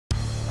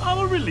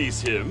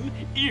release him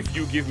if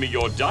you give me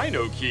your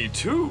dino key,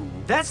 too.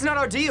 That's not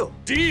our deal.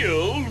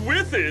 Deal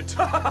with it.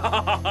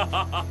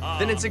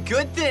 Then it's a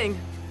good thing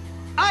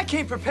I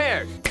came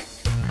prepared.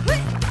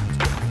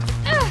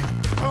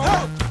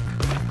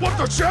 What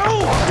the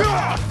shell?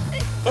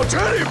 A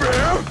teddy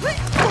bear?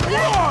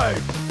 Why?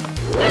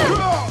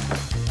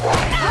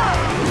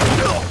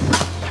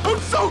 I'm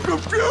so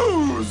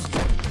confused!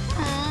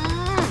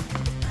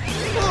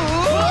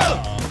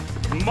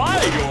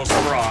 My, you're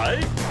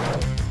spry.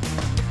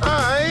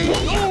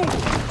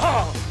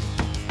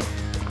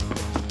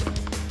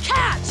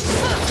 Catch!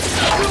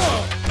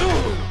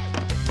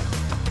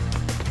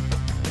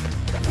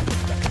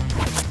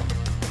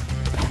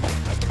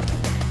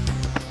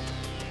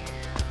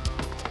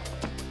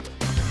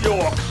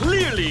 You're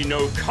clearly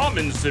no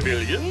common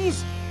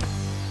civilians.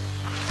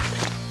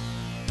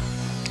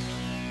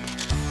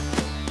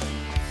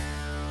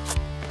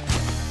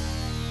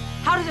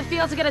 How does it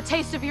feel to get a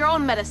taste of your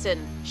own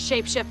medicine,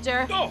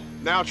 shapeshifter? Oh.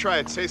 Now try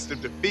a taste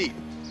of defeat.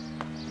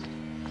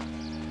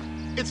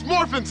 It's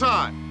morphin'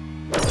 time!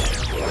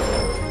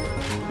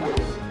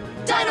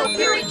 Dino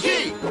Fury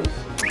Key!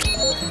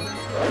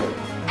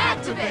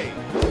 Activate!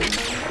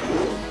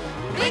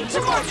 Link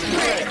to Morphin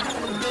Grid!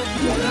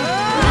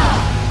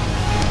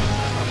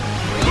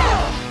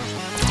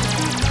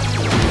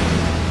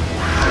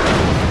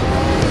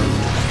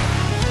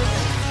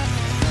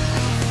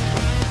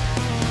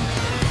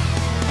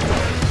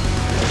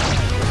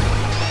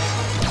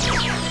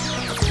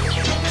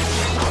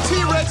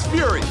 T-Rex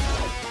Fury!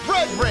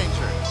 Red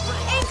Ranger!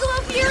 Ankylo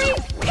Fury!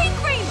 Pink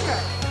Ranger!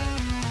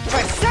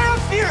 Tricera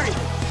Fury!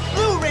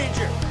 Blue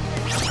Ranger!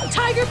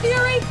 Tiger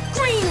Fury,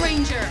 Green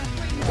Ranger!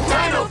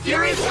 Dino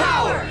Fury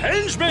Power!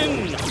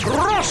 Henchmen,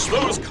 crush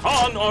those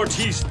con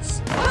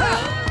artistes.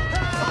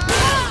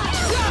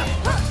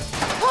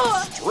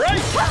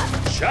 Strike,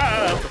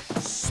 jab,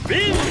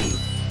 spin.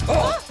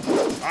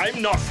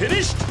 I'm not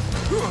finished.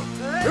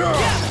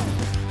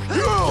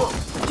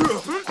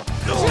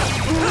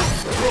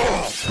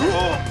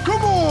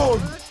 Come on!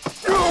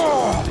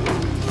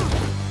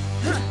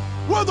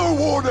 Weather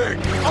warning!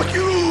 A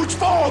huge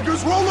fog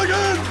is rolling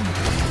in!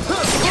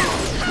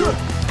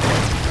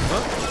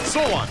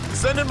 Solon,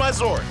 send in my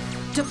Zord.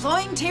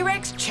 Deploying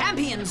T-Rex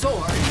Champion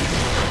Zord!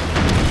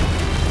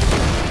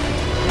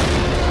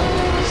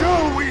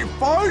 Shall we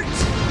fight?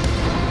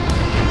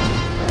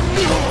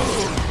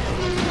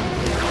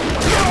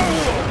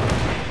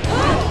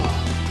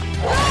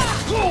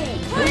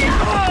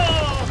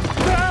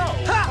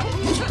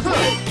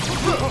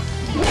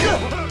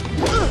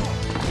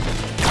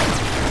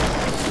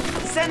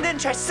 Send in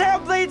Tricera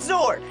Blade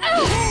Zord!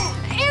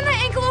 And the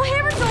Ankylo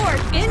Hammer Zord!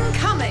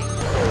 Incoming!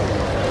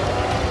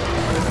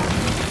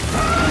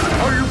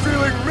 Are you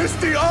feeling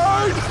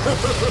misty-eyed?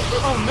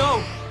 Oh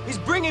no! He's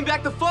bringing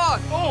back the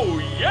fog! Oh,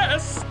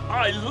 yes!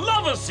 I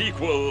love a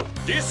sequel!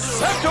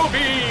 Decepto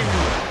Beam!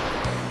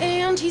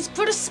 And he's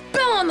put a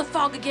spell on the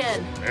fog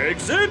again.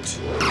 Exit!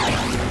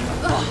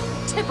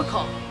 Ugh,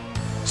 typical.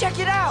 Check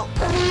it out!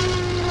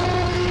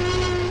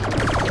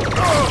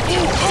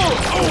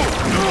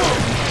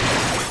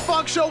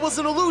 Fog shell was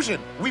an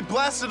illusion. We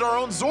blasted our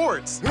own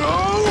Zords.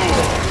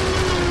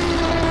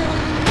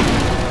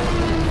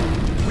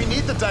 We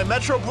need the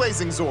Dimetro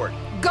Blazing Zord.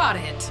 Got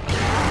it!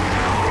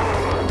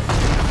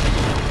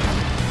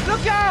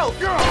 Look out!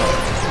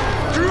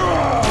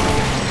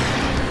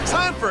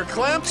 Time for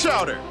clam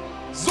chowder.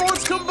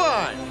 Zords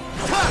combine.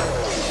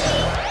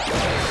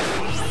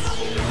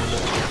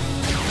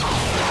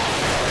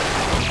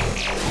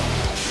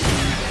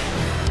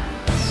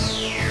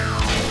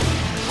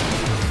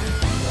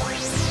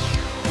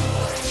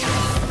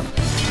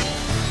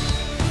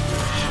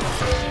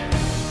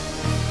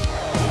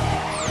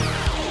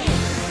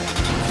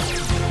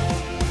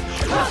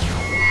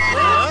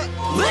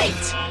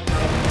 Wait!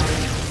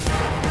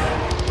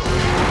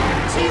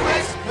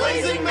 T-Rex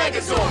Blazing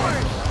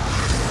Megazord!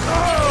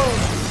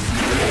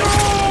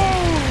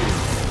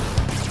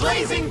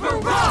 Blazing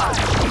Barrage!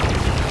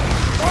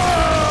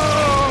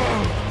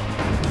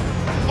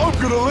 I'm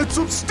gonna let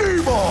some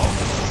steam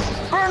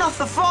off! Burn off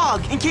the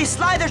fog in case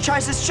Slither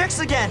tries his tricks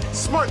again!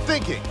 Smart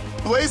thinking.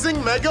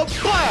 Blazing Mega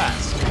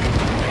Blast!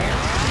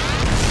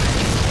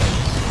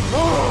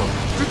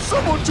 Did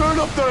someone turn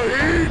up the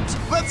heat?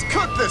 Let's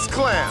cook this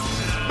clam!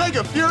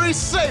 Mega Fury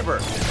Saber!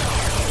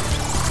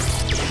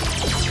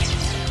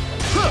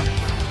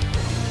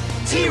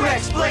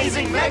 T-Rex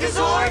Blazing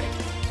Megazord!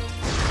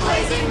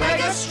 Blazing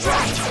Mega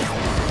Strike!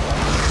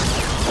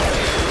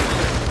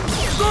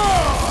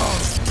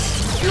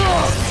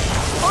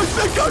 I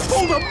think I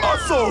pulled a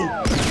muscle!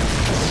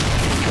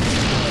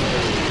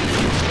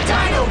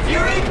 Dino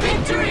Fury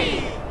Victory!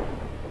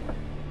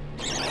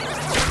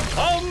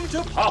 Come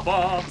to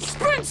Papa!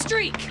 Sprint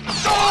streak!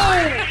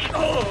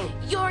 Oh!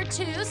 You're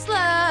too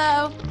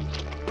slow.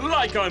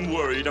 Like I'm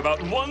worried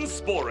about one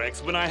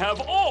Sporex when I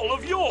have all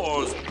of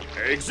yours.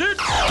 Exit!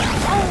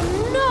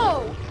 Oh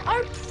no!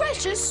 Our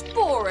precious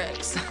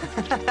Sporex.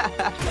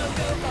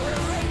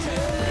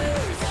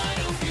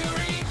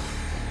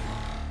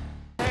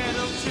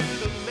 Pedal to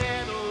the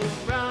metal,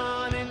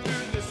 running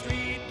through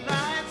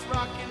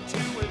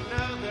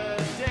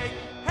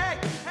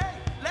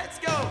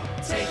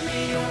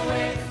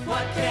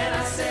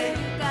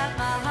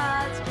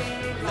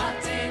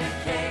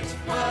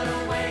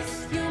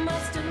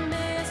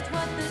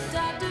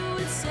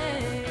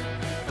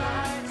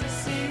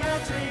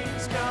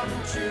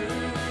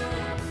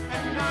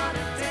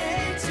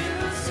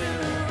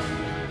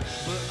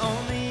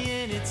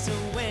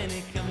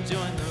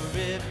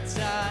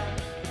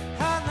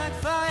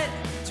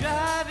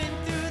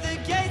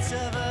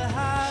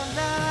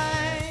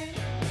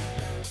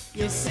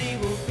you'll see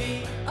we'll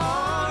be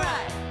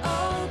alright,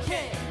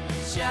 okay.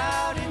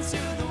 Shout into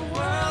the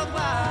world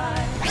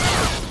wide.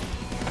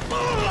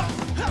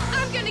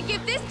 I'm gonna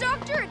give this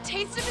doctor a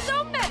taste of his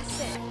own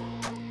medicine.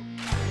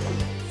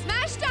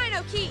 Smash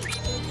Dino Key.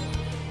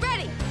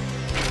 Ready.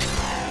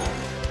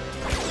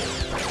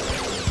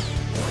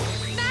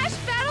 Smash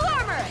Battle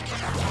Armor.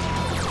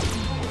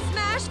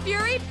 Smash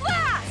Fury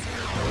Blast.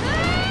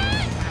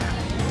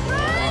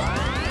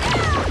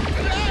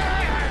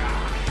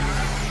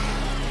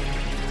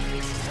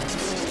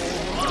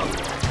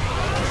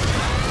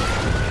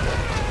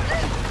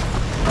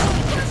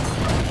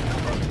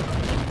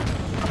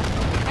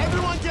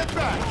 Everyone get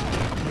back!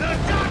 The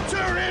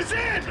doctor is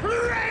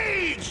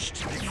enraged!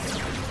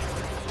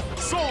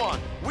 Solon,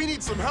 we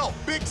need some help,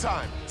 big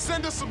time.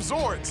 Send us some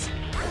Zords.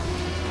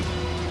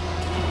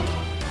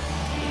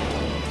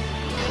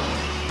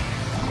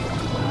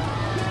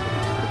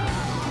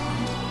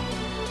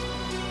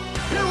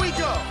 Here we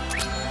go!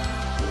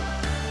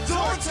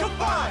 Zords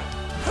combine!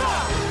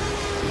 Ha!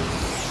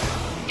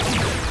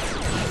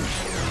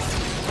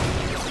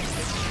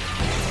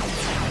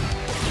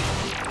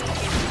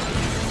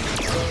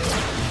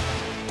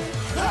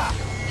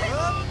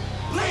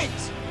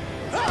 Linked!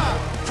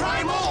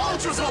 Primal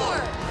Ultra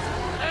Zord!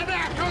 An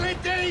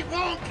accolade day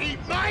won't keep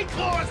my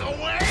claws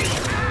away!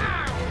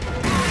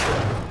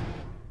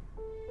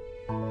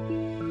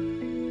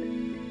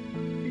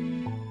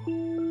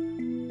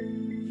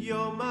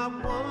 You're my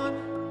one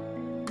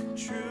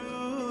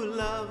true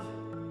love,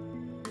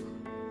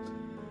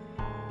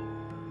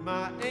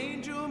 my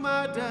angel,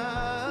 my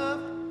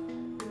dove.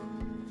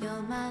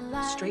 You're my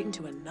life. Straight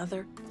into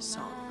another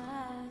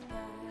song.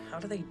 How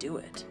do they do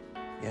it?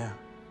 Yeah,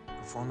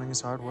 performing is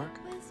hard work.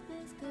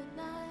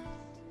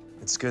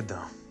 It's good,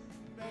 though.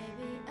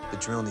 The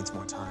drill needs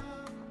more time.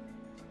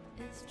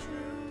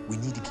 We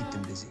need to keep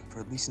them busy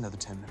for at least another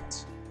 10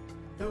 minutes.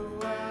 The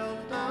world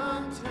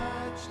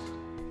untouched.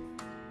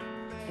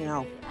 You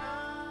know,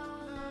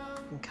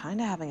 I'm kind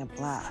of having a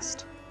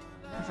blast.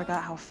 I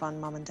forgot how fun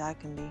Mom and Dad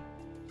can be.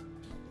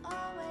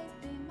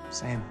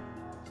 Same.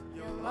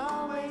 You'll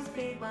always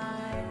be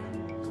mine.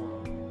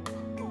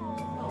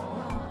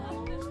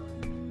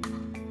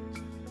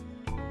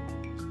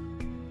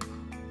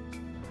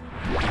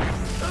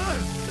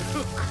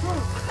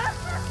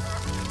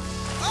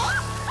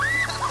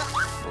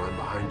 I'm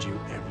behind you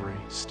every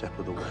step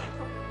of the way.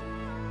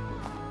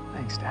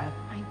 Thanks, Dad.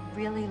 I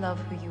really love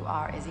who you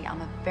are, Izzy.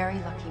 I'm a very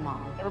lucky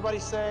mom. Everybody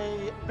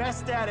say,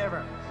 best dad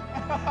ever.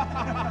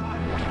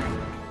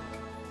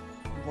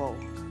 Whoa.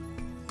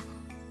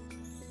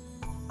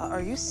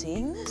 Are you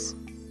seeing this?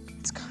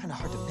 It's kind of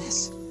hard to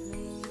miss.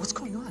 What's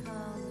going on?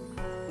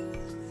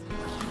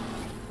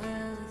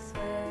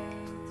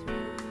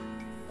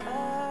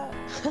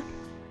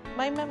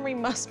 My memory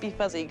must be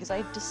fuzzy because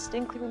I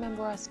distinctly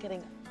remember us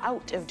getting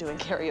out of doing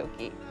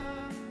karaoke.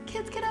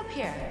 Kids, get up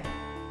here.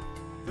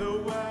 The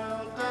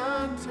world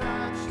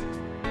untouched.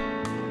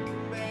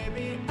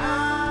 Baby,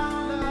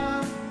 our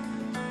love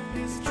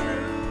is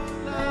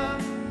true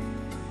love.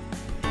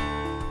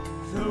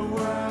 The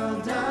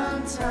world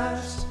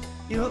untouched.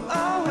 You'll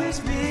always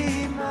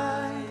be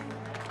mine.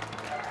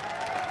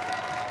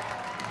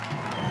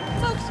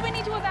 Folks, we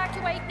need to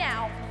evacuate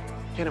now.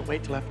 Can it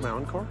wait till after my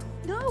encore?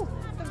 No,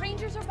 the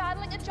Rangers are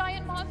battling a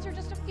giant monster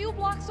just a few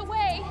blocks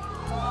away.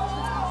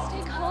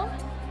 Stay calm.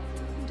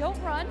 Don't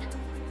run.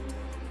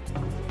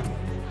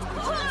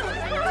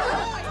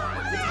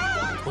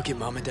 We'll get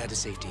Mom and Dad to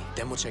safety,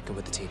 then we'll check in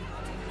with the team.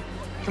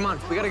 Come on,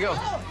 we gotta go.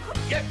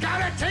 You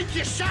gotta take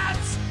your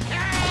shots!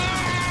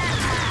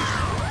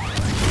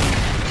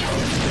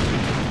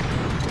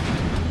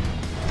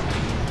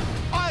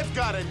 I've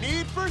got a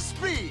need for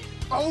speed.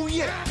 Oh,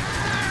 yeah.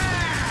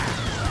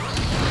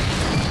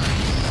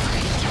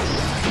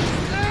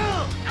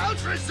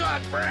 Ultra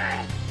Zord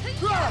breath!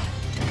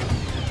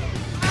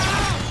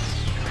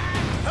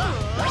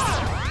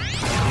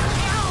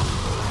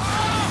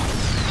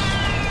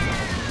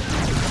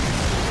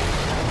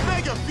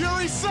 Mega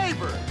Fury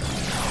Saber.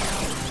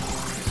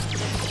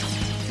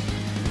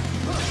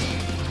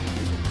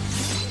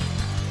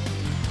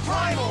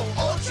 Primal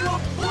Ultra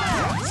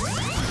Blast.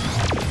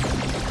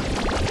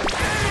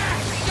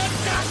 The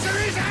doctor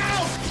is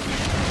out!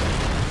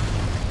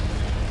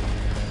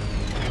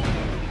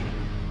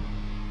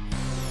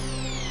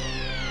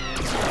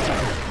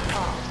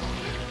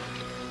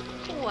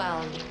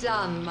 Well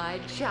done, my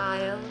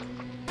child.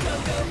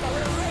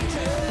 Power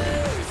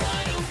Rangers!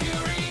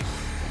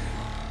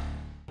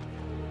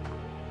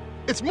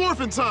 It's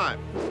Morphin time.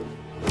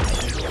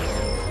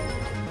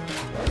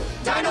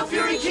 Dino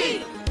Fury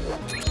Key!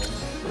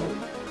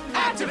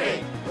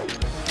 Activate!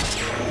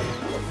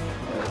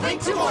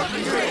 Link to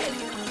Morphin Grid!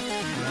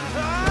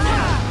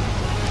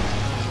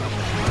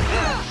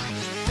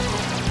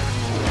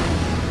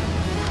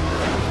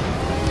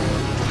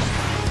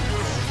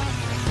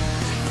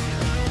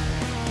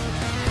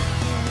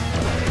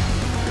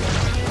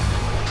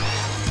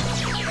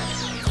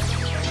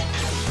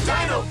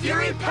 Dino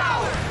Fury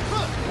Power!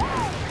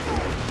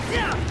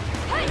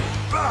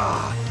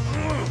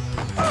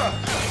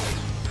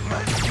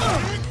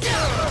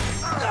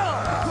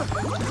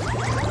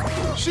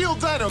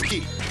 Shield Dino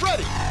Key,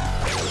 ready.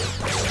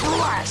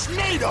 Splash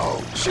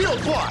NATO!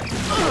 Shield Block.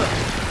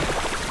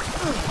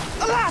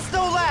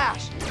 Elasto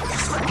Lash!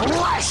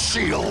 Splash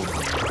Shield!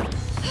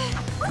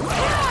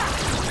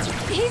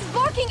 He's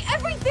blocking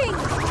everything!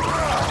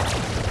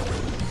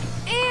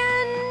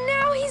 And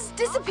now he's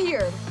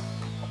disappeared.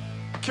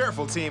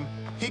 Careful, team.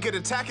 He could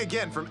attack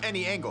again from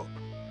any angle.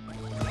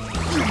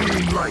 You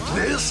mean like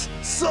this?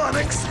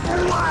 Sonic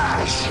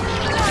Splash!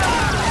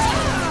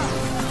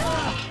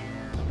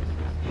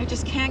 I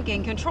just can't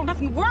gain control.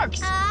 Nothing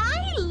works.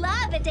 I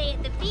love a day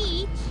at the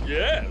beach.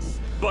 Yes,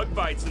 bug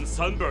bites and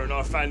sunburn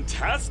are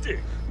fantastic.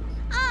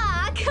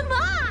 Ah, come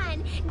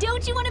on!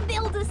 Don't you want to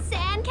build a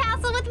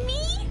sandcastle with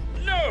me?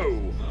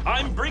 No!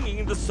 I'm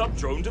bringing the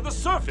sub-drone to the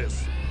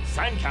surface.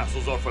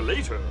 Sandcastles are for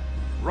later.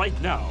 Right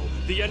now,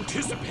 the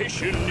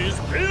anticipation is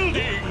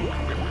building.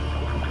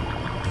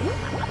 Woo!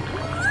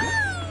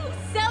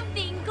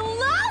 Something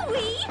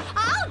glowy!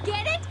 I'll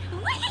get it!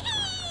 Whee!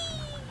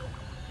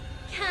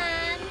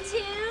 Come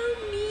to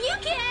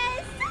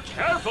mucus!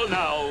 Careful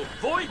now!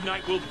 Void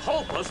Knight will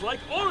pulp us like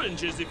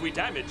oranges if we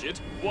damage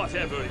it,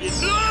 whatever it...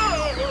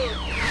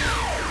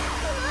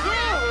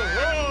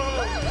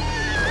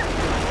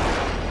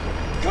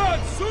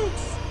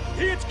 Gadzooks!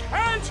 It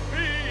can't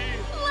be!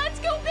 Let's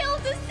go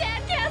build a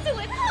sandcastle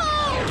at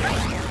home!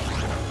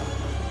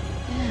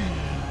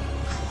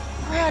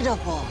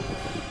 Incredible.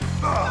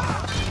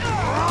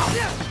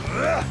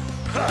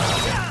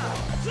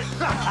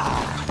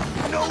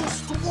 No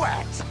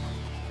sweat!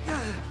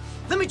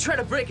 Let me try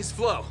to break his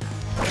flow.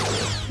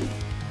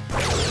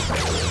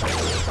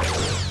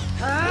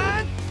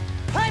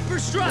 Hyper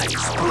Strike!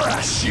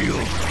 Splash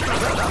Shield!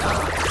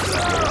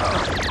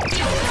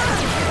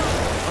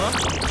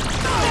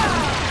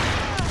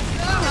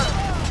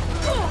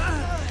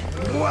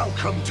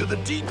 Welcome to the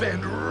deep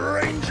end,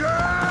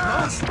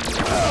 Rangers!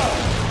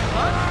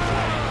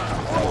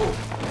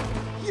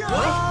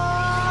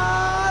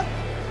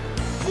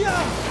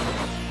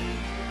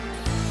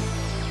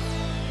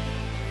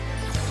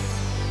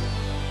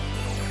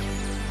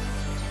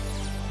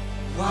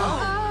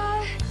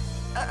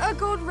 A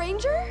Gold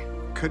Ranger?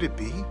 Could it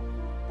be?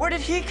 Where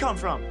did he come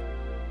from?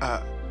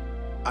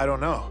 I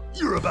don't know.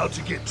 You're about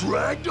to get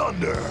dragged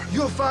under.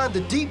 You'll find the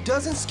deep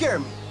doesn't scare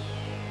me.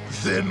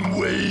 Then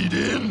wade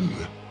in.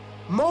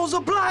 Mo's a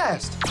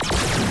blast!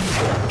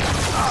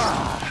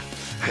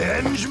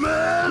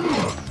 Henchman!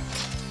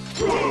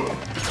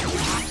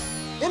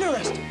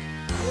 Interesting.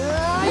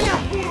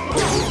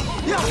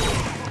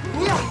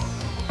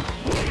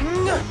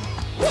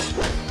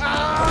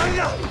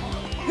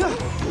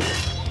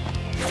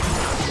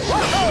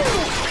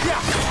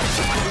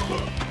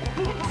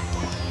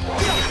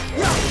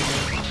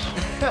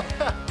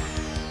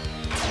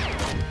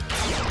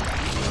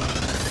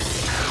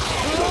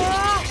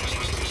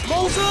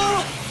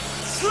 Moza!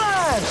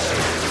 Slash!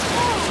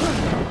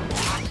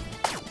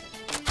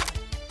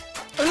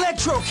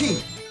 Electro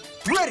key!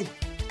 Ready!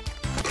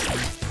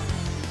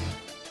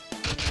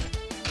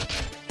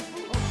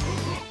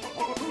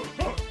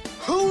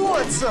 Who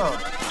wants some?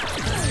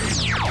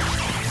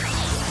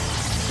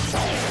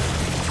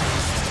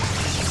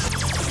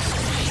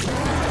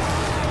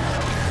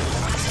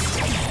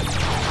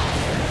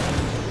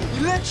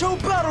 Electro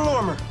battle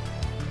armor!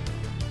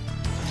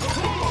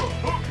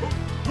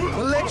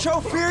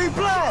 Electro Fury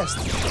Blast!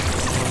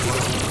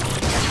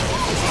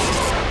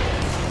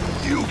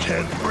 You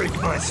can't break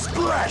my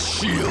splash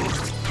shield!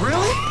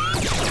 Really?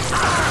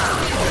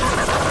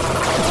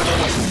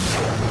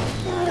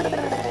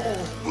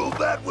 Well,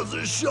 that was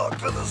a shock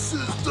to the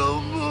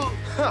system.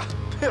 Ha!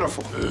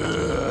 Pitiful.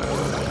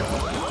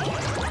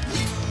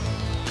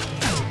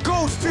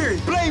 Ghost Fury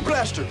Blade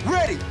Blaster,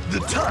 ready! The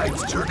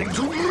tide's turning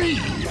to me!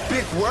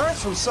 Big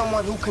words from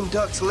someone who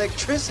conducts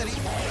electricity.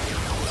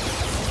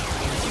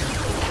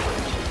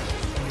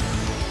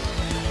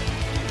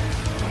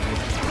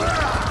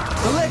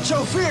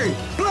 Electro Fury,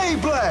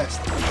 Blade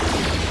Blast!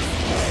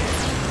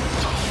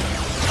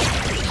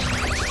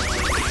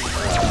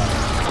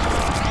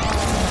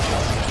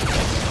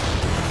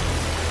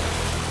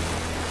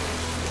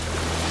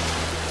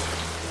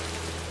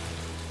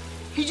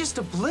 He just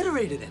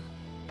obliterated him.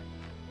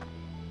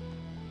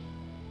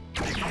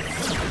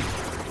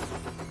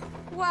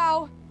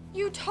 Wow,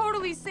 you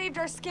totally saved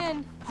our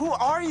skin. Who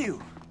are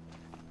you?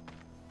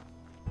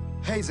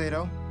 Hey,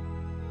 Zato.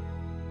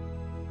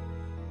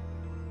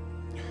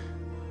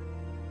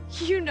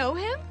 You know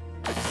him?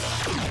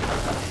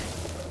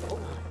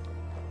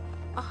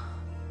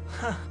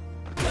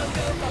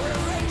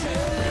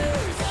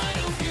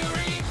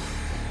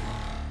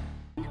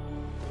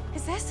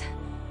 Is this?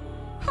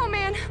 Oh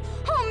man!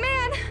 Oh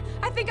man!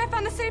 I think I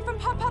found the safe from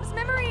Pop Pop's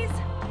memories.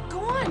 Go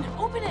on,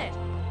 open it.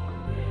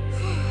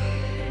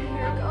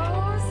 Here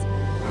goes.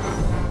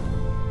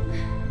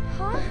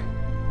 Huh?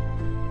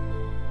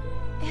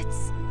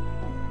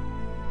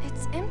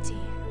 It's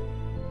empty.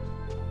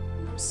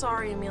 I'm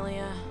sorry,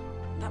 Amelia.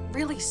 That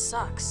really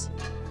sucks.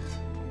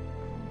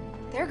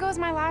 There goes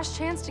my last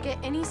chance to get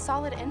any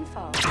solid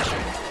info.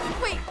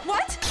 Wait,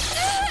 what?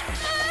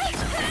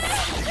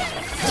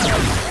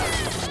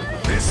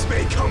 This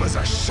may come as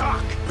a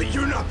shock, but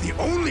you're not the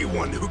only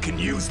one who can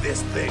use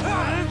this thing.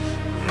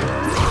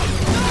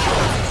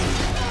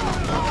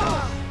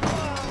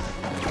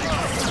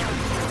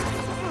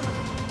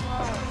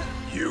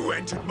 You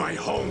entered my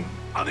home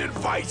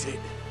uninvited,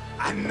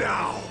 and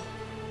now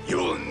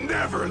you'll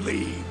never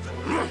leave.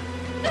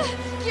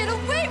 Get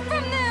away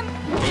from them!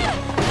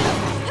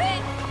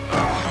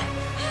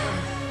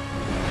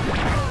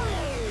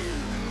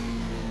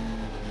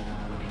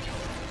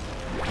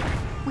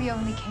 We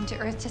only came to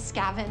Earth to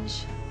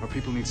scavenge. Our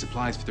people need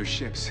supplies for their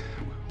ships.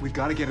 We've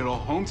got to get it all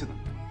home to them.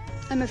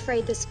 I'm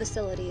afraid this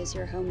facility is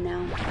your home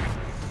now.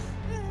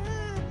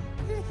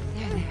 There,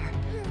 there.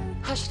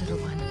 Hush, little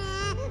one.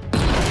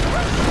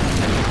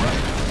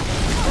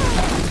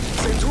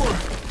 Centaur!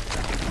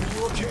 Are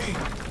you okay?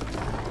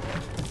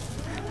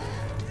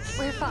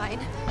 We're fine.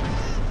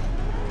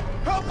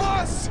 Help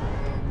us!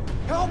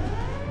 Help!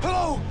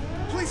 Hello!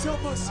 Please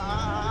help us!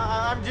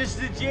 I'm just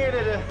the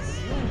janitor.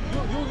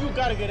 You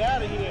gotta get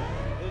out of here.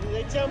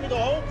 They tell me the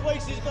whole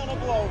place is gonna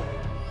blow.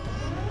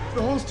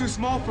 The hole's too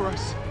small for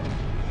us.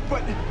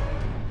 But...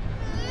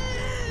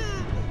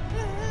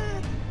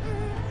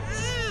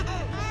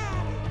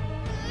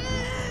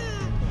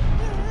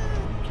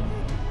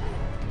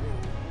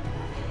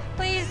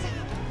 Please,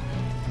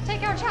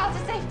 take our child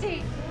to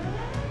safety.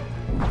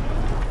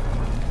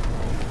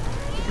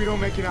 If we don't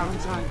make it out on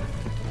time,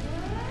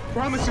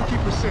 promise you'll keep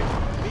her safe.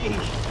 Me?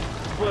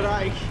 But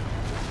I...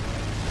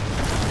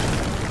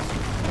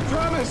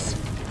 Promise!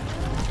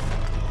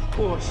 Of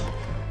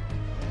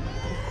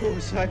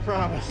course, I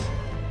promise.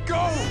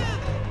 Go!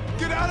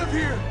 Get out of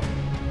here!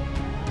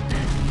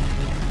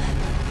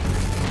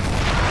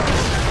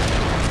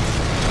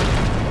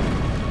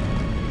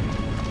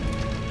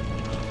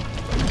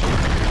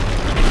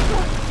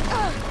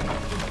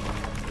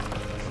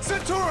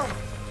 Centaur!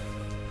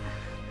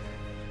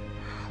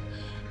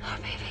 Oh,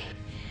 baby.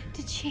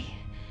 Did she?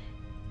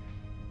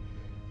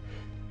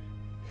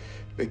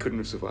 They couldn't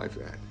have survived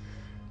that.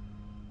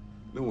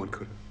 No one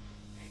could have.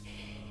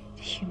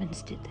 The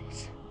humans did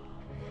this.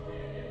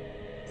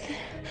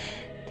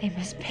 They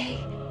must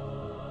pay.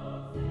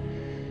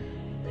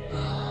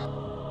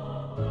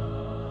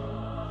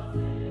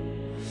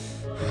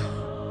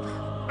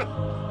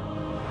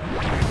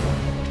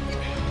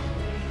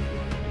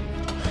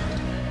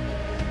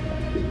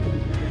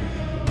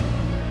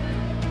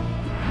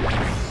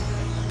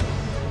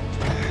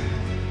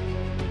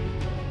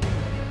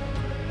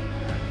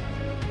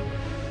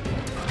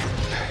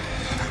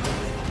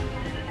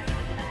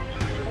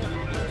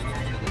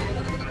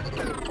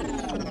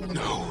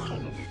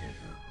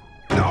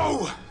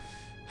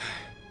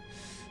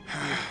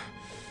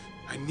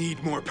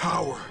 Need more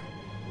power.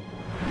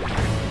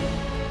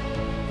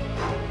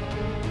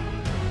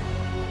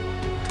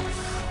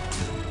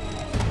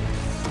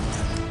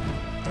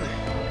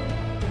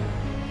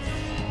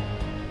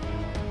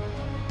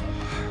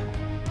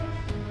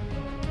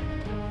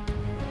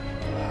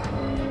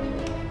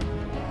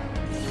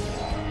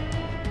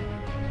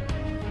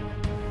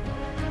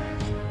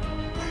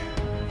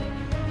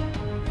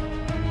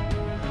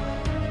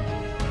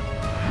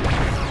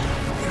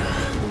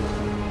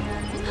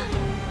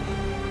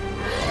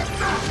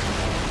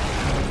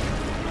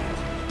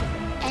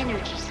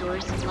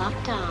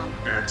 Locked on.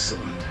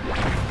 Excellent.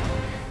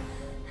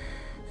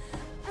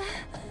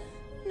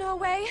 No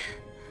way.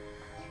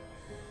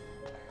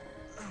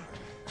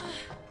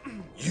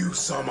 You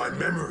saw my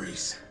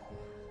memories.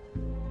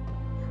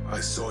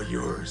 I saw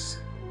yours.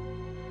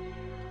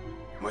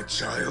 My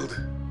child.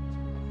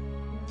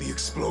 The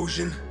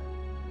explosion.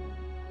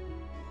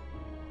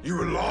 You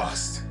were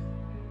lost.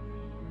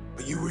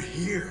 But you were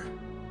here.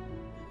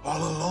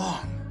 All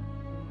along.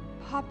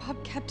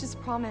 Pop kept his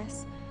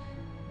promise.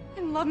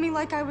 And loved me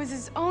like I was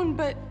his own,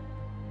 but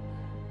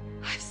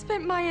I've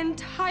spent my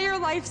entire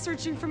life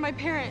searching for my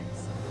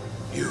parents.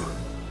 You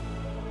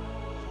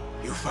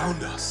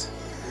found us.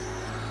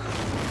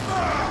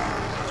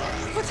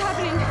 What's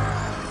happening?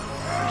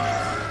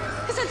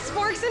 Is that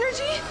Spark's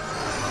energy?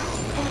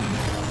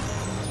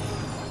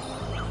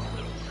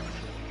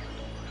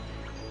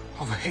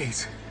 All the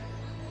hate.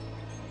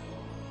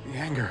 The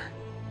anger.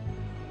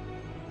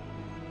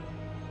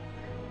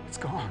 It's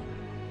gone.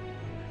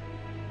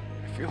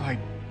 I feel like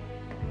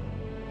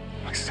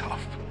myself.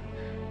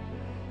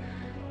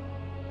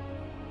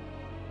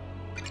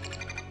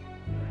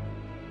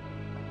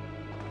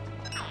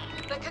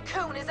 The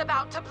cocoon is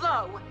about to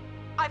blow.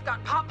 I've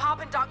got Pop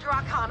and Dr.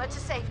 Arcana to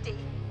safety,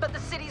 but the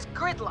city's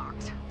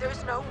gridlocked.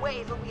 There's no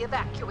way they'll be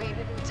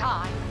evacuated in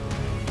time.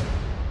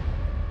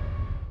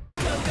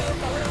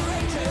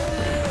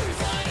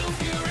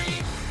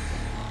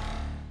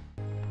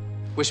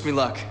 Wish me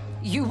luck.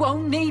 You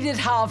won't need it,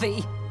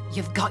 Harvey.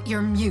 You've got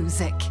your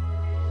music.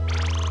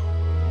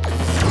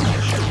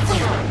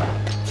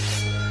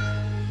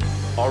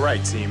 All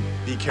right, team.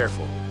 Be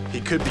careful. He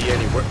could be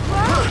anywhere.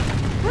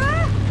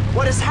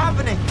 What is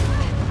happening?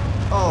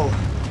 Oh,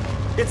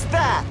 it's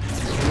that!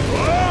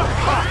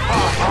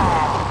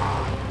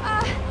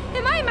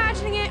 Am I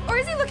imagining it, or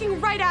is he looking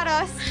right at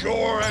us?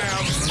 Sure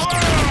am.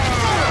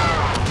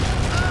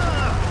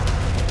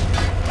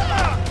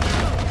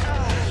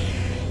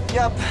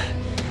 Yup.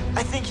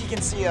 I think he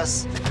can see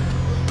us.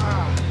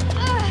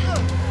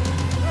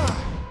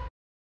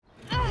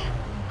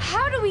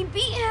 How do we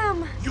beat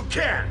him? You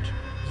can't!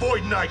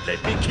 Void Knight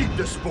let me keep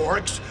the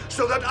sporks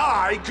so that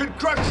I could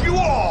crush you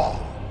all!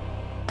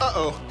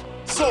 Uh-oh.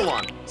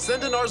 Solon,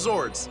 send in our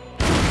Zords.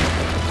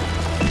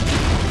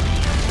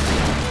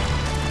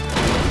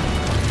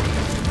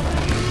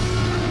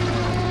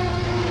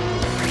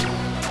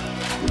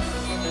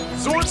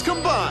 Zords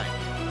combine!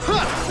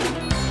 Ha!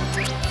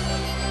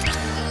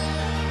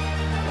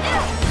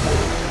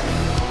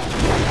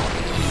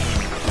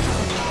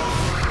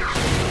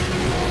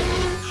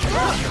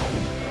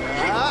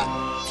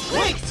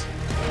 Linked!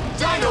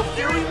 Dino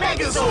Fury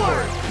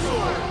Megazord!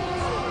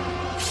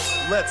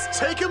 Let's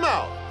take him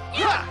out!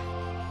 Ha!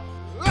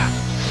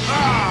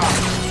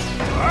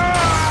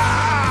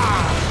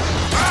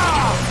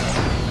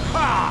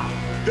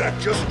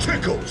 That just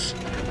tickles!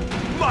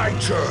 My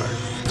turn!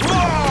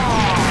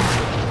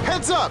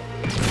 Heads up!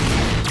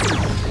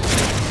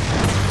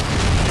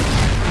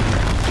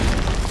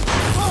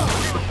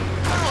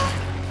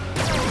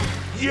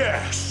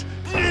 Yes!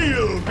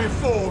 Kneel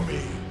before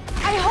me!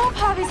 I hope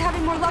Javi's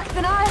having more luck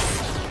than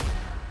us.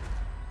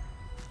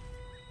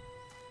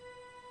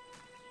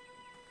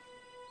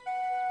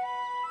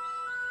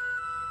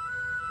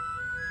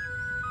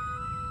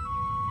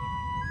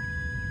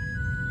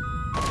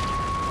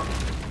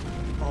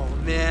 Oh,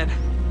 man.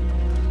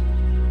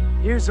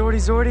 Here, Zordy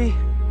Zordy.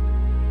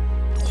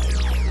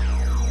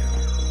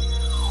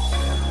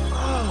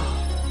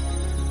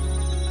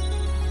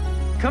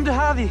 Come to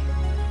Javi.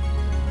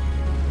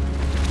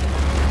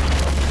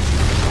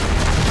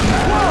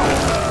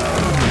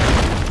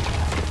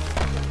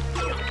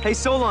 Hey,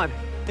 Solon,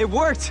 it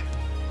worked!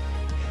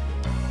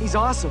 He's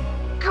awesome.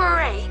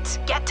 Great!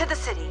 Get to the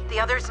city. The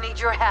others need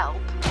your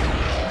help.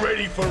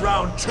 Ready for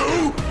round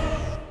 2?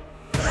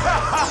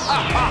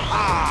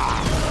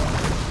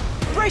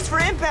 Brace for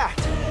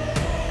impact!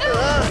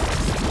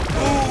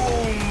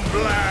 Boom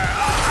blast!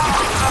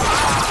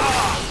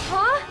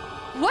 Huh?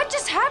 What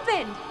just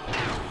happened?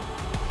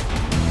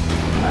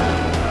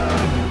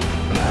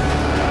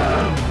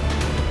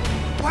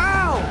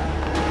 Wow!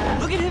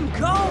 Look at him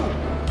go!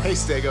 Hey,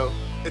 Stego.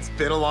 It's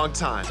been a long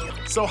time.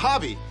 So,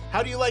 Javi,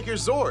 how do you like your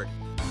Zord?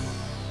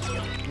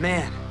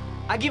 Man,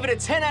 I give it a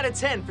 10 out of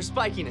 10 for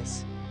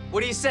spikiness.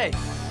 What do you say?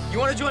 You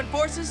want to join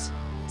forces?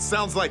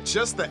 Sounds like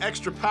just the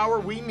extra power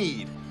we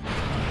need.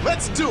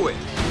 Let's do it!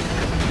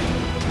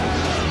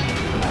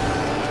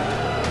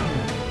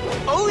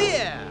 Oh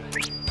yeah!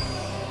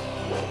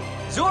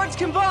 Zords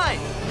combine!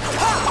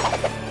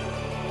 Ha!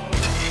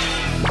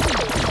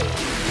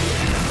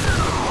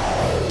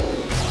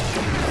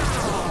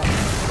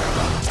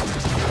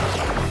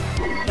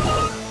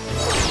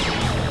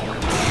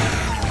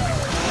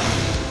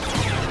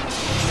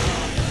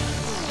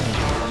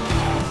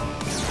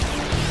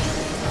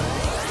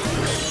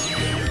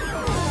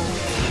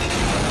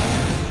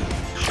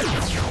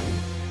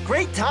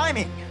 Great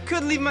timing!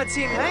 Couldn't leave my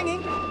team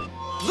hanging.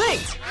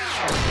 Linked!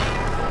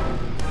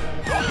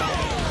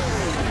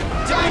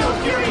 Dino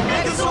Fury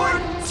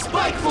Megazord,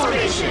 Spike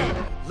Formation!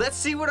 Let's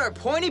see what our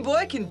pointy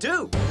boy can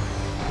do.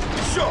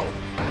 So,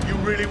 you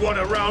really want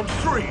a round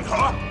 3,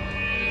 huh?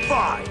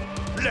 Fine,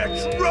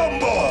 let's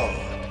rumble!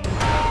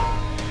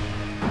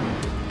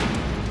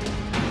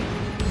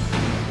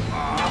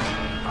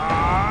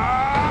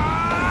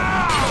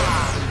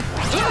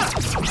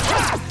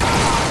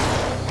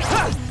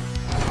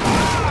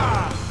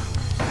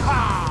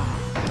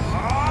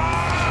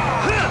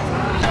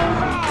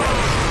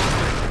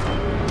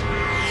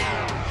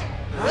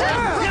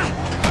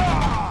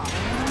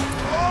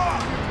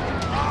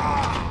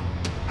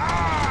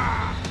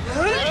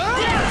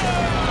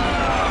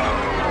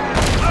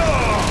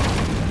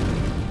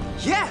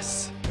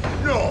 Yes!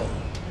 No,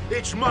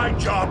 it's my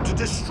job to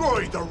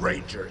destroy the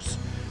Rangers,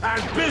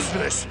 and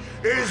business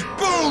is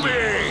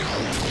booming!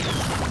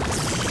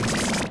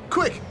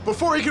 Quick,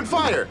 before he can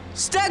fire!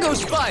 Stego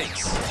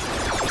spikes!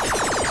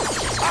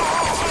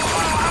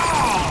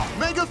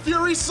 Mega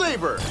Fury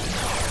Saber!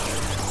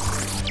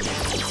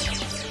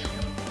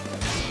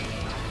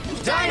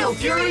 Dino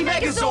Fury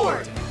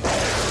Megazord!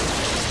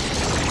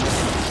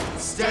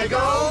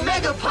 Stego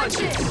Mega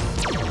Punches!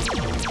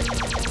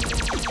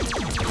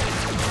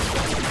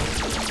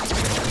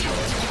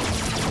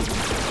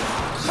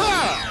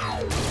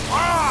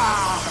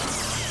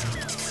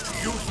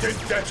 You think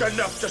that's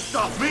enough to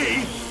stop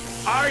me?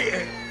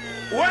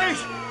 Wait!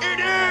 It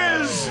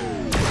is!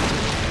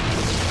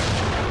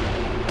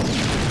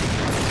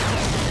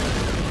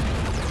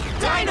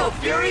 Dino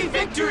Fury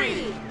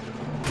Victory!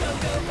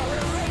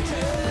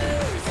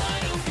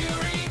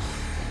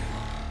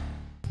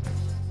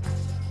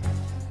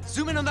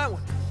 Zoom in on that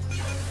one.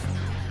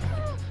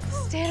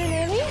 Stan and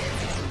Annie?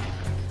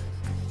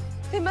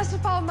 They must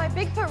have followed my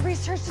Bigfoot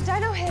research to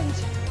Dino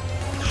Hinge.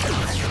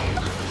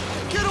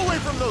 Get away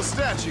from those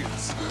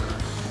statues!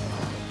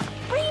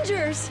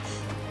 Rangers!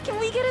 Can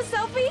we get a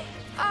selfie?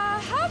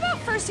 How about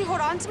first you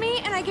hold on to me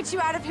and I get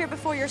you out of here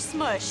before you're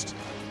smushed?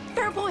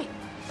 Fair point.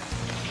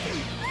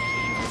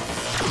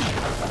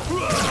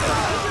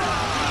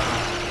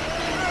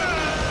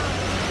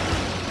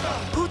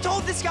 Who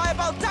told this guy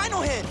about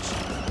Dino Hinge?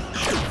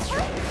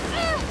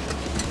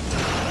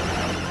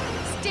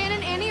 Stan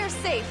and Annie are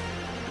safe.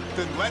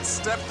 Then let's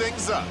step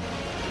things up.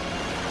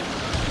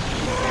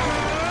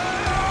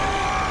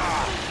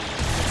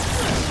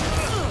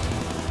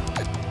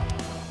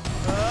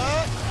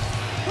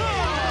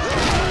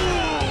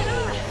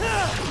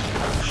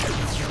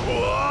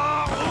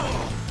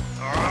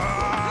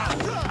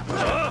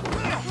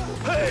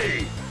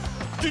 Hey!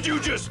 Did you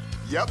just...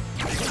 Yep,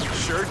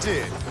 sure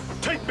did.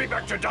 Take me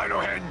back to Dino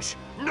Henge,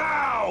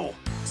 now!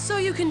 So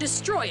you can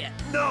destroy it.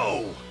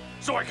 No!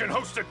 So I can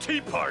host a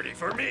tea party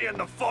for me and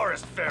the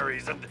forest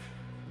fairies and...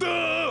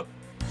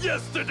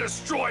 Yes, to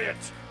destroy it!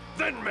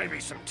 Then maybe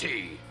some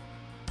tea.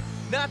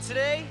 Not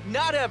today,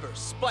 not ever,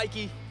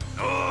 Spiky.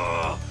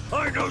 I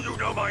know you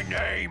know my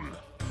name!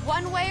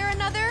 One way or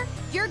another,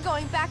 you're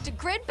going back to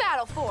Grid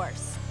Battle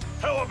Force.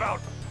 How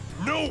about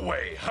no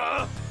way,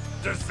 huh?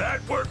 Does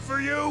that work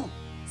for you?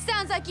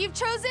 Sounds like you've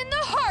chosen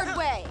the hard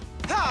way.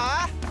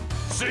 Ha!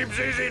 Seems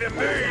easy to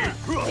me!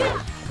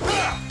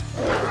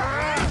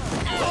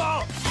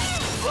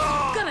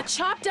 Gonna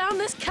chop down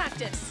this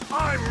cactus.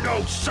 I'm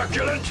no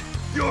succulent!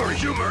 Your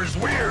humor is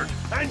weird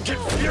and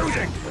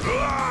confusing!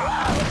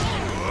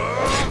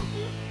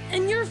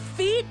 And your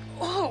feet,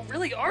 oh,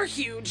 really are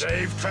huge.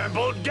 They've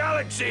trampled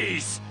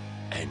galaxies!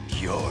 And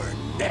you're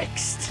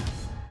next!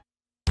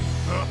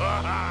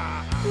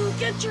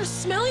 Get your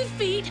smelly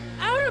feet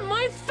out of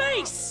my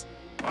face!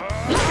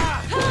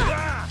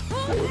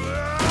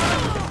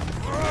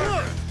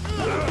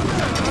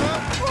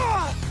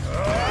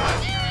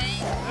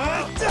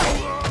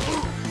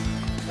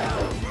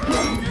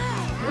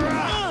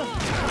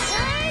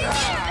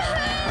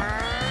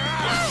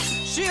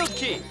 Shield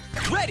key,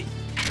 ready!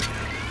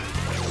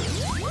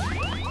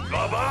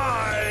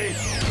 Bye-bye!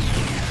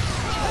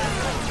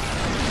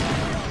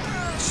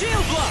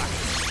 Shield block!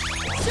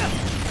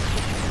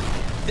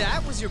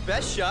 That was your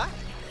best shot?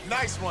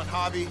 Nice one,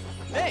 Hobby.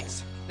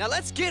 Thanks. Now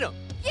let's get him.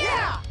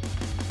 Yeah!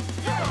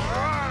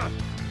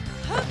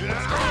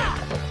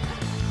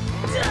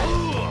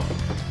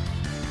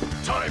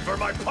 Time for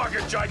my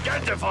pocket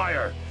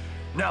gigantifier!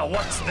 Now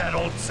what's that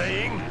old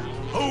saying?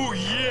 Oh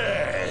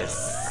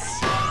yes!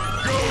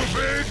 Go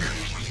big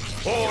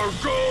or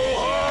go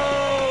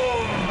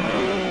home!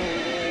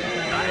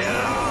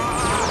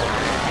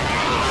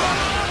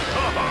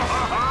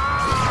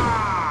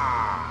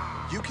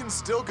 You can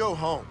still go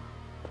home.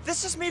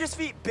 This just made his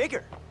feet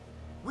bigger.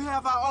 We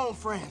have our own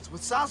friends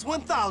with size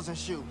 1000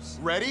 shoes.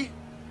 Ready?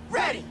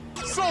 Ready!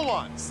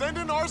 Solon, send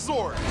in our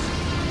Zords.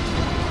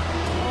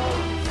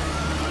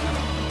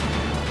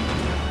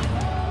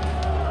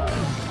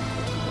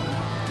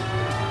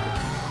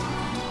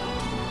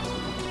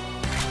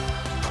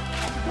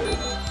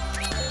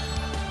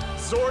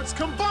 Zords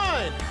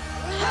combine!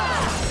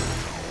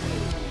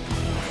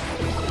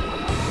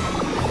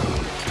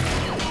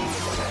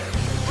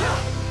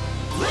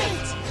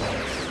 Linked!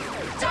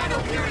 Dino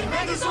Fury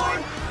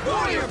Megazord,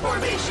 Warrior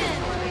Formation!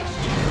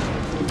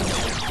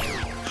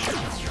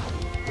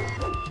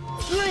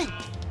 Link!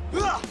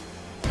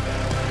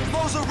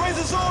 Moza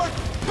Razor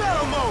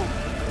Battle Mode!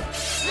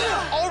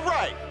 All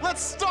right,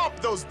 let's stop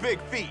those big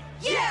feet.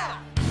 Yeah!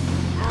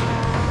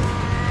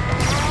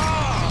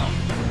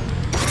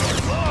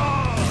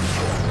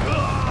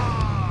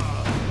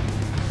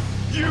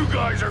 You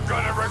guys are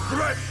gonna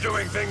regret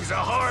doing things the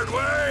hard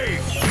way!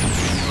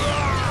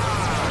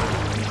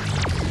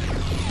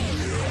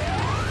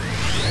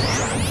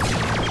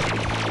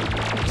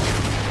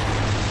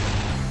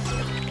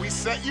 We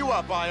set you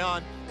up,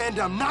 Ion. And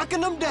I'm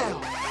knocking them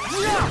down.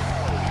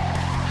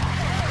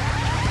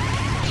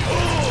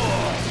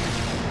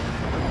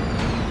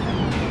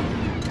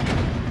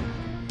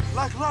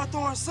 Like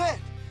Larthorn said,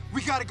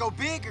 we gotta go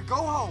big or go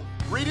home.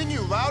 Reading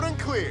you loud and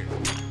clear.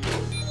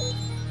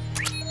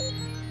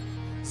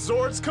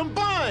 Zords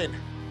combine!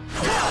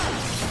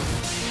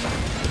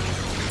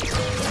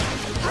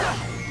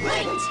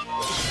 Linked!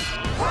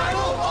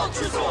 Primal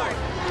Ultra Zord!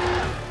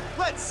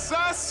 Let's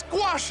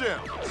squash him!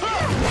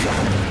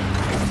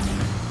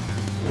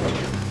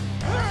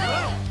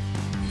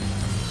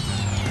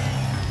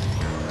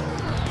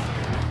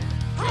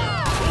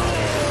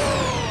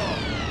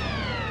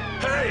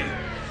 Hey!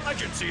 I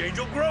can see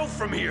Angel Grove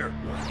from here!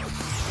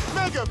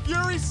 Mega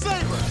Fury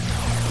Saber!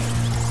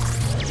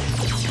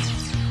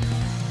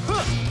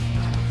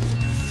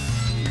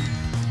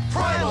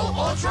 Primal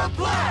Ultra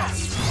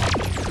Blast!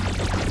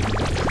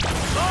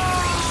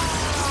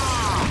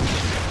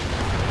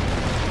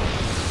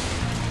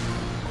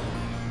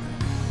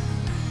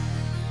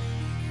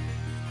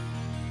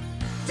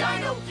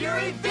 Dino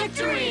Fury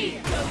victory!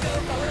 Go, go,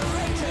 Power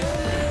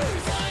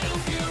Rangers! Dino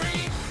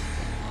Fury!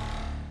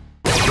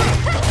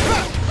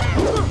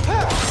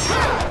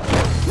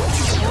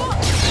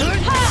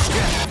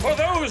 For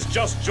those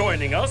just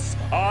joining us,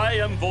 I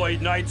am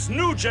Void Knight's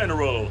new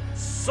general,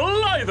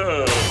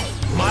 Slither!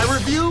 My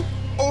review?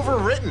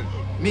 Overwritten.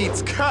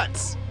 Needs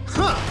cuts.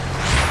 Huh.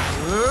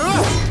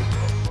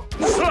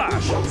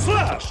 Slash,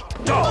 slash,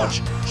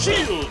 dodge,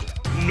 shield,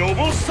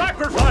 noble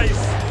sacrifice.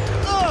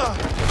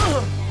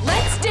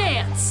 Let's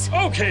dance.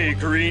 Okay,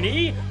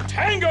 Greenie,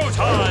 tango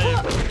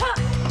time.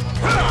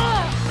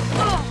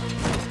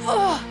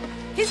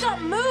 He's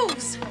got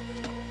moves.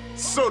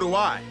 So do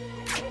I.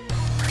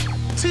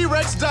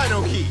 T-Rex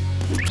Dino Key.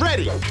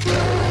 Ready.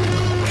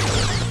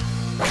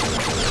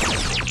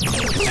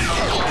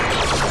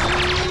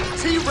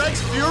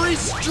 T-Rex Fury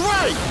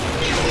Strike.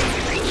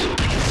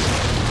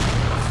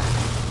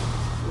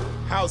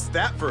 How's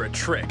that for a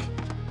trick?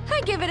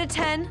 I give it a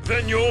 10.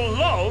 Then you'll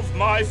love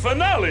my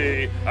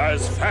finale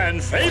as fan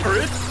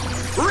favorite,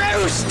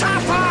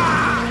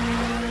 Roostopper!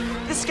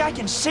 This guy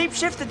can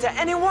shapeshift into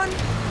anyone?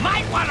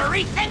 Might want to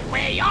rethink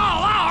where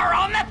y'all are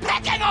on the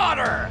pecking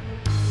order!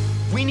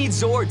 We need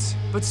Zords,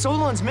 but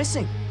Solon's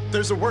missing.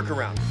 There's a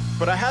workaround,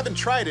 but I haven't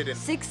tried it in...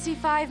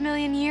 65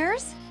 million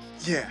years?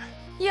 Yeah.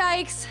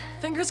 Yikes.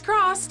 Fingers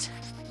crossed.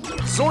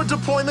 Zord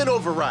deployment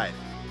override.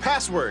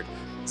 Password.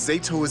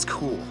 Zato is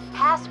cool.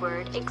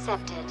 Password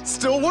accepted.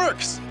 Still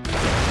works.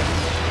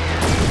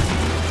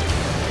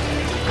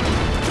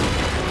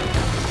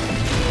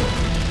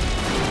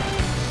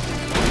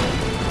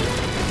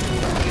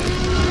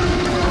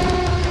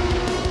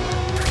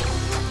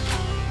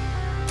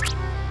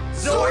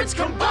 Zords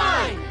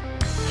combine!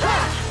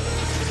 Ha!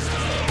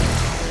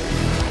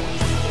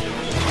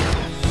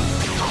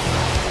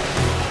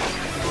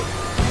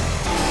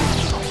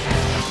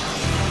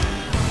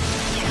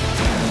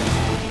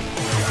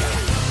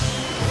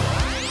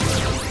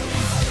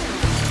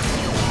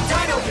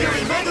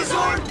 Fury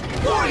Megazord,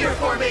 Warrior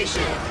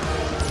Formation!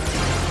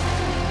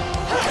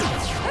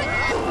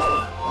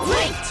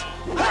 Linked!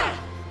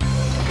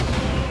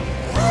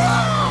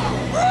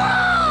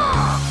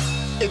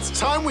 It's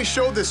time we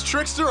show this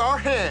trickster our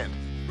hand.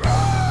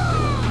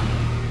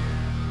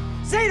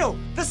 Zato,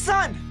 the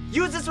sun!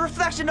 Use its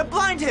reflection to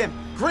blind him!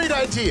 Great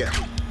idea.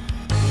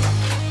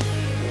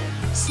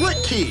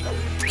 Slick Key.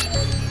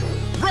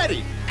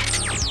 Ready.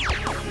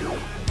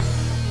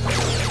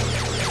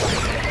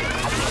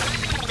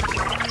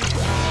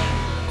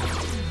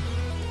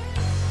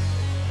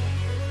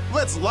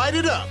 Let's light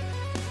it up.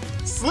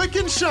 Slick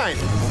and shiny.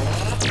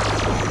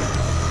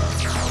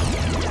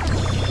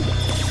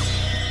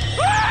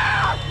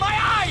 Ah! My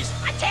eyes!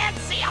 I can't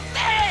see a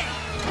thing!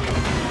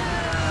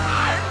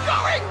 I'm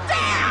going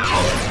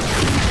down!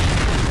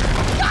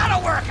 Gotta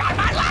work on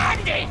my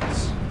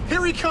landings!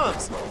 Here he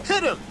comes.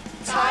 Hit him.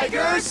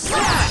 Tiger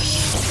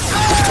Slash!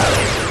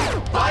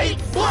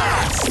 Bite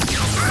Blast!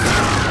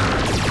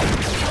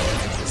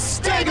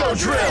 Stego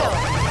Drill!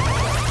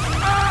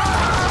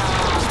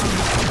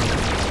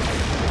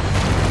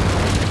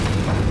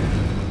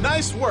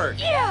 Nice work.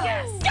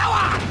 Yes. Go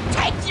on!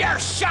 Take your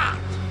shot!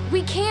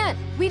 We can't.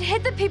 We'd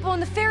hit the people on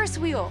the Ferris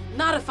wheel.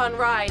 Not a fun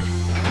ride.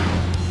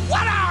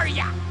 What are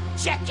ya?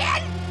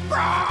 Chicken?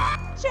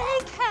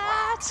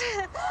 J-Cat!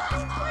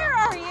 Where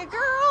are you,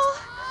 girl?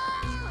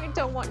 I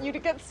don't want you to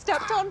get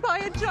stepped on by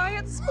a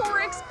giant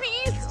Sporix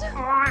beast.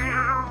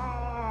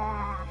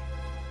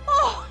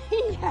 Oh,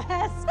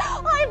 yes!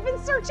 I've been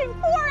searching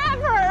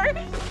forever!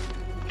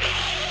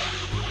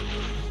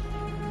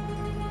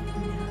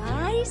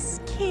 Nice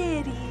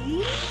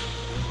kitty.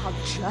 I'll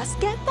just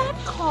get that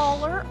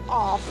collar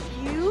off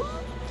you.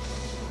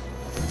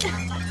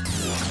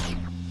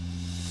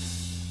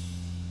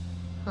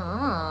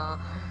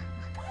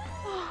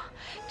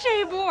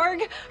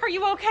 J-Borg, are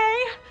you okay?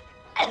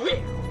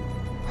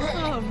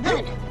 Oh,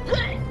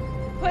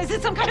 no. Was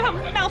it some kind of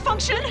a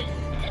malfunction?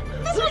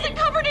 This wasn't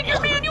covered in your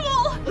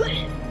manual!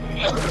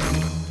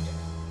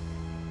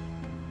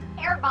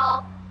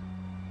 Airball.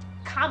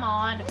 Come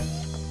on.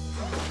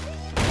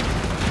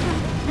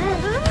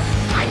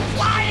 I'm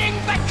flying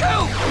the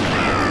coop!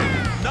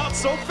 Not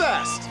so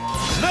fast.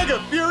 Mega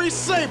Fury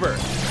Saber.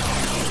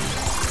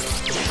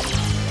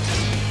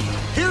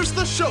 Here's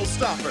the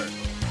showstopper.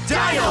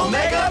 Dino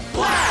Mega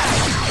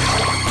Blast!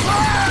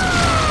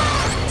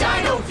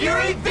 Dino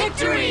Fury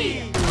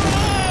Victory!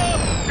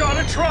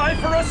 Gotta try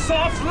for a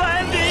soft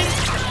landing!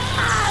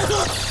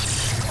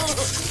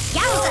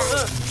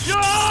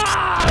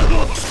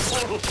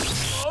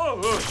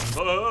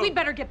 We'd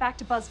better get back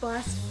to Buzz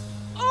Blast.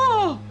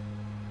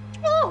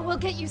 Oh, we'll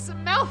get you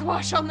some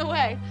mouthwash on the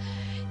way.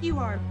 You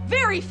are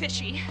very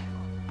fishy.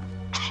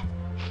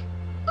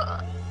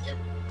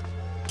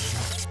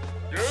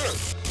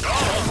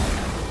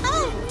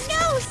 Oh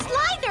no,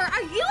 Slider,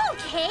 are you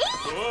okay?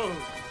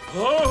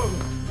 Oh,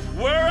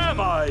 where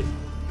am I?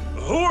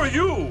 Who are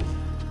you?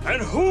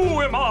 And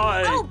who am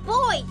I? Oh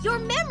boy, your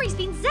memory's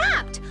been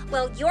zapped.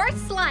 Well, you're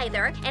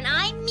Slither, and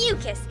I'm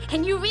Mucus,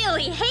 and you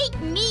really hate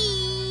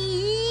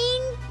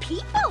mean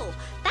people.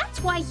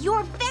 That's why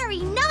you're very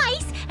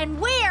nice, and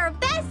we're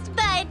best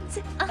buds.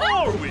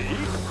 Are we?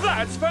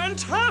 That's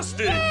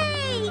fantastic!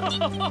 Yay!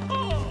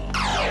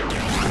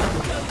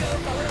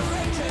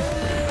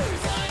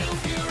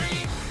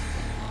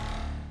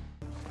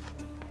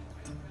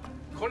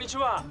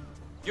 Konnichiwa.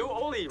 You're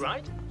Ollie,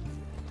 right?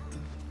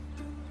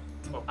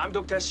 Oh, I'm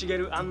Dr.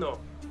 Shigeru Anno.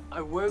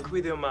 I work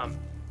with your mom.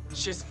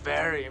 She's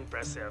very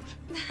impressive.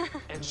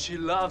 And she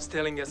loves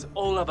telling us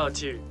all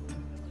about you.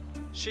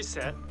 She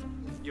said,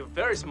 you're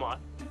very smart,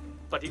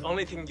 but the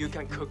only thing you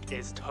can cook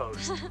is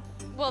toast.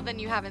 Well, then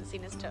you haven't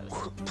seen his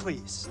toast.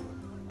 Please,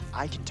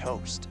 I can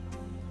toast.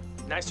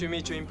 Nice to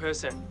meet you in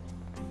person.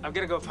 I'm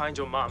gonna go find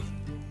your mom.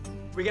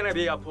 We're gonna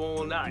be up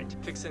all night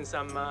fixing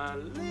some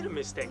little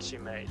mistakes she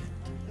made.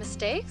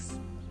 Mistakes?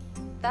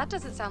 That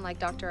doesn't sound like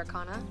Dr.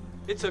 Akana.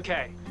 It's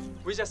okay.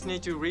 We just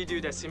need to redo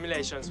the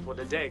simulations for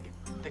the dig.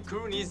 The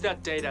crew needs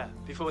that data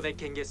before they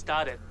can get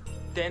started.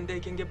 Then they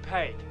can get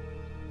paid.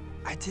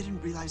 I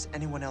didn't realize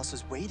anyone else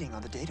was waiting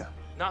on the data.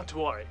 Not to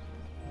worry.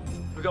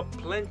 We got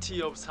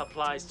plenty of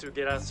supplies to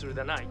get us through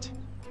the night.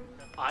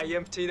 I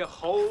emptied the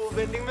whole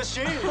vending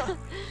machine.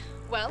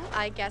 Well,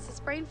 I guess it's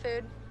brain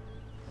food.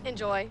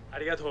 Enjoy.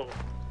 Arigato.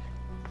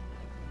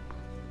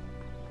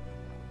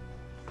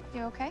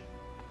 You okay?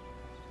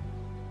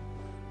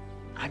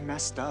 I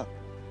messed up.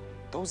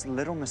 Those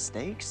little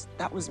mistakes,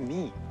 that was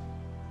me.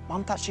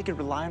 Mom thought she could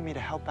rely on me to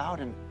help out,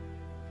 and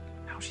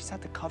now she's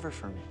had to cover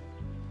for me.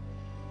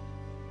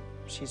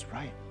 She's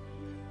right.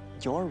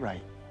 You're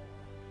right.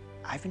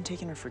 I've been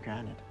taking her for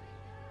granted.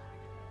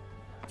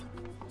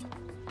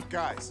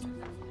 Guys,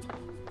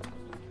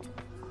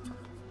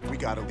 we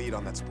got a lead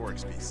on that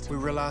Sporix beast. We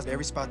realized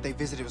every spot they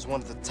visited was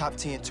one of the top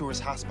 10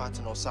 tourist hotspots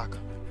in Osaka.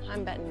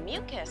 I'm betting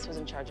Mucus was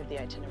in charge of the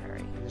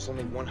itinerary. There's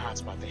only one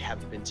hotspot they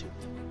haven't been to.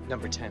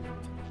 Number 10.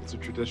 It's a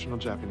traditional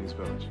Japanese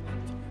village.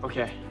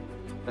 Okay,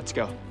 let's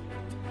go.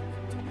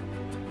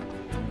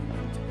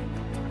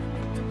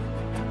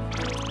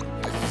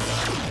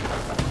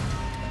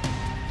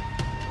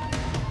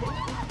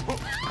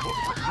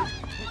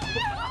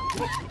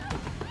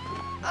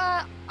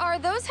 Are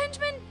those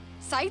henchmen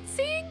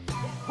sightseeing?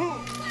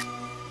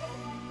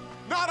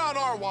 Not on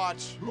our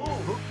watch!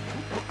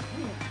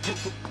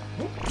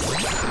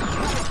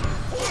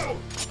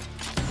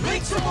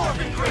 Make some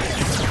Morphin Grid!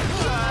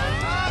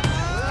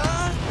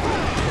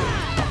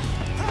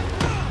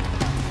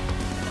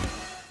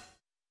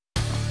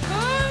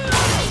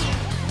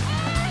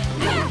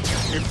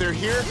 If they're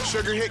here,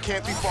 Sugar Hit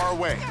can't be far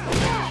away.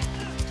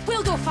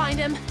 We'll go find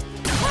him.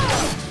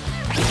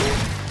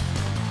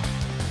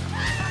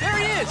 There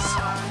he is!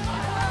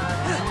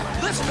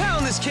 Let's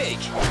pound this cake!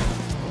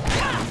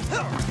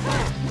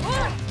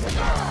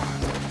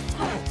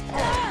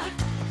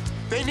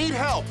 They need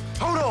help!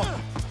 Hold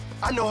on!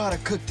 I know how to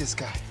cook this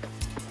guy.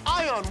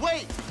 Ion,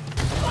 wait!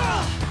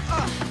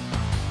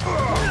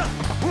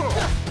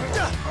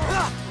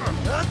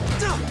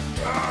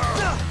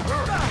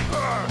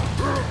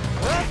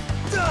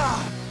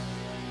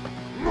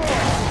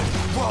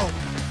 Whoa!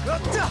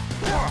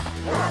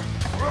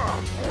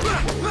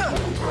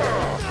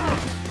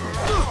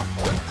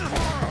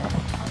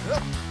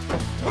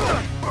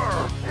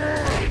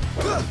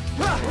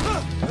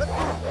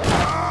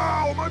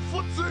 Ow, my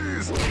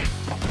footsies!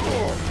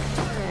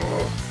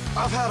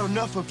 I've had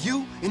enough of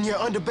you and your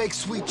underbaked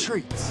sweet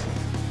treats.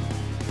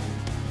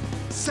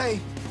 Say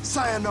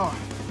sayonara.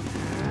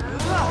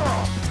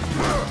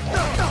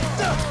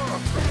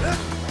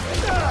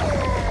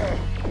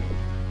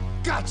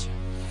 Gotcha.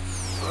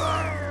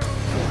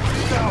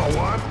 Now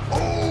I'm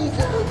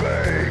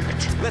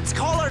overbaked! Let's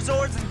call our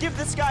Zords and give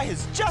this guy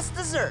his just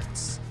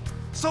desserts.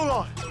 So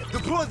long.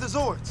 Deploy the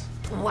Zords.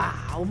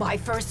 Wow, my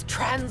first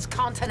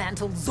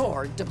transcontinental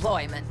Zord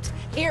deployment.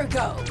 Here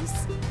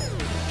goes.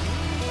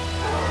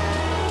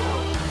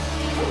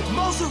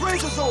 Monster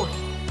Razor Zord!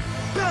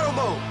 Battle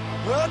mode!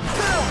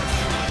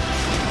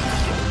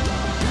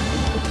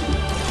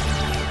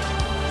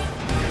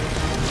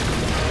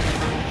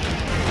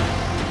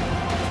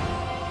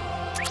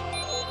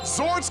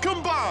 Zords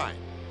combine!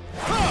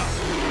 Ha!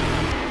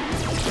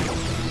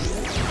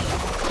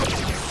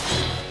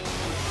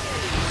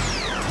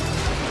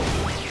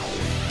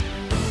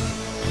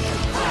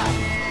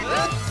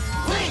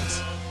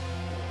 Linked!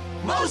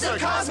 Moza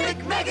Cosmic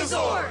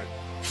Megazord!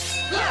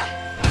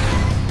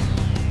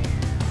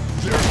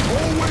 There's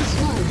always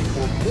room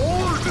for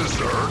more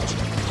dessert!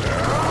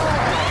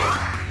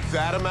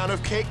 That amount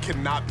of cake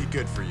cannot be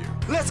good for you.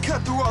 Let's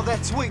cut through all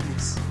that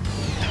sweetness.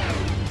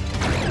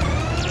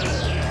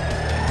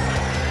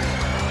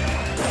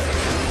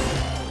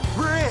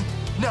 We're in.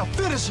 Now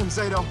finish him,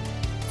 Zato.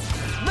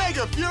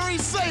 Mega Fury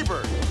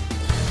Saber!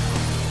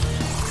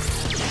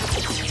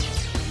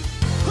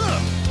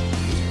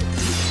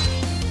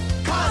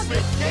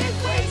 Cosmic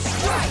Gateway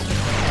Strike!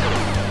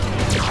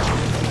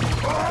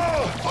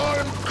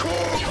 I'm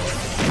cooked!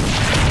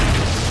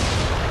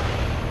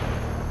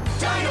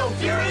 Dino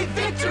Fury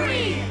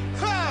Victory!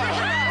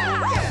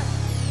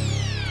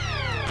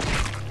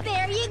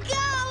 There you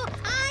go!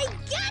 I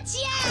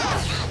gotcha!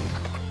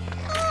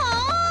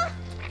 Aww!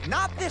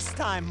 Not this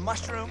time,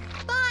 Mushroom.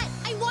 But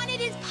I wanted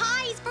his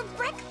pies for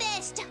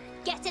breakfast.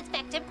 Guess it's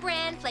back to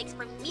bran flakes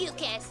from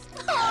Mucus.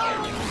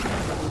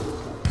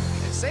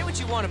 Say what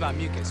you want about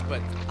Mucus,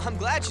 but I'm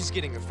glad she's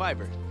getting her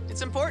fiber.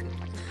 It's important.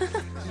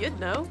 You'd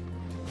know.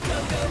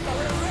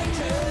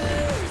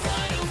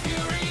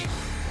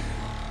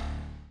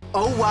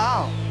 Oh,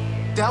 wow.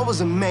 That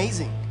was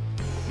amazing.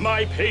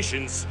 My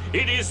patience,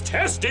 it is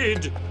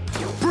tested.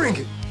 Bring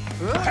it.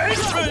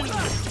 Henchman,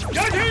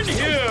 get in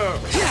here!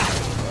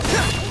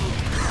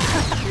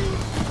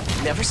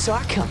 Never saw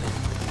it coming.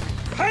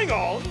 Hang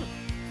on!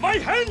 My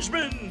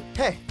henchman!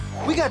 Hey,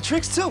 we got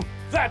tricks too.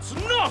 That's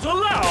not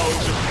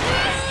allowed!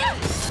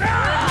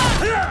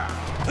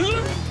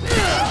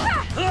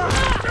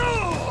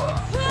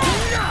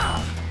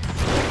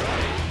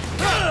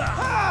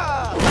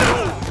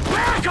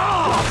 Back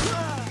off!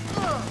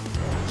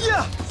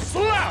 Yeah!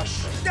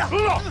 Slash!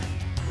 Block!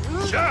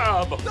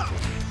 Jab!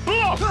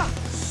 Block!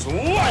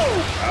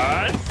 Swipe!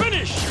 And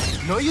finish!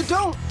 No, you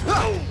don't.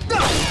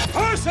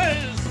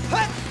 Curses!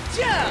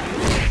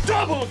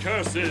 Double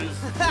curses!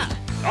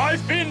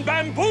 I've been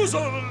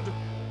bamboozled!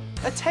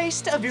 A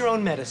taste of your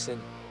own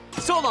medicine.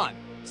 Solon,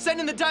 send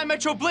in the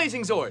Dimetro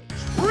Blazing Zord.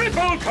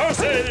 Triple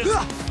curses!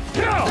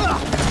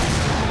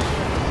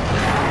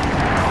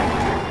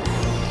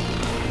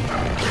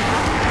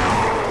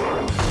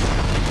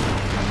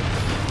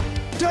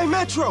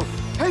 Dimetro!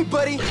 Hey,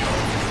 buddy!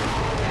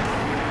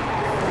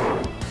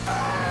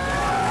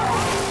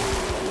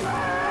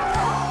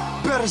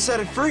 Better set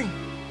it free.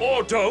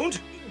 Or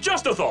don't.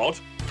 Just a thought.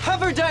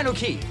 Hover Dino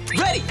Key.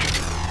 Ready!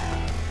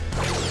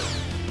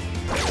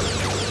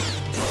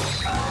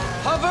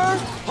 Hover,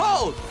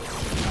 hold!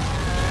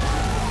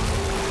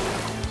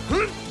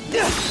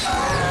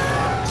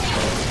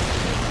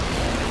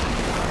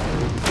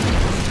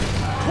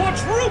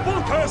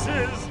 Quadruple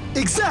curses!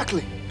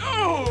 Exactly!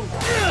 Oh!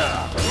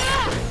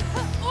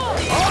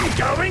 I'm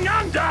going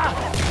under!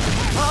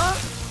 Huh?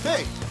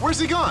 Hey, where's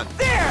he gone?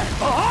 There!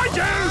 Behind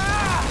you!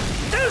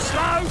 Too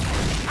slow!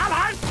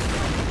 Hello!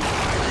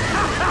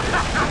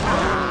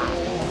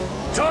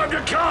 Time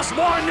to cast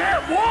my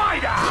net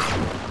wider!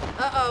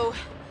 Uh-oh.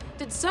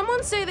 Did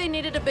someone say they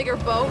needed a bigger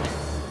boat?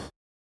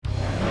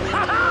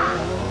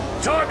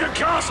 Time to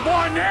cast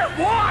my net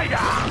wider!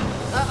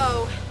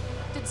 Uh-oh.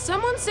 Did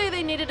someone say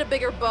they needed a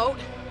bigger boat?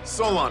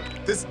 Solon,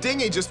 this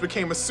dinghy just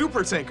became a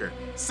super tanker.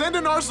 Send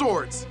in our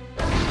Zords.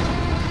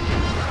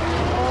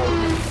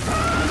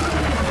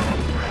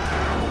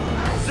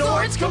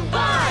 Zords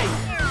combine!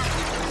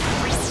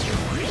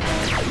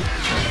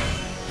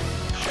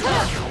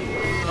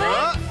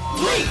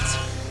 Wait!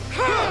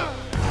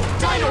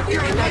 Dino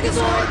Fury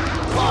Megazord,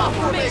 claw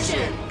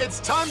formation! It's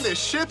time this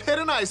ship hit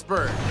an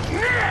iceberg.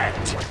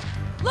 Net!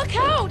 Look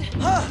out!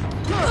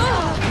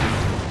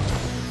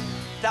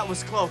 That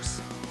was close,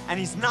 and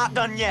he's not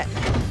done yet.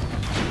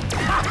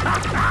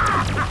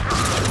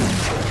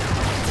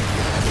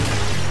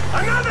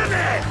 Another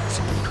net!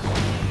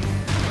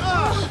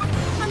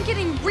 I'm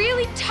getting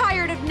really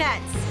tired of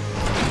nets.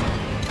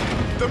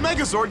 The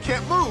Megazord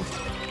can't move.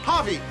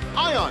 Javi,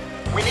 Ion,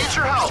 we need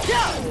your help.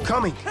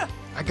 Coming.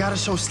 I gotta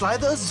show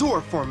Slither a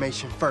Zord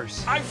formation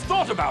first. I've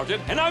thought about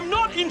it, and I'm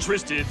not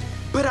interested.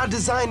 But I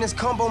designed this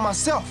combo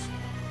myself.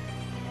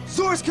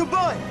 Zords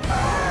combine!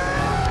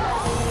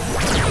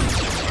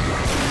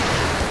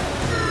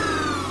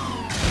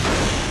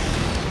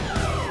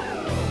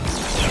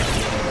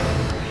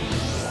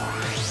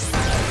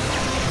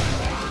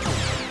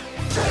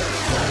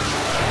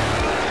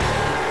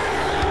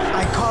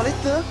 I call it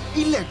the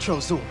Electro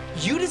Zord.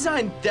 You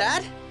designed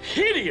that?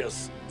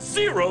 Hideous!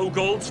 0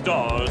 gold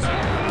stars. No!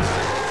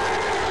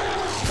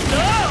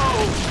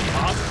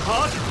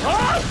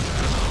 Hot!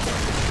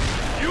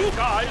 You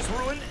guys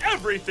ruin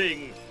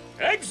everything!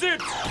 Exit!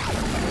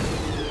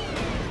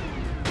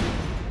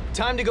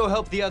 Time to go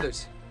help the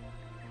others.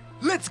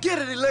 Let's get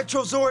it,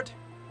 Electro Zord.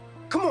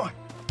 Come on.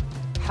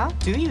 How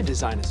do you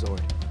design a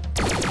Zord?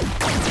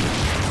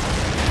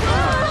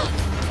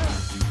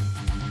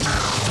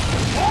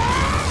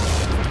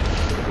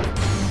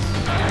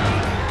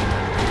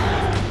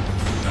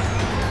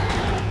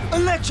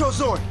 Electro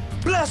Zord,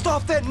 blast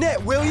off that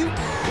net, will you?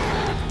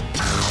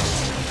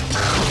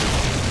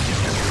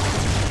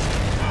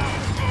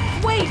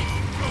 Wait!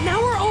 Now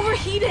we're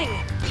overheating!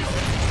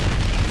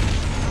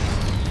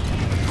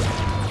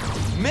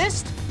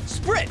 Mist,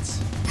 spritz!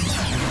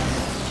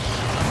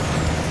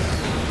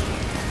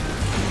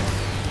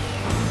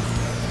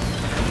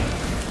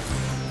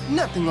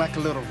 Nothing like a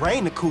little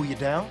rain to cool you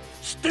down.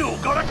 Still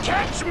gotta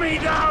catch me,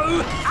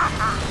 though!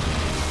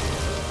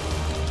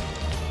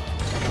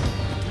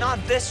 Not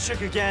this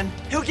trick again.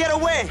 He'll get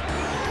away.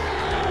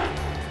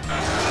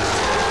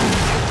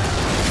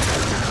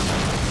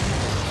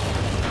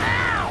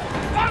 Ow!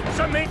 Boats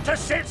are meant to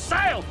set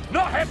sail,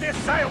 not have their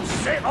sails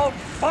set on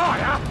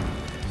fire!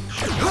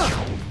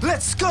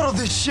 Let's scuttle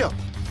this ship.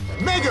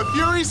 Mega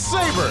Fury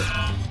Saber.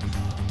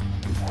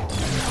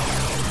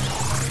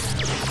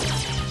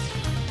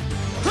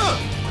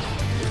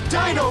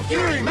 Dino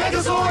Fury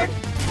Megazord!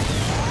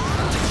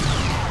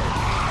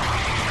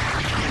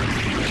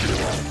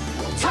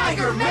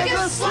 Tiger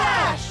Mega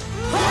Slash!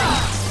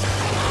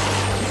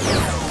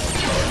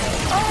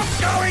 I'm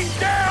going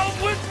down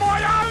with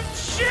my own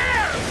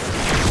ship!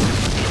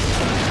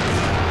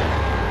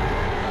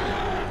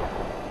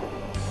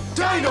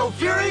 Dino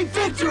Fury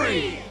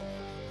Victory!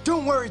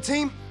 Don't worry,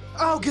 team.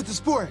 I'll get the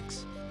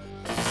Sporix.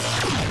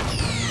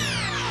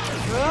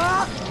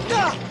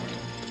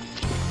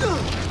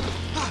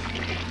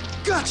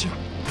 Gotcha!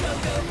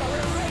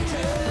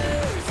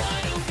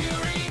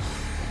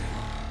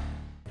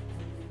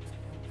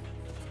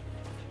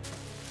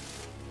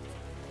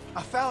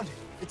 I found it.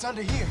 It's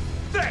under here.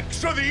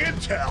 Thanks for the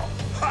intel!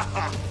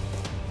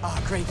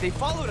 Ah, great. They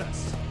followed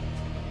us.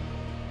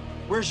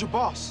 Where's your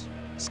boss?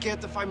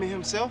 Scared to fight me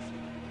himself?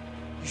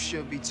 You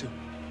should be too.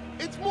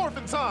 It's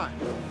morphin' time!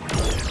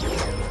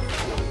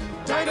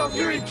 Dino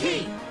Fury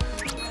Key!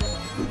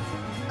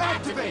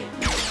 Activate!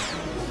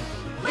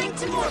 Link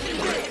to Morphin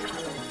Grid!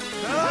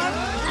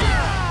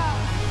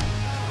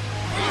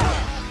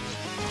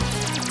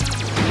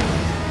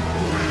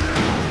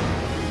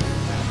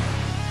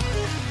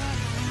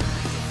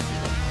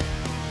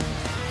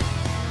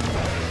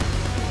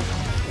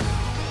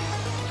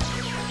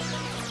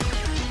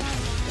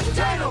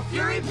 Dino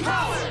Fury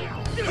Power!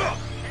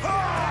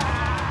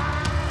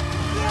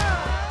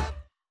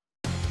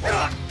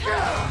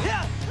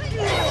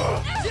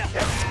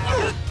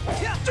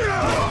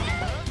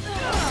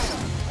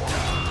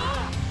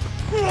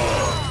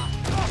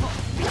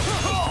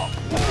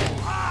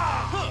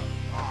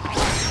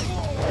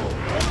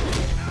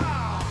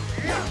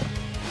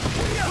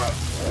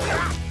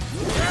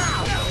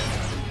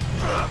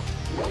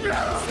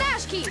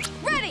 Smash key,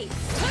 ready!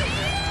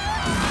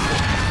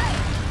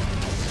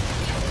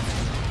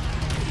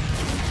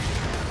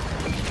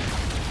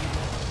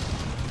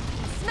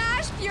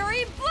 Smash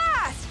Fury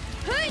Blast!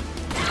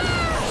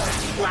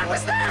 What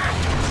was that?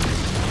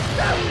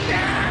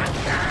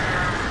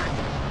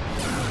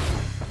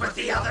 With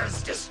the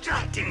others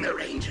distracting the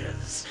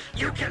Rangers,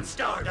 you can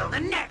start on the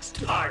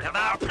next part of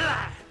our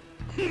plan.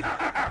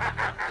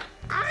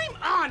 I'm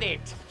on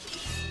it.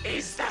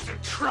 Is that a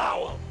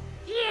trowel?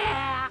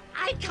 Yeah,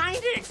 I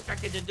kinda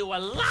expected to do a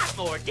lot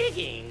more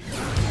digging.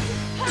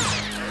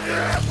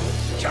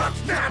 Cut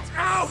that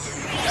out!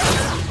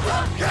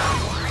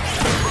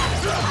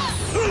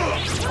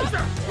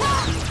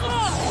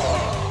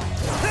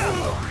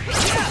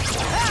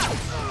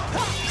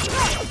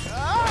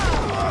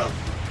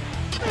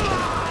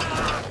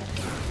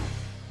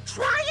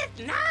 Try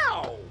it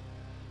now!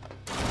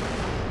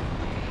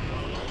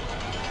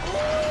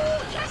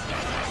 Yes!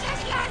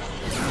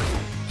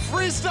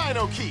 Freeze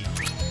Dino Key!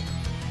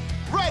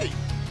 Ready!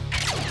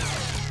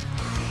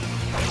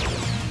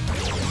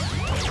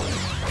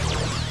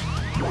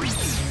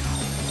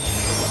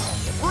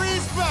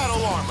 Freeze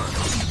Battle Armor!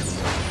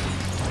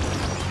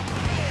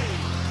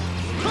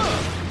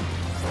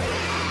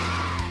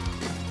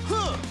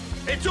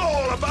 It's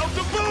all about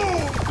the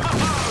boom!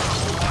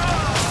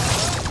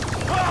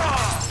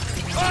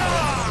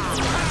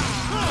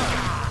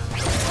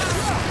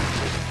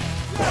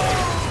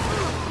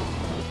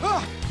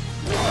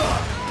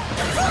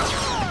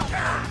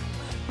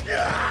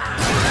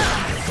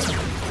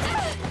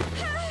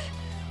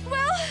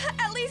 Well,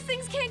 at least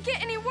things can't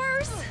get any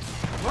worse.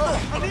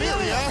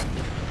 Amelia!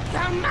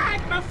 The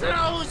magma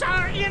flows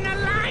are in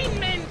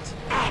alignment!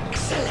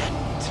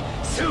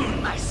 Excellent!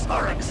 Soon my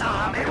Sporix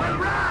army will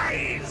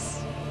rise!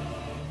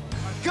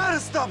 Gotta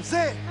stop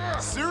Zed!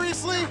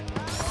 Seriously?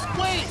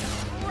 Wait!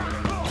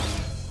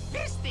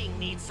 This thing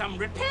needs some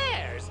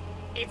repairs.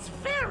 It's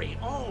very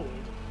old,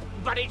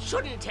 but it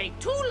shouldn't take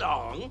too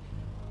long.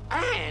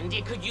 And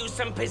it could use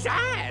some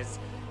pizzazz.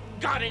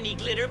 Got any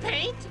glitter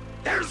paint?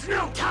 There's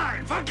no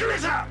time for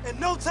glitter! And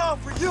no time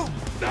for you!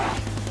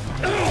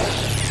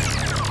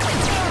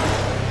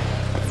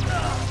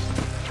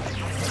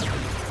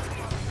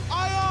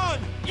 Ion!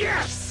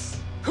 Yes!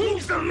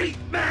 Who's the meat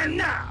man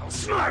now,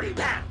 Smarty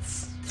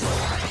Pants?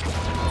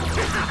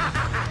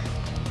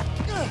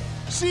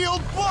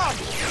 Shield block!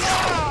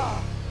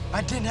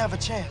 I didn't have a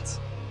chance.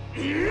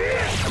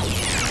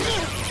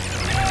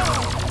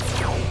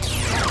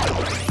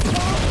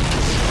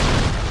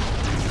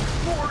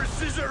 More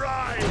scissor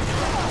eyes!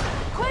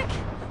 Quick,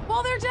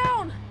 while they're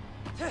down!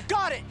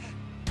 Got it!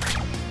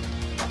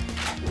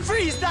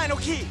 Freeze Dino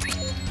Key!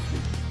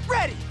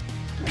 Ready!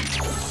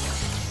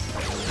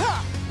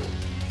 Ha!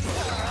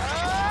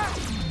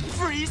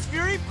 Freeze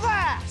Fury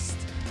Blast!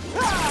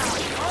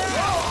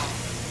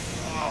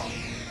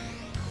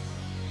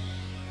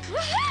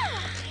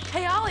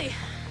 Hey, Ollie,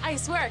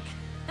 nice work.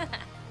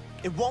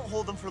 It won't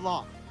hold them for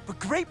long, but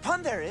great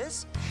pun there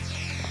is.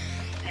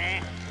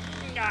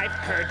 I've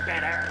heard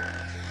better.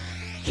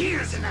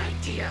 Here's an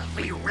idea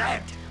for you,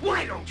 Red.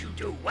 Why don't you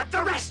do what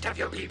the rest of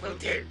your people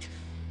did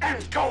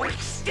and go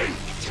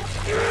extinct?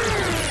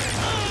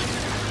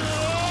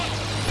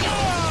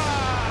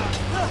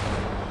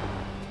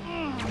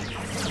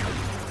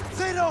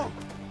 Dino!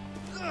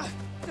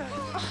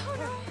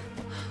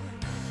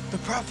 The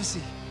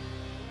prophecy.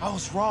 I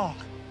was wrong.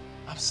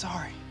 I'm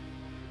sorry.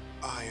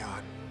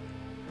 Ion.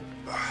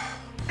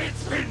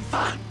 It's been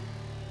fun,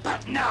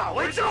 but now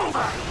it's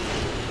over!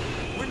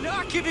 We're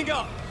not giving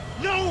up!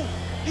 No!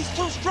 He's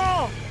too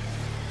strong!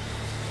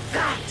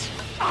 That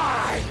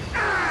I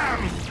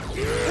am!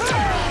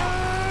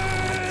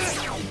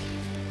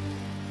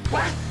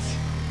 What?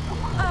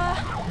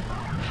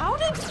 How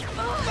did...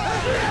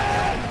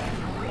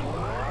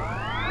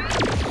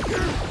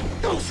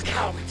 Those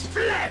cowards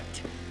fled!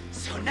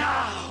 So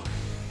now,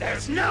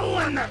 there's no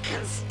one that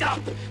can stop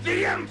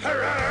the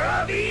Emperor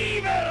of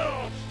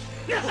Evil!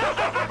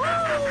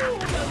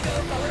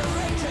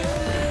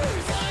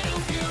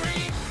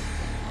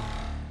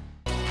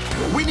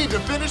 We need to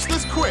finish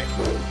this quick.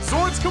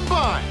 Swords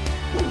combine.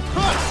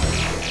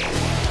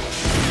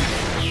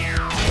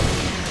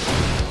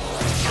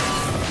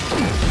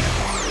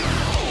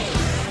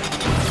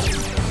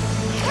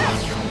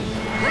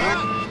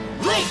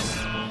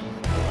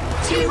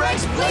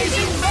 T-Rex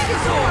blazing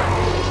Megazord!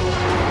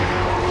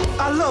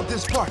 I love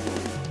this part.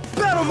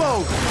 Battle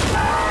mode!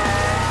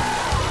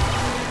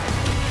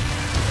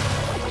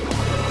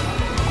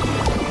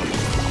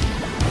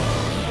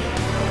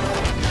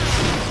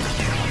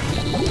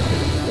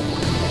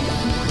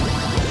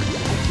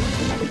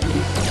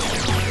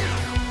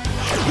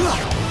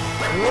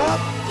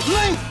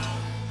 Link!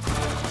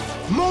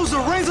 Mo's a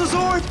Razor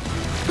Zord!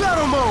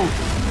 Battle mode!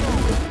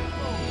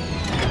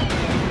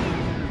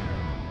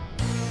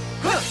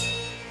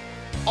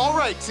 All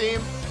right,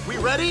 team. We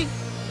ready?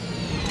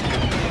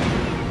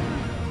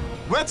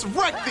 Let's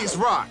wreck these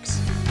rocks!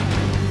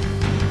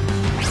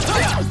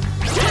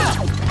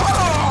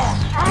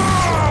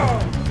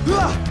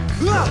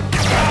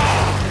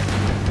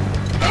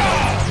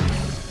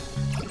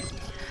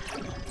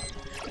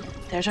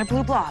 There's our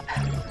blue blob.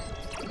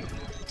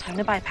 Time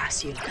to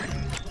bypass you.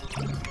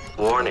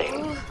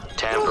 Warning.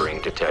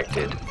 Tampering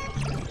detected.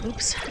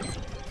 Oops.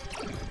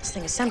 This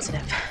thing is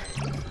sensitive.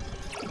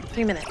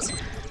 3 minutes.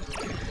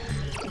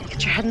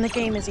 Get your head in the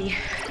game, Izzy.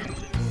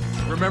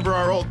 Remember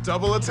our old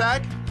double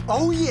attack?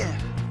 Oh, yeah.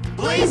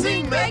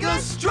 Blazing Mega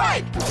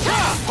Strike!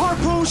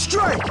 Harpoon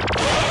Strike!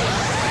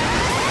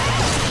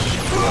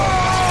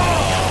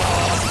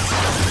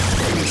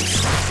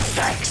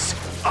 Thanks.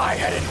 I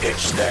had an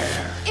itch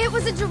there. It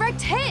was a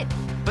direct hit.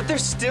 But they're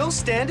still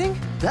standing?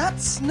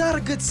 That's not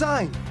a good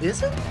sign,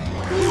 is it?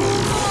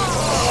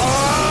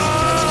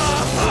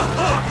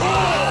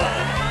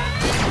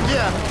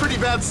 Yeah, pretty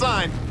bad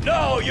sign.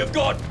 Now you've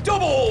got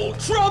double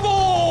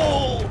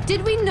trouble!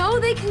 Did we know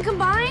they can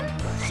combine?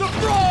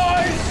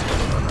 Surprise!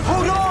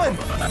 Hold on!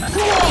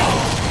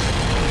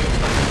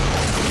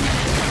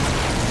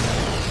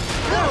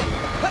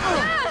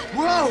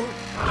 Whoa!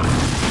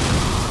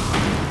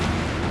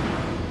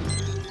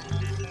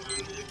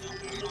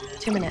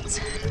 2 minutes.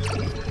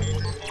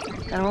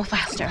 Gotta roll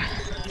faster.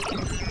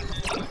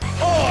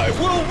 I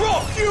will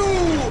rock you!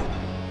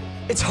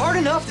 It's hard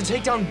enough to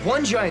take down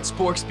one giant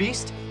Sporks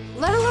beast.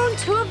 Let alone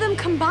 2 of them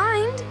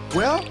combined.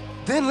 Well,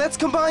 then let's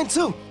combine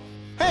 2.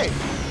 Hey,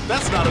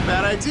 that's not a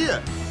bad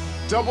idea.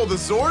 Double the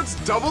Zords,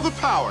 double the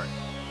power.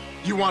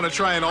 You want to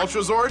try an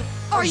Ultra Zord?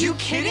 Are you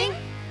kidding?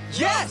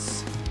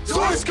 Yes!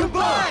 Zords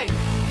combine!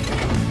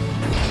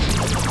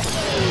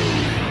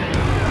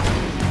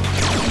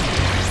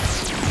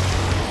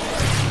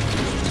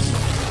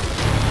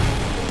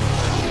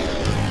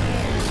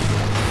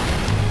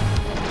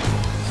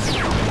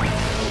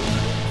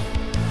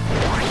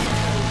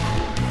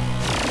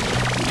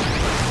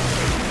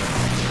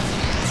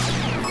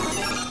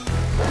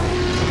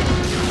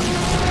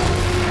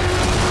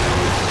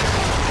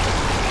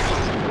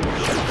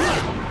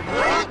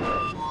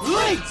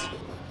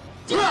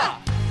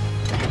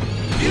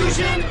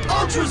 Fusion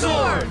Ultra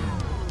Zord!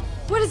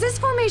 What does this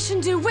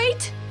formation do?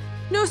 Wait!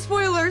 No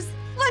spoilers.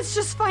 Let's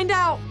just find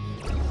out.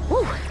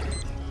 Woo!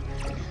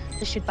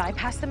 This should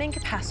bypass the main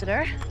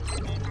capacitor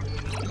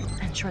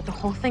and short the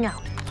whole thing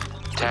out.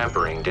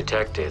 Tampering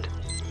detected.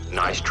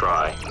 Nice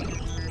try.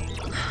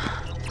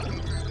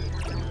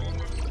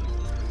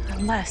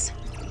 Unless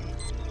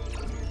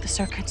the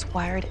circuit's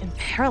wired in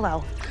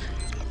parallel.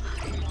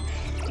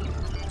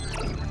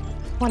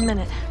 1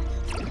 minute.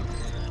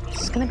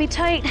 This is gonna be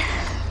tight.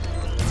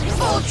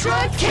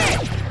 Ultra Kick!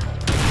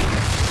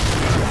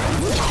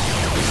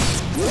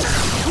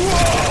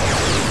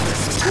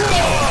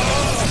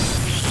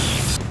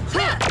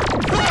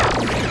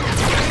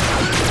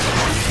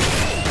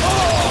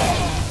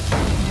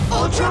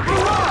 Ultra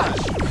Barrage!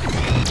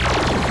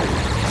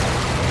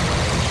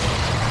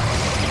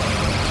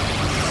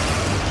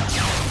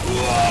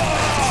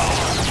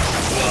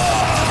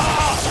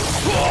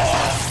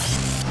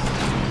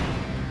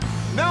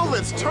 Now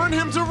let's turn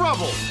him to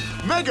rubble.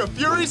 Mega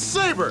Fury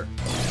Saber!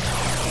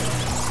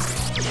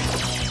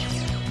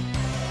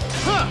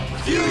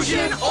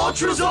 Fusion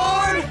Ultra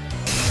Zord!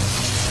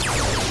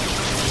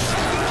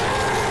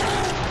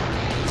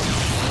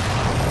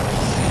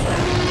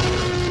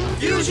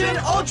 Fusion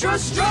Ultra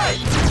Strike!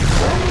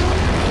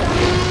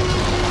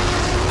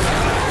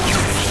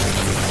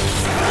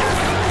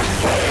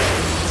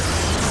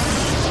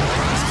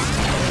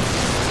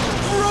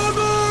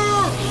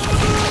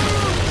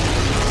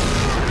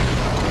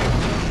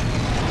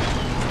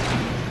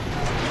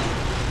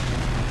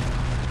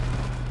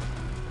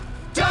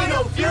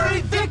 Dino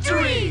Fury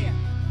victory!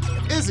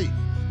 Izzy,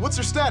 what's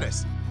her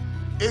status?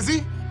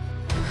 Izzy?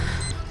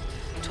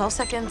 12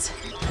 seconds.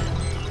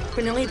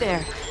 We're nearly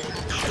there.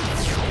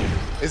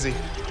 Izzy,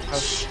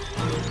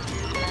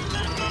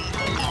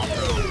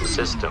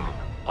 System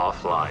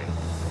offline.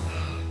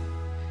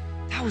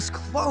 That was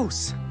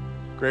close.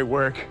 Great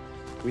work.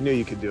 We knew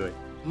you could do it.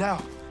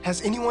 Now,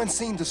 has anyone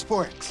seen the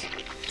sporks?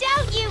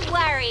 Don't you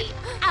worry.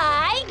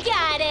 I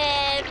got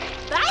it.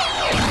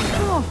 Bye!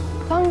 Oh,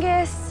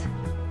 fungus.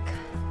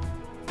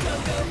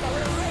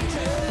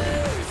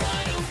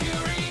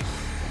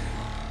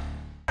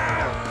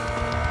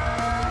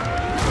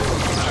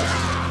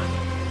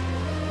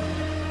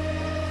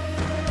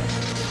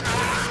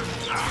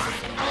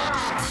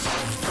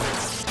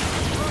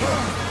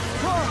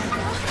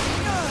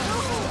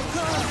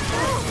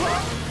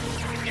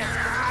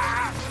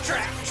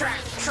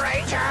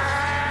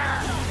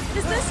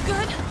 Is this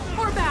good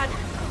or bad?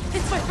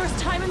 It's my first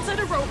time inside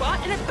a robot,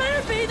 and it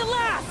better be the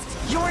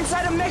last! You're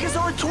inside a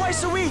Megazord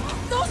twice a week!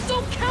 Those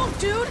don't count,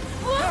 dude!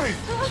 Hey!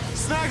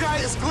 Snag Eye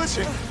is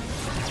glitching!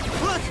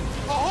 Look!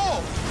 A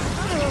hole!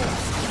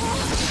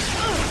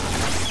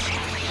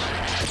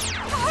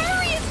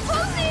 Hurry, it's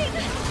closing!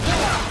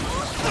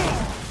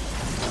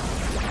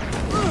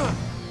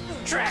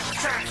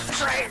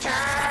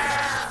 Traitor!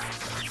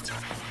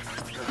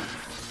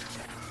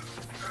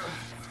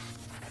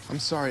 I'm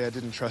sorry I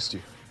didn't trust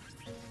you.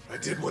 I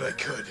did what I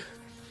could,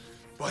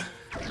 but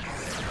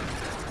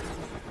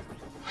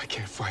I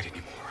can't fight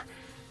anymore.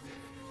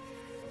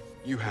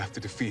 You have to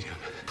defeat him.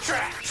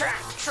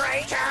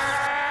 Traitor!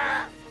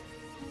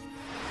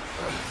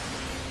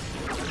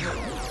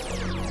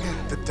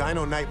 The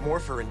Dino Knight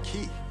Morpher and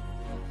Key.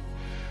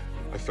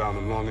 I found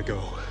them long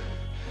ago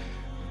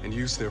and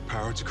used their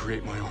power to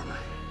create my armor.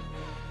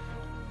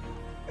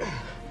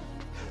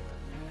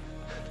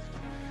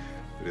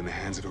 But in the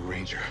hands of a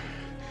ranger,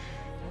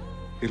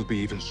 it'll be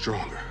even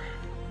stronger.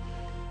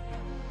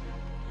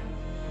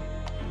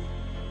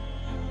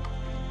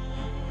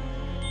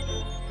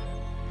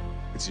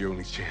 It's your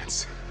only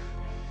chance.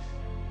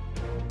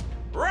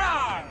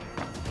 Wrong!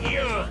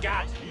 You've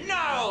got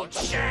no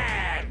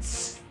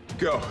chance!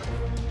 Go.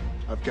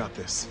 I've got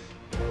this.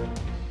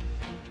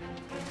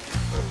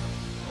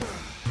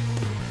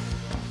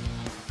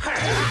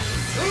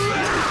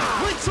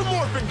 Link to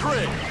Morphin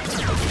Grid!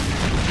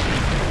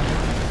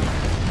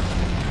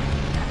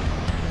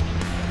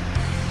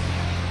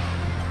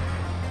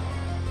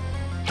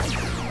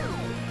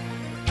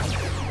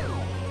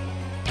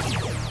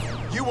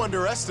 You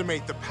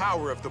underestimate the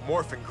power of the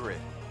Morphin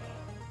Grid.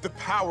 The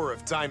power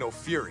of Dino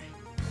Fury.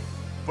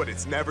 But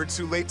it's never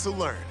too late to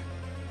learn.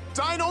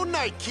 Dino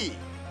Night Key!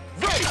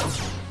 Ready!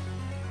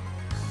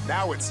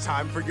 Now it's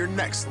time for your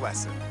next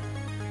lesson.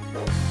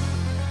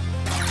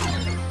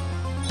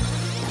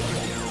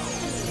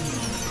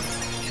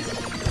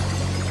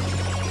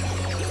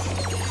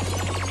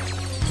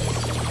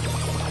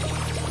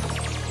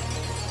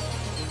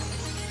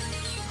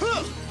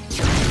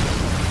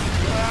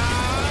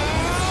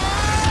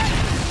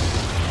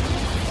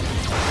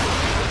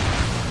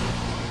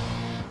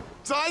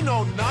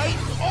 Dino Knight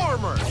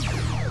Armor!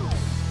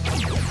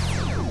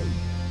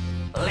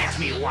 Let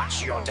me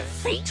watch your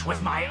defeat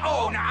with my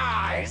own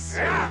eyes!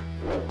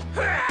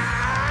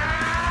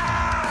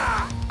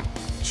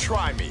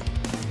 Try me.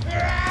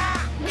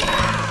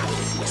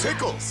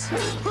 Tickles!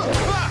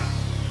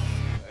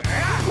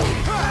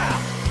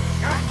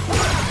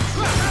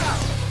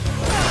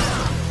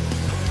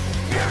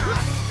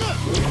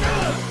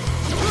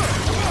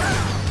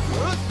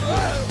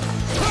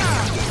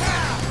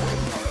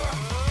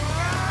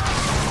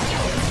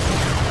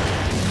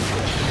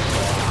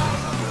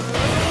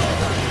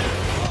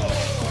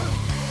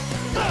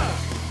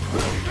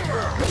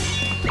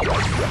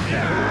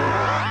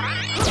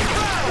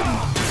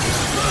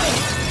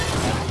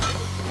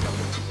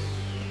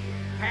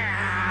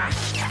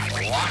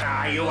 What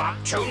are you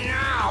up to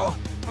now?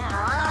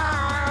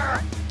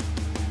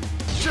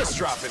 Just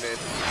dropping in.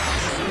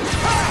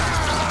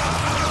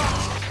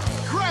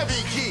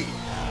 Grabby Key!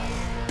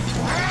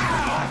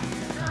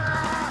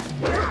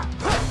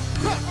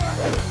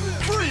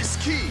 Freeze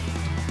Key!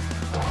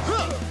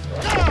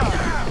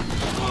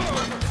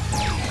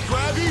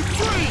 Grabby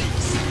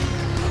Freeze!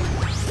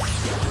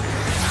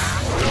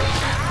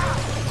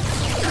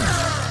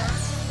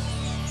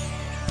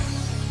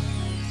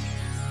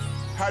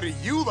 How do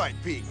you like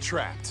being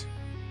trapped?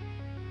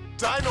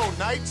 Dino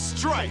Knight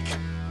Strike!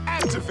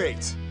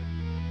 Activate!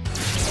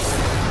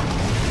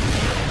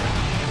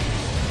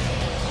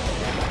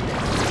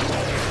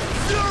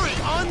 Fury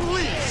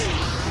Unleashed!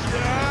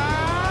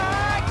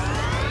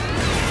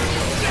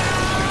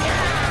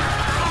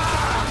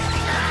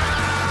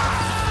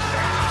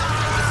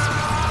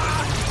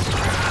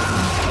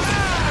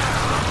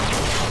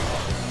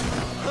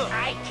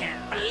 I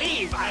can't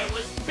believe I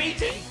was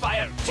beaten by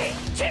a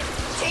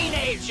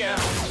teenager!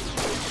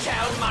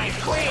 Tell my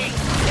queen!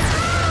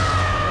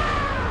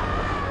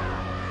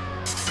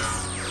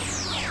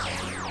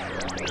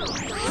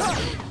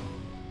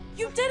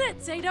 You did it,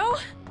 Zato!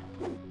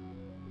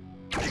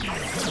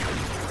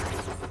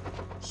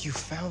 You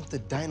found the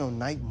Dino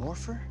Knight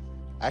Morpher?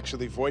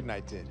 Actually, Void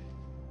Knight did.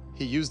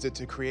 He used it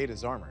to create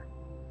his armor.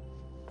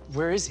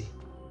 Where is he?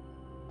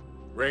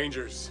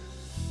 Rangers.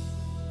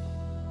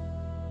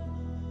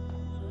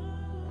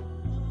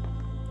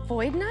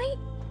 Void Knight?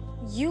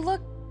 You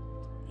look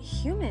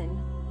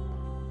human.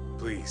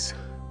 Please.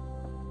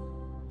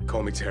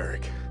 Call me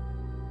Tarek.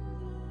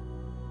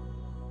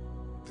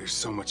 There's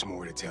so much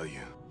more to tell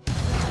you.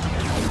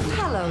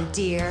 Hello,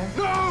 dear.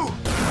 No!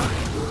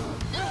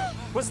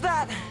 Was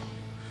that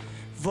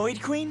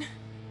Void Queen?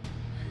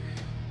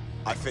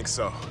 I think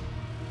so.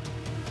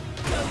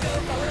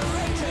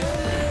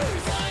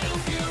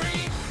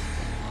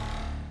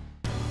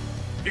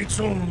 It's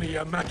only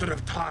a matter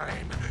of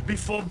time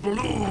before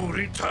Blue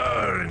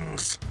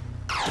returns.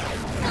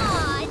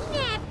 Aw,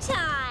 nap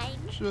time.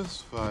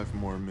 Just 5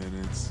 more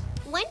minutes.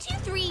 1, 2,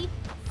 3,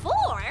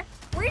 4.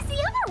 Where's the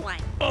other one?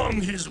 On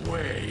his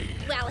way.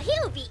 Well,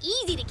 he'll be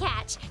easy to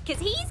catch,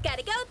 because he's got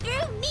to go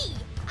through me.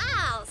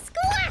 I'll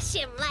squash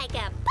him like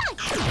a bug.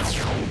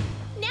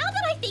 Now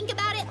that I think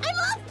about it, I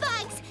love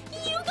bugs.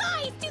 You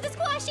guys do the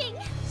squashing.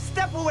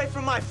 Step away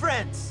from my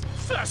friends.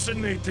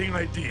 Fascinating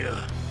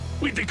idea.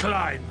 We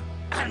decline.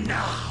 And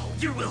now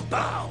you will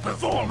bow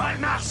before my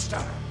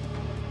master.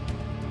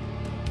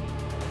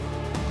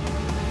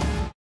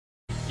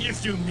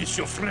 If you miss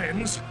your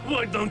friends,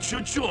 why don't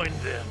you join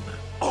them?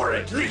 Or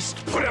at least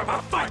put up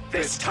a fight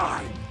this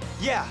time.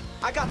 Yeah,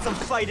 I got some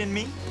fight in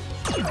me.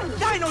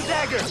 Dino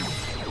Dagger!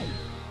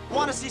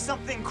 Wanna see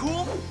something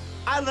cool?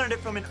 I learned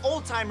it from an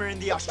old-timer in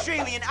the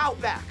Australian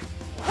outback.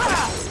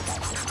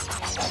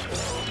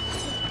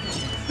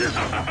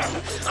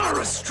 Our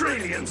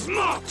Australians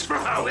mocked for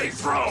how they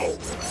throw.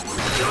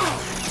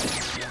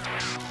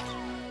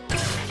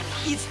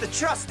 Eats the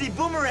trusty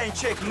boomerang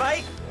trick,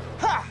 mate.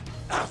 Ha!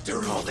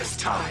 After all this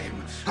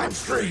time, I'm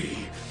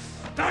free.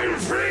 I'm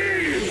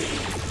free!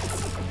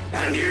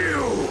 And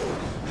you!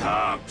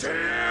 How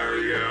dare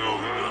you!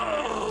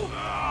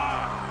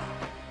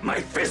 My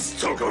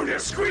fists are going to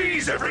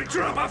squeeze every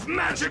drop of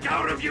magic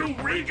out of you,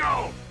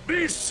 Rigo!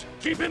 Beast,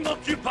 keep him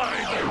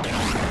occupied!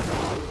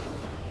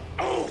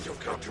 Oh, you've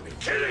got to be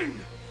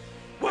kidding!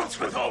 What's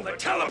with all the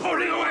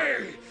teleporting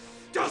away?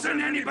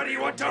 Doesn't anybody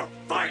want to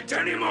fight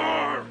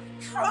anymore?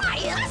 Try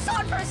us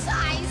on for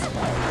size!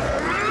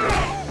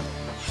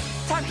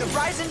 Time to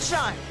rise and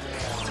shine!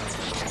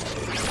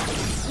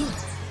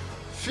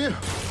 Phew,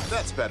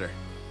 that's better.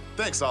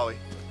 Thanks, Ollie.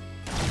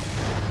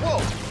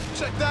 Whoa,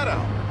 check that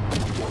out.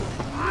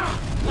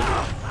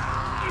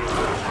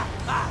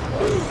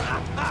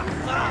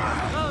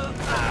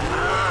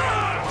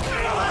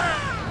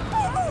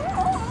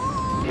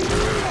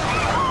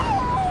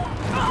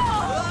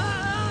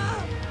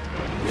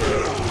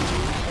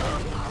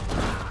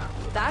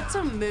 That's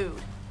a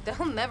mood.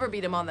 They'll never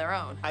beat him on their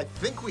own. I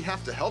think we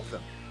have to help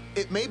them.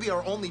 It may be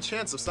our only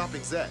chance of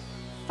stopping Zed.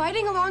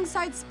 Fighting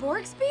alongside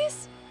Sporks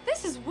Beast?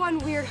 This is one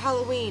weird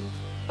Halloween,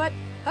 but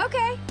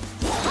okay.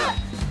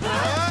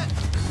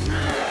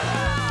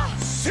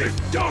 Sit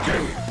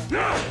doggy!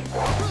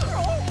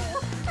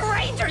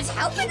 Rangers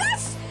helping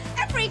us?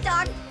 Every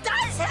dog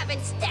does have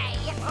its day.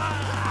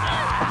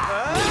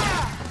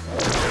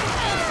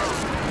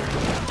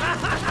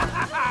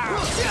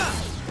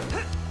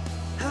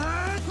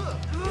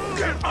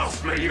 Get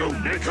off me, you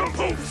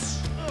nincompoops!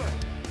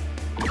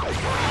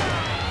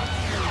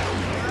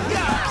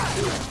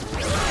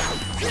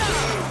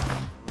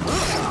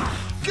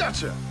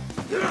 Gotcha!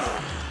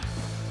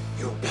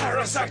 You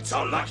parasites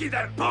are lucky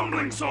that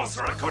bumbling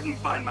sorcerer couldn't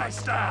find my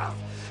staff.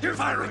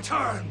 If I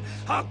return,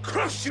 I'll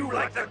crush you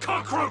like the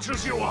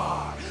cockroaches you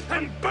are,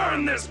 and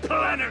burn this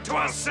planet to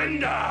a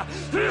cinder!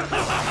 To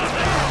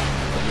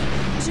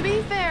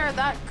be fair,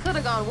 that could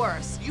have gone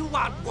worse. You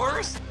want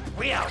worse?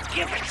 We'll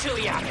give it to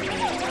you!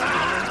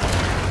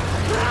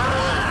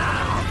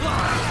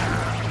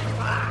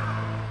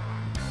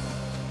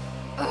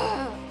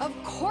 Of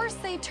course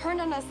they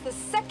turned on us the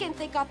second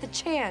they got the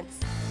chance.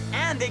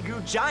 And they grew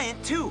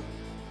giant, too.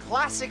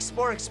 Classic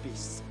Sporks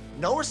Beasts.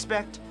 No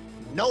respect,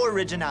 no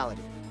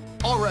originality.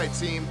 All right,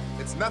 team.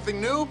 It's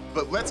nothing new,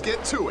 but let's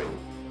get to it.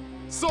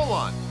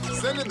 Solon,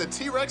 send in the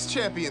T-Rex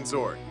Champion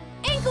Zord.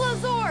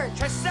 Ankylosaur!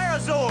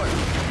 Tricerazord!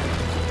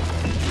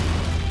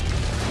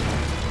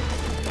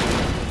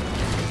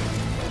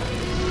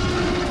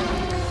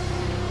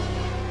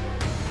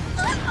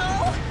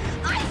 Uh-oh!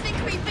 I think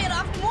we bit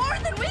off more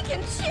than we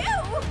can chew!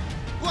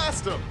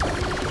 Blast him!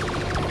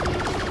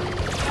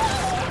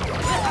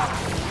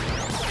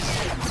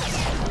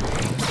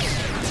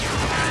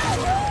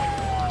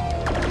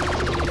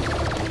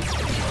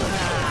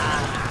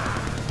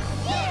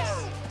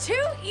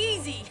 Too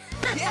easy.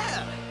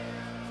 Yeah!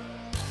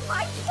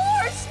 My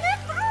poor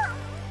sniffer!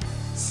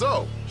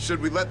 So,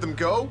 should we let them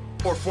go,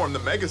 or form the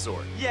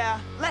Megazord? Yeah,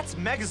 let's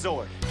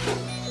Megazord.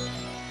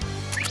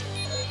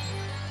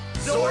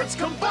 Zords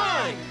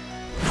combine!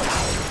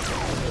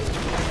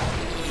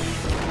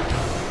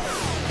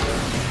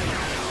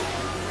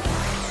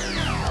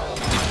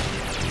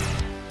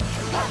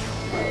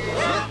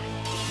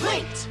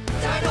 Linked!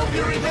 Dino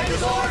Fury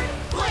Megazord,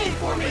 blade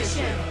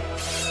formation!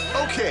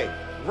 Okay,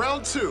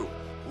 round 2.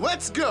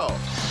 Let's go!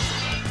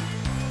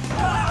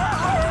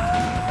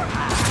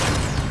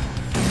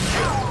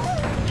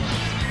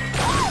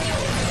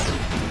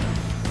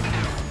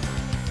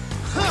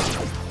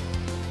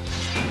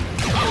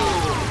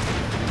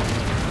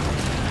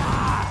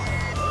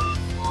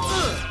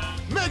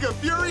 Mega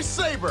Fury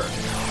Saber!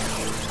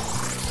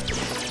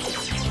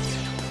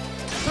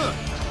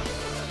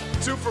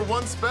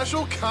 2-for-1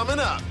 special coming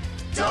up.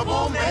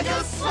 Double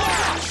Mega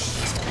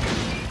Slash!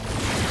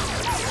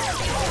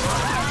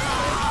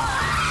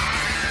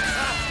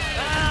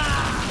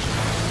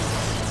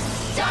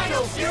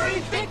 Dino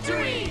Fury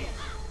victory!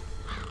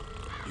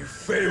 You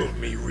failed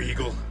me,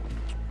 Regal.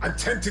 I'm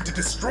tempted to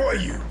destroy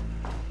you,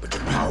 but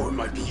your power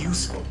might be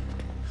useful.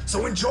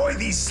 So enjoy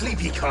these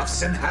sleepy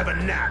cuffs and have a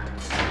nap.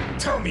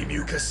 Tell me,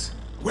 Mucus,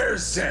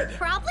 where's Zed?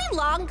 Probably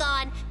long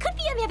gone. Could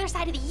be on the other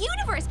side of the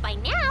universe by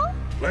now.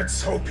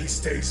 Let's hope he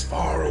stays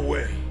far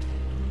away.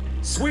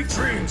 Sweet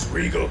dreams,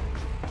 Regal.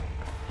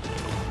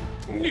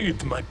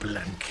 Need my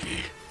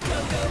blankie.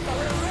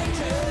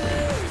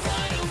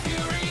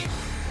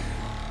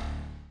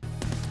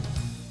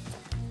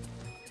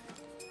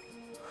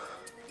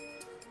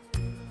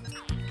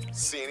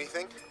 See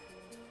anything?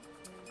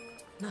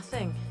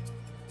 Nothing.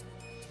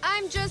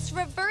 I'm just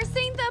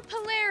reversing the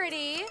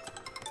polarity.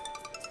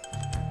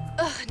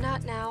 Ugh,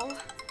 not now.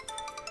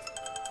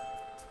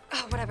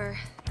 Oh, whatever.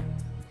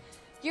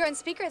 You're on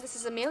speaker. This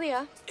is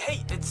Amelia.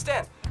 Hey, it's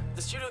Stan.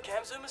 The studio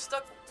cam zoom is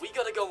stuck. We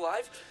gotta go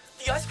live.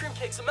 The ice cream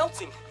cakes are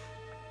melting.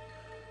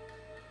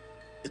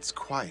 It's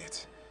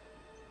quiet.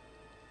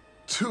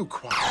 Too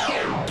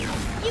quiet.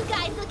 You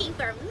guys looking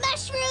for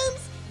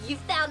mushrooms? You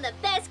found the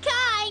best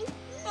kind.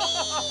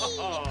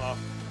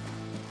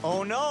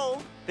 Oh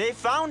no, they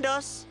found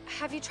us.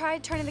 Have you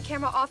tried turning the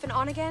camera off and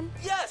on again?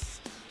 Yes,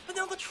 but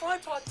now the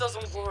tripod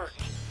doesn't work.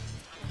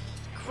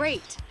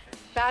 Great.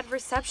 Bad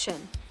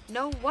reception.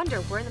 No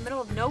wonder we're in the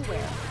middle of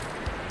nowhere.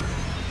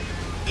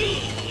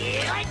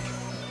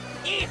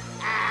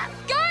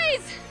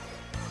 Guys!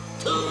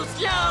 Too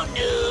slow,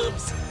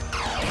 noobs!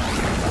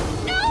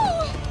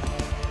 No!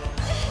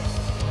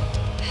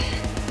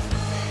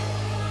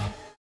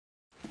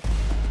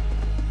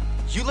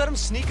 You let him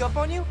sneak up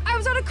on you? I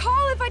was on a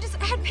call. If I just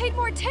had paid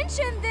more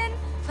attention, then...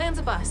 Plan's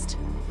a bust.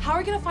 How are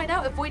we gonna find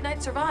out if Void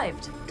Knight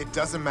survived? It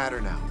doesn't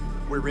matter now.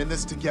 We're in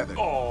this together.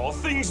 Aw,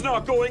 things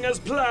not going as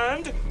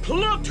planned.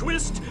 Plot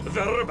twist,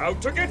 they're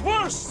about to get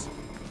worse.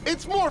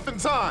 It's morphin'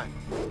 time!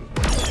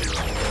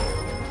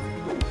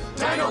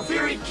 Dino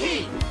Fury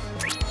key!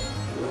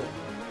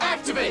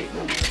 Activate!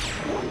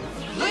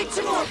 Link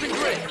to Morphin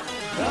Grid!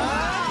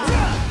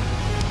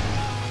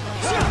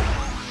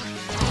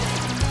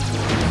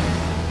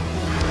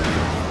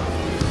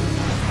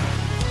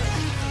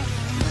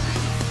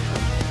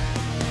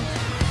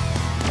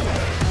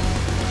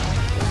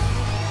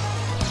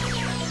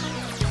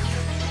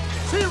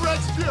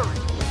 T-Rex Fury,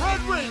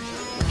 Red Ranger!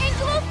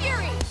 Angelo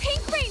Fury,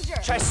 Pink Ranger!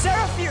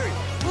 Tricera Fury,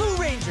 Blue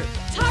Ranger!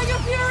 Tiger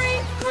Fury,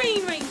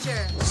 Green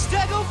Ranger!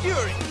 Stego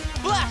Fury,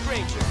 Black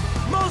Ranger!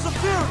 Moza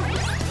Fury,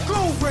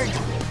 Gold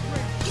Ranger!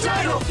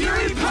 Dino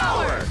Fury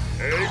power!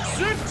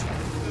 Exit!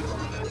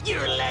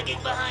 You're lagging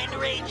behind,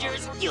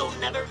 Rangers. You'll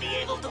never be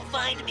able to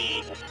find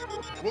me.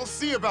 We'll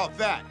see about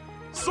that.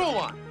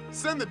 Solon,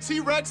 send the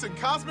T-Rex and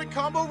Cosmic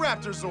Combo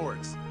Raptor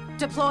Zords.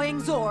 Deploying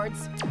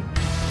Zords.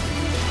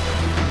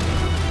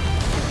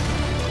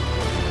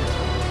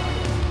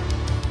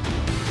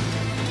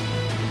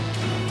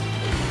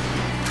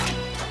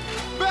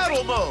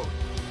 Battle mode!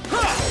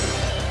 Ha!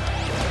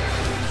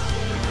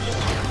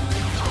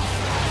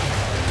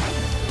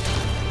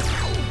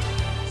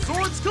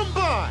 Swords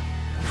combine!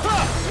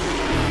 Ha!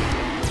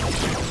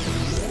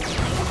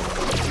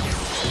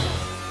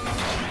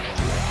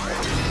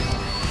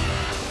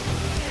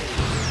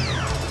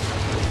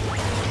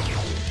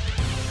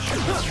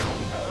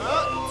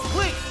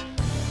 Wait!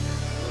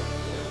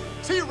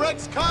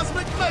 T-Rex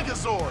Cosmic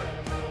Megazord!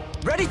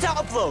 Ready to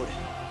upload!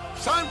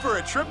 Time for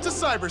a trip to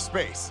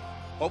cyberspace.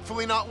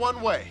 Hopefully not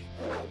one way.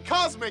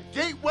 Cosmic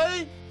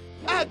Gateway,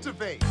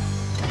 activate!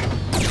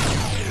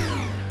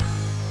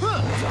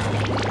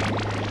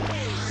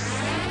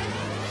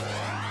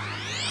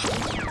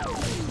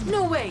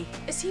 No way.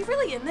 Is he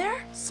really in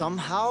there?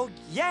 Somehow,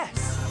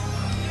 yes.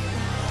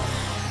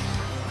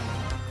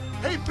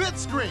 Hey,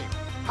 Bitscream,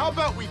 how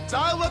about we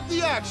dial up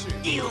the action?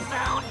 You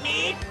found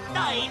me?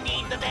 I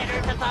need the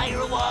better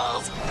papyrus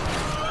walls.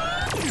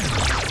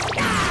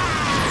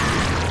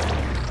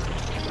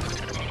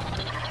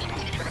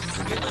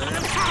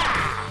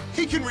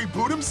 He can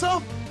reboot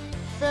himself?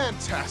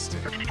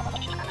 Fantastic.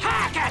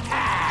 Hack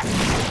attack!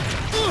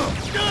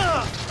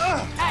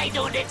 I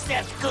don't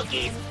accept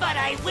cookies, but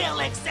I will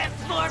accept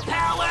more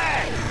power!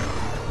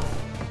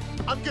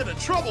 I'm gonna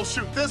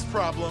troubleshoot this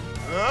problem.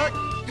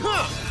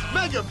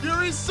 Mega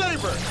Fury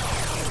Saber!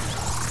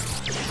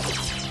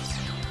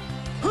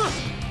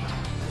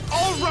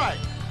 All right,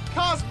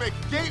 Cosmic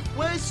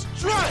Gateway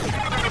Strike!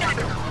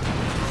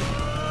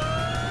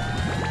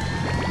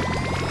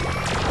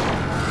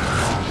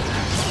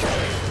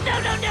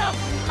 No!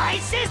 My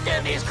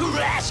system is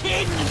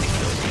crashing!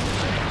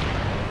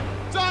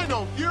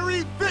 Dino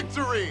Fury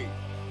victory!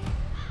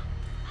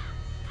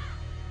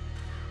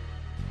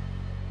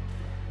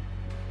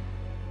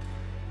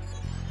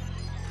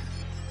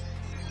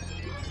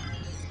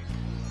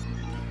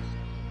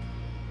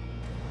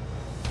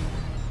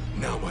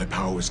 Now my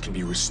powers can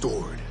be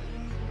restored.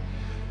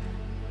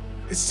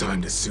 It's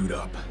time to suit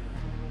up.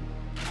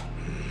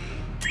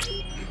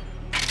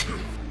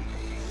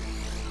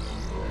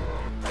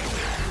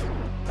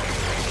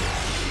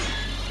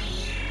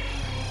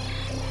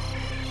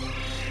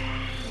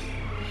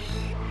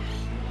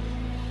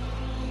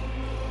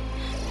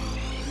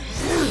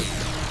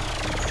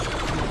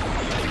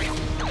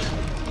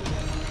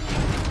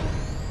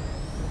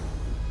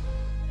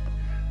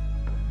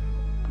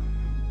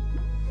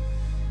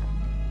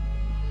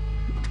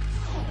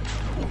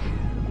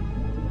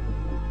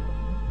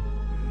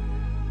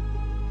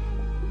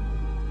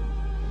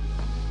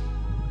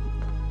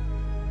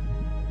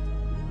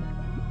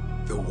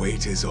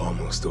 wait is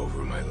almost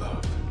over, my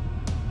love.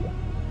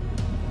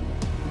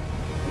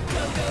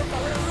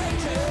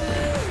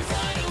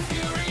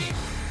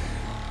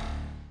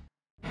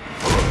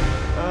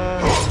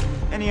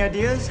 Any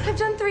ideas? I've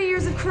done 3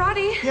 years of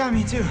karate. Yeah,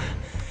 me too.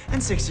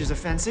 And 6 years of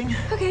fencing.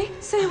 Okay,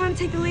 so you want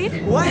to take the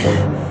lead? What?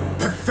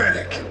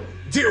 Pathetic!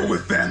 Deal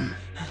with them!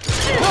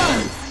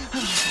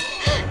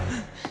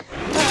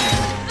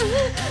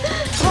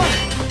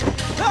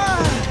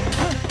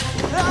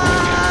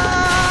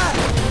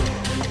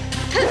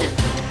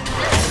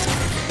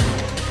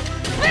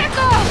 Back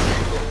off!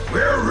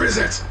 Where is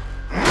it?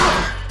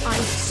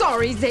 I'm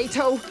sorry,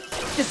 Zato.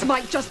 This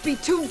might just be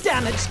too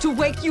damaged to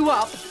wake you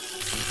up.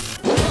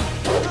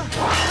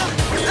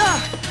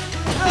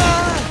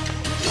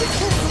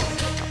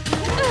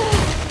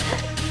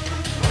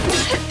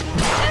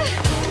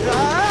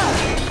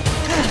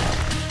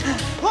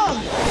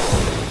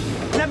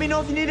 Let me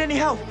know if you need any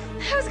help.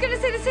 I was gonna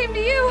say the same to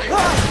you.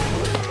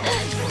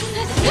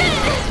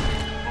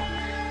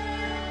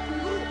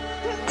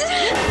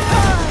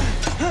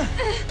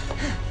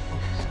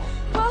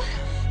 Well,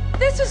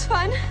 this was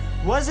fun.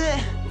 Was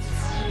it?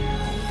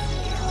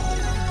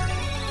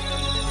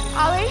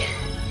 Ollie,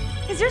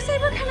 is your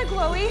saber kind of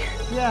glowy?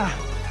 Yeah.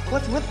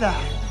 What's with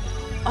that?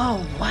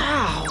 Oh,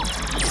 wow.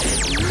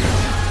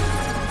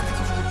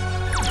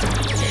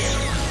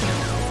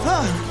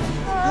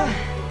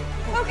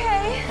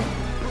 Okay.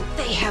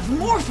 They have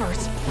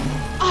morphers.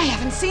 I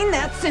haven't seen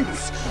that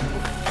since.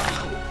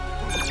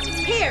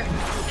 Here,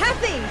 have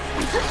these.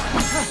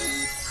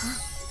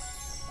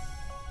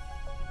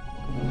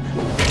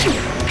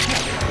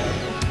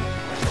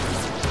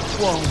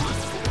 Whoa.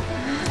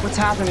 What's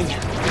happening?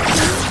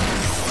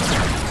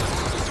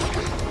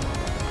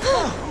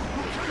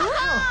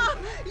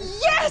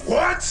 Yes!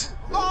 What?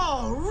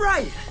 Oh,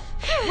 right.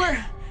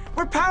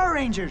 We're Power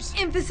Rangers.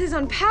 Emphasis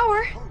on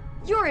power.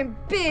 You're in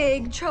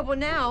big trouble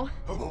now.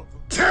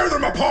 Tear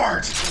them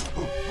apart!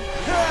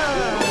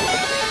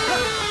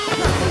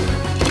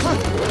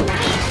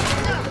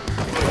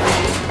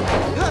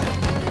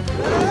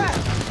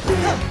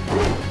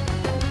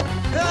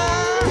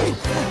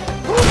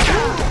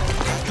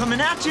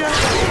 Coming at you.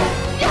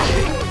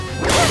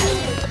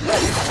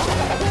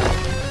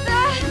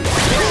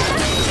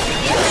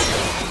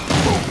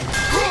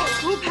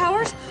 Cool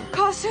powers,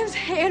 costumes,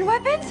 and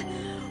weapons?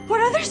 What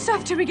other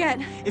stuff do we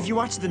get? If you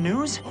watch the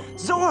news,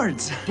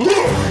 Zords.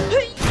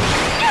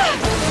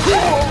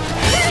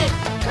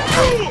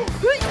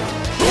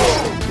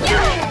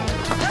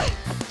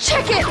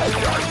 Check it!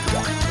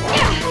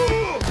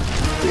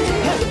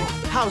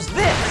 How's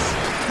this?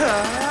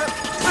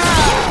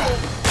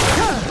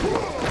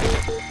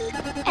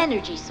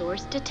 Energy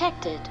source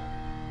detected.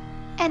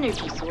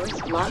 Energy source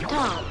locked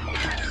on.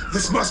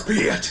 This must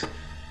be it.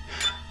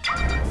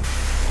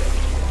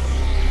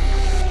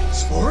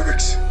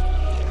 Sporix?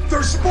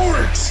 They're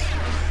Sporix!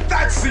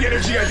 That's the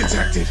energy I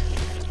detected!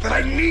 That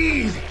I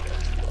need!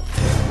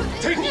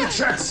 Take the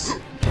chest!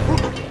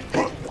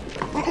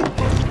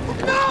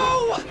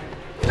 No!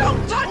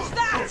 Don't touch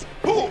that!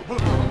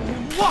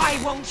 Why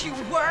won't you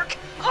work?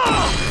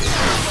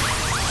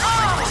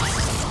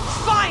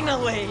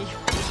 Finally!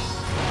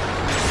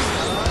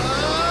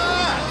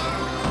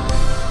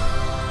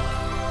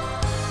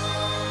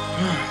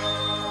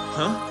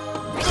 Huh?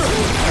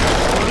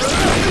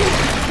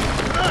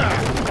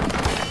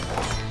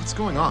 What's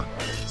going on?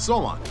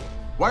 Solon,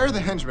 why are the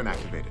henchmen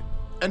activated?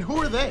 And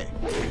who are they?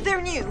 They're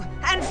new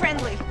and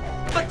friendly,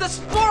 but the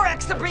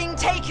Sporix are being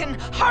taken.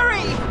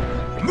 Hurry!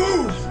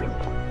 Move!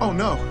 Oh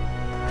no.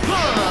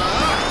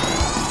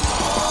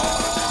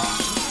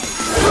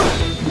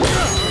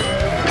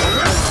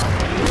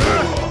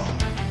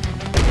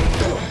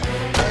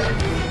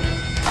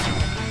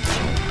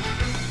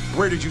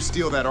 Where did you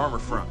steal that armor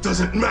from?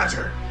 Doesn't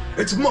matter.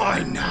 It's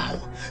mine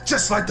now.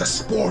 Just like the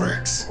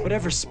Sporix.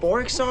 Whatever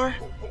Sporix are,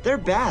 they're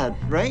bad,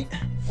 right?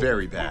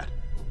 Very bad.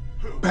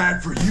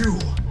 Bad for you.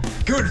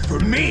 Good for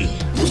me.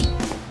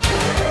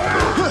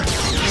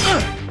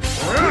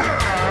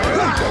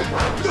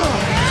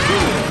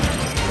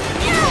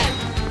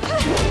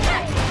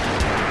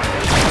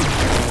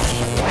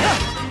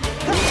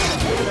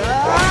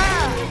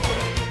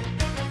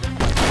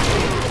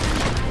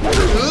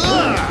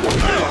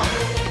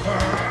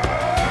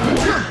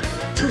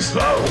 Too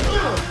slow.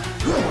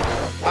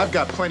 I've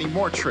got plenty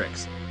more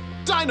tricks.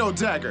 Dino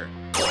Dagger!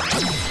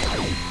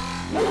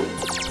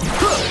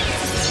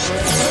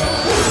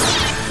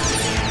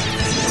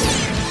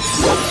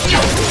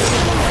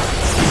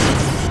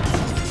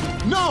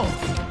 No!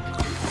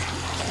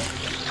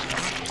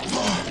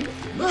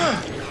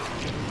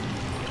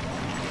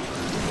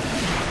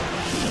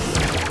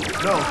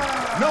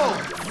 No!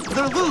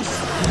 They're loose!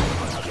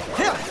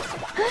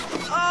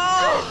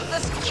 Oh,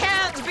 this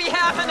can't be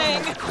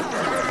happening!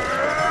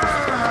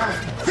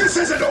 This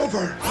isn't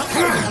over!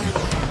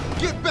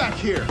 Get back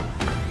here!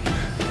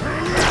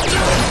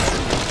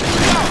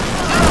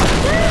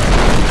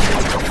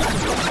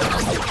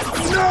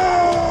 No!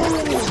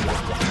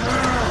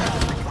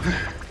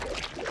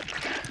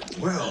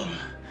 Well,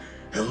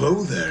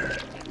 hello there.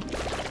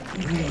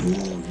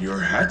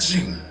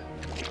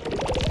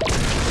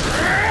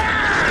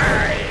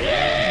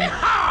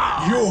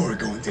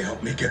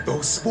 help me get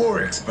those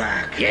Sporix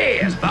back.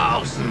 Yes,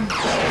 boss.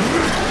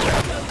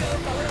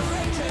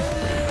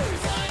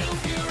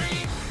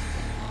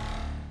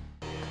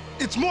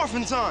 It's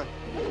morphin' time!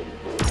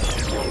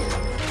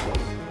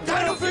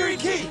 Dino Fury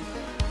Key!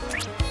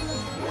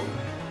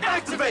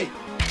 Activate!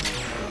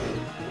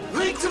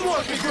 Link to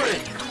Morphin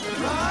Grid!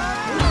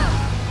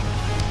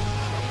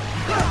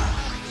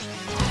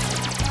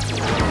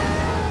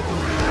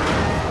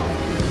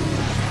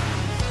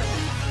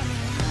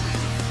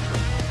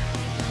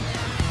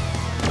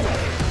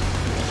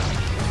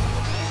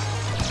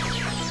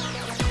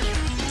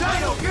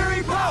 Dino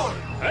Fury power!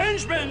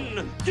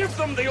 Henchmen, give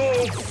them the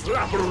old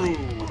flapperoo!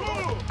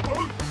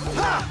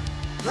 Ha!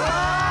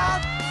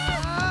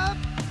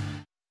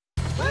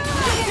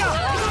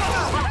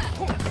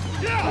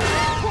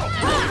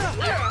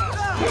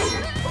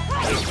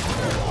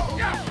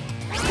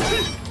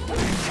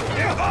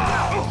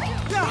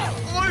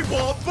 I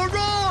want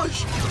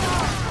barrage!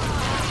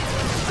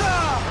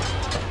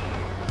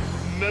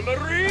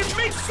 Memory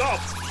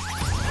mix-up!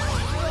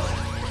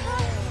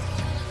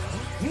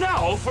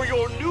 Now for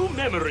your new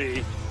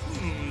memory.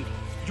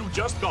 You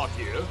just got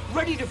here,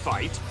 ready to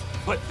fight,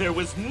 but there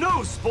was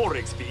no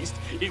Sporix Beast.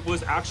 It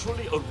was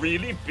actually a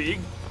really big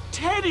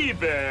teddy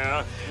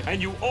bear,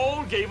 and you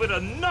all gave it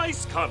a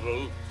nice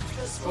cuddle.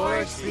 The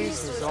Sporix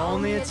Beast was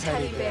only a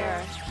teddy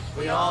bear.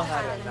 We all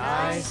had a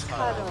nice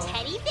cuddle.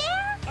 Teddy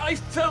bear? I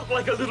felt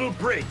like a little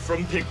break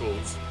from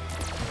Pickles.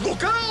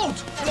 Look out!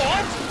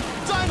 What?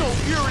 Dino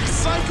Fury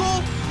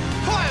Cycle?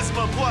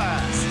 Plasma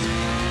Blast!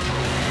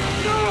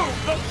 No!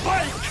 The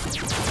bike!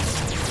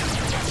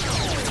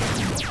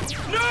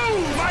 No!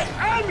 My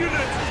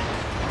amulet!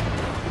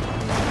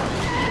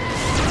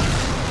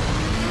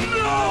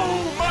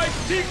 No! My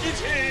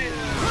dignity!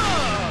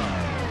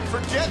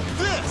 Forget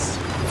this!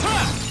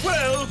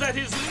 Well, that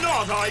is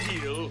not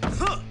ideal.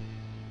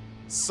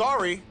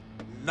 Sorry,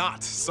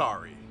 not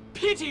sorry.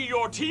 Pity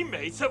your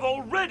teammates have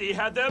already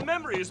had their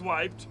memories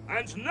wiped.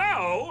 And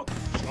now,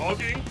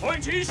 jogging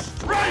pointy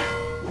strike!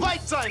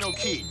 Light Dino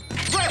Key,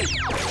 ready!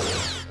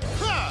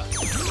 Ha!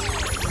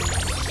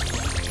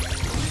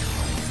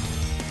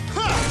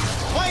 Ha!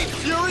 Light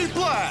Fury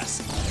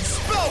Blast!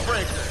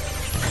 Spellbreaker!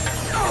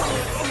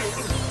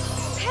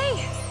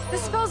 Hey, the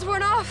spells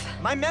weren't off.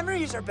 My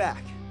memories are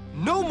back.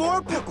 No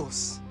more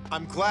Pickles.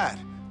 I'm glad.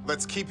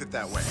 Let's keep it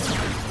that way.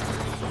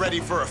 Ready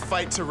for a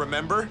fight to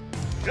remember?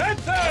 Get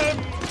them!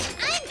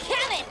 I'm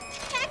coming!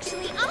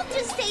 Actually, I'll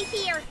just stay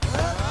here.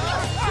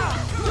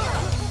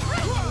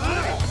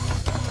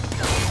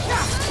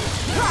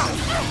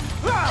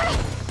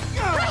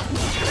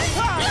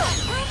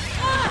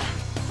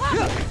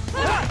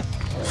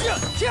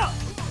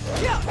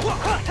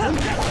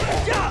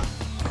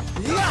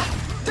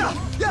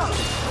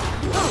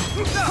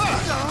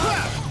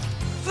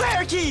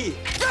 Flare Key!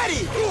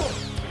 Ready!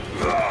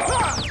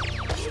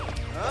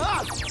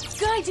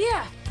 Good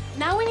idea.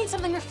 Now we need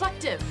something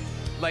reflective.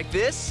 Like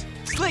this?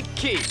 Slick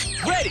Key,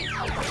 ready!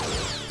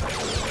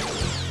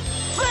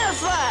 Flare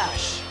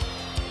Flash!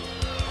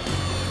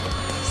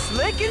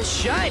 Slick and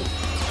shiny!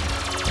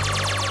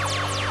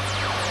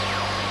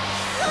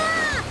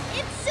 Ah!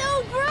 It's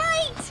so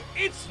bright!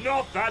 It's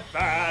not that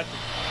bad.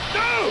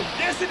 No!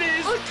 Yes, it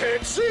is! I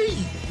can't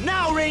see!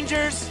 Now,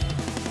 Rangers!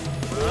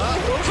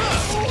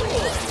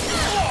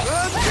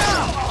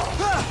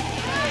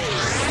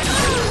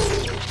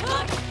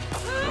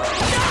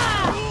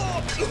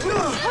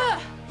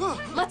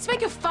 Let's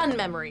make a fun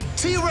memory.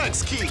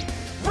 T-Rex Key,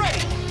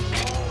 ready!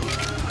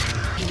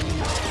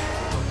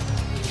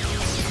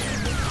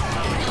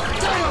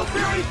 Dino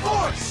Fury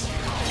Force!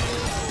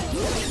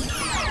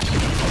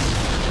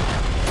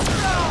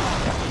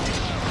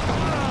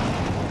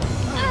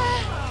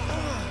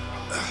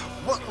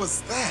 What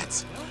was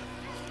that?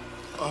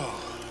 Oh.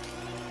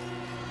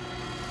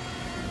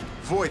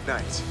 Void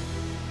Knight.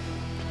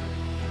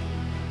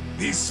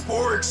 These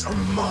Sporix are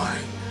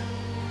mine.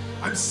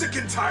 I'm sick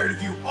and tired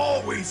of you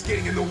always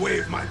getting in the way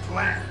of my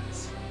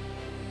plans.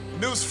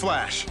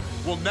 Newsflash,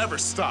 we'll never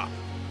stop.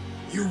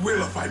 You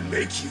will if I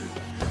make you.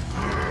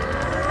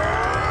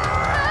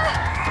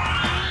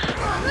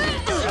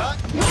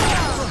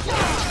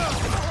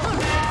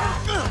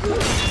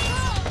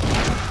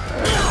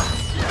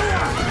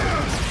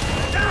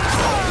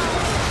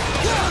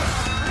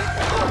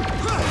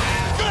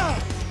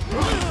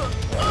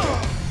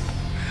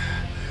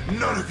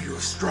 None of you are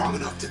strong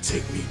enough to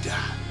take me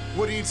down.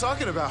 What are you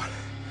talking about?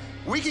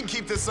 We can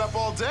keep this up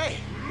all day.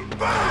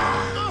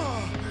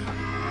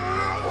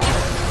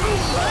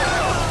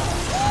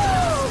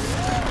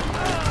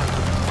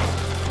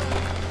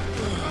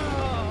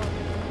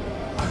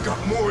 I've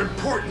got more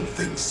important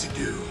things to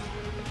do.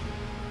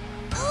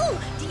 Oh,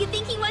 do you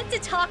think he wants to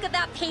talk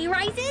about pay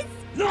rises?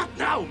 Not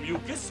now,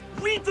 Mucus.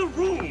 Read the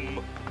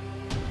room.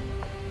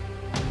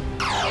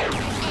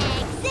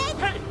 Exit.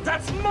 Hey,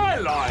 that's my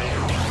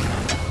line.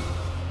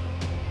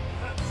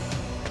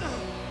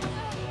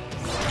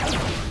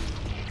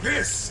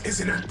 This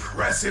is an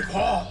impressive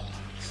haul.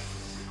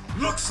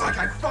 Looks like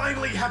I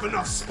finally have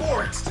enough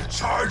Sporix to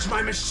charge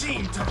my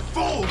machine to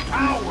full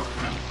power.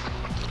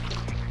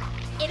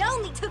 It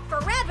only took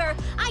forever.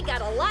 I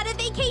got a lot of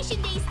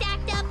vacation days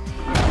stacked up.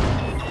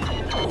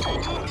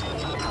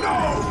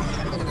 No!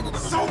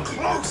 So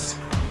close!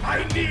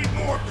 I need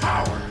more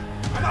power,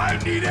 and I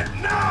need it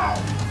now!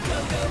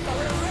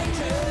 Power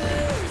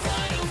Rangers!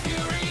 Dino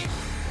Fury!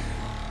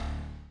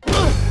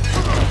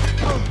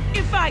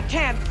 If I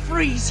can't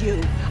freeze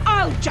you,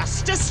 I'll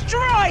just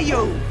destroy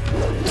you!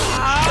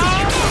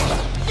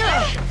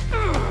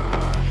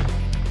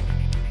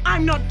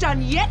 I'm not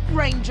done yet,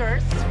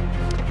 Rangers!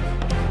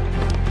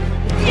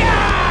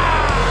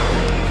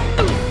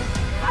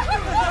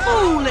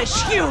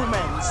 Foolish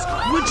humans!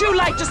 Would you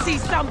like to see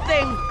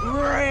something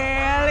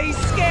really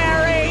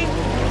scary?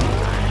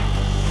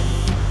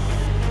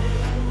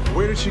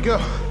 Where did she go?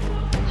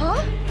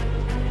 Huh?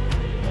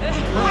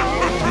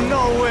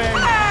 No way!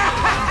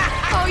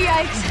 Oh,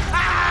 yikes.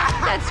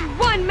 That's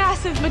one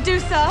massive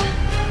Medusa.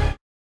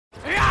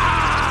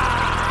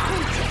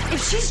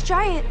 If she's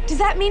giant, does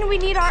that mean we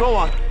need our... Go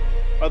on.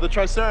 Are the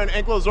Tricera and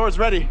Ankylosaurs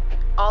ready?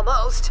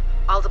 Almost.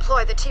 I'll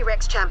deploy the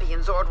T-Rex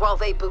Champion Zord while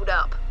they boot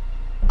up.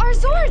 Our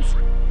Zords!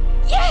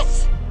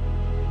 Yes!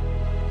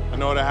 I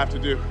know what I have to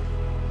do.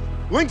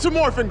 Link to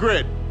Morphin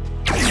Grid!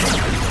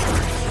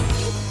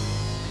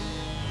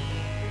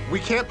 We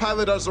can't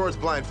pilot our Zords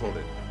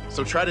blindfolded,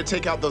 so try to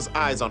take out those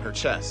eyes on her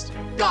chest.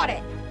 Got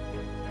it!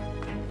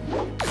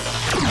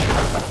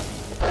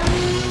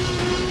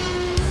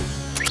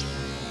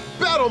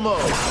 Battle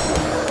mode!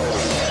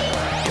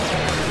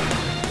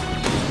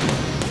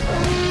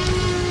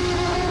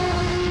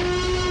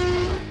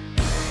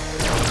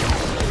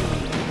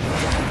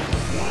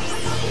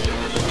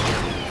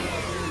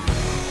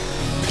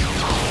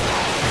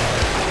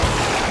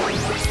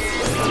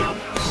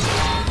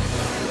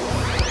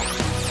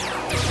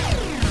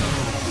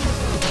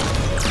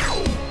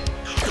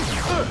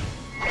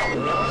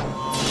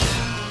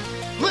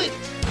 Linked!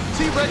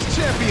 T-Rex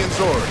Champion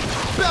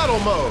Zord! Battle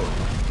mode!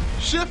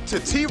 Shift to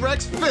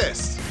T-Rex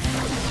Fist!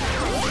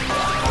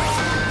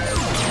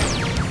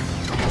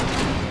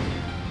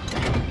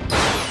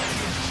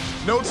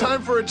 No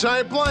time for a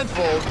giant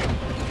blindfold.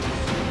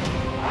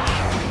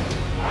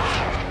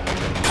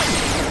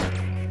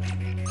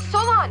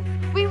 Solon,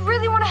 we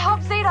really want to help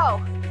Zato.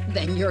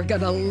 Then you're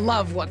gonna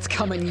love what's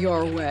coming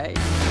your way.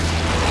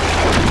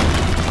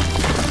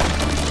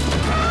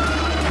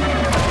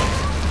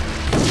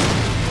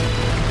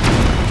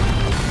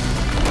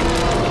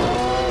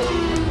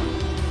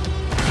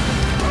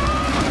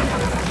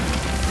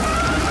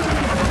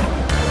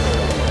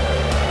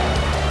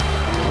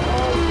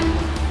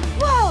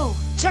 Whoa!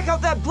 Check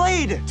out that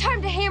blade!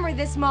 Time to hammer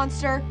this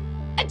monster.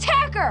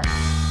 Attack her!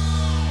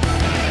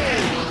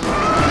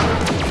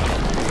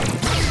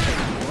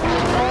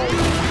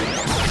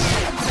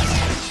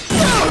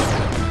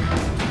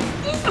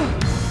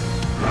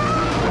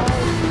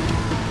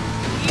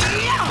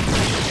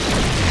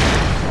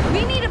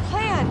 We need a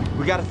plan.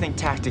 We gotta think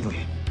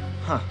tactically.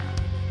 Huh.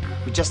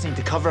 We just need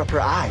to cover up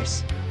her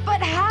eyes.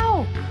 But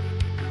how?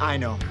 I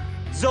know.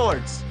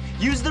 Zords,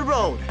 use the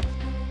road.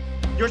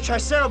 Your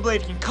Tricera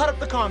blade can cut up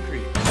the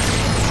concrete.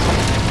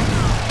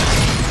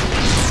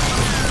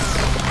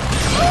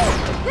 Oh,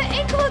 the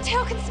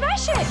Ankylotail can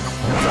smash it!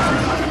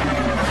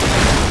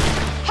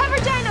 Hover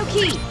Dino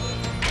Key!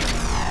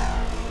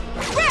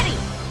 Ready!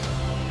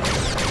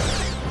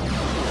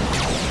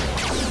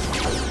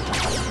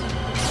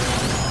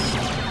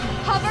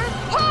 Hover,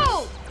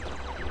 hold!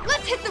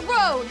 Let's hit the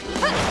road!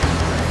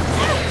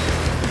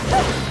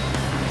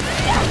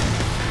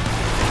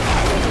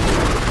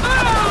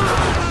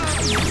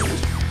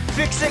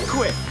 Fix it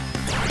quick!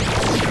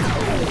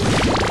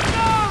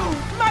 No!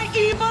 My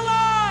evil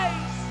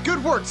eyes!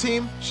 Good work,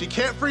 team. She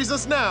can't freeze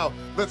us now.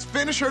 Let's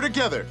finish her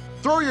together.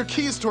 Throw your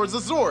keys towards the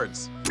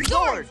Zords.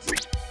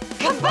 Zords!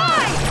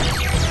 Combine!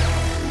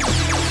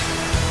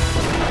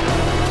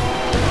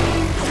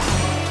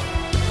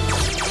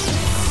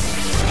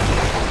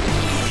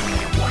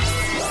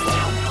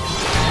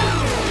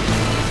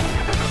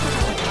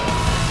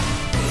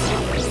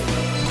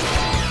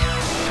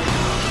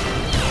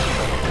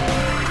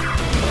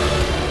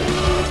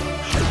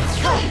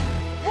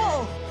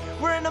 Whoa!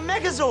 We're in a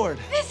Megazord!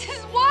 This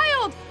is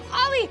wild!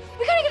 Ollie,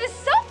 we gotta get a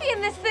selfie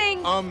in this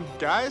thing!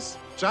 Guys?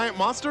 Giant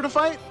monster to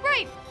fight?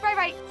 Right.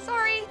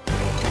 Sorry.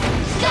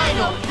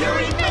 Dino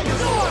Fury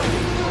Megazord!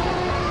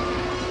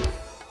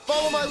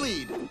 Follow my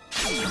lead.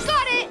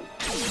 Got it!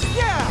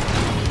 Yeah!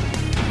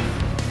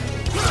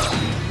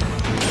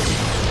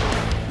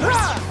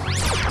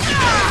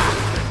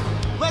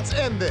 Let's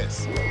end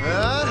this.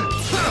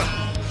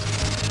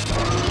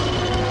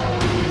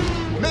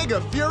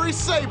 Mega Fury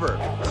Saber.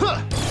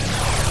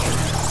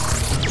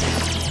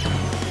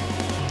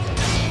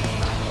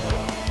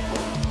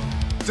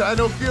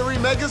 Dino Fury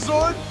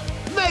Megazord,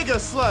 Mega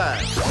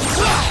Slash!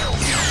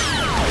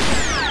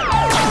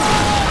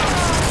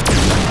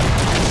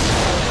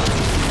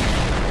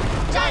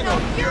 Dino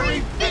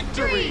Fury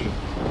Victory!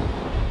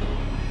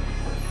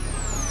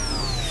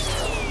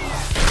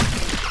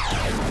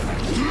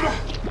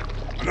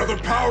 Another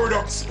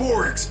powered-up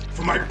Sporix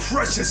for my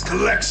precious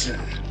collection.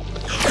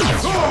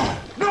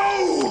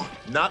 No!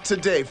 Not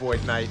today,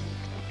 Void Knight.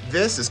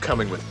 This is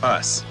coming with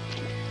us.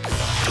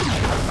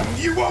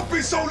 You won't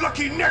be so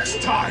lucky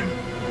next time!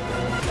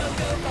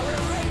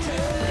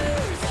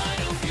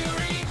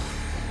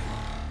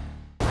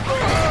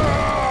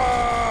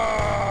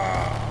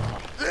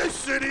 This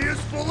city is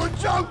full of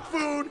junk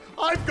food!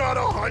 I've got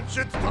a hunch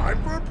it's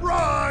time for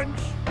brunch!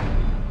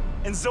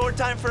 And Zord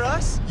time for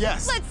us?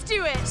 Yes. Let's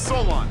do it!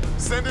 Solon,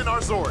 send in our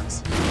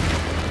Zords.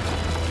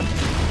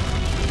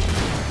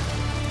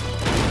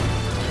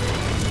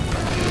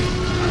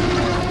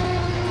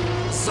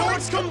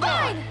 Swords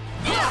combine!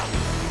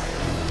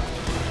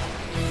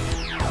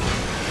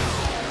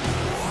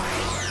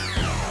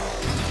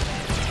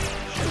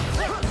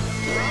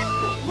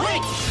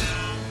 Wait!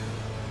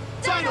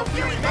 Dino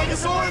Fury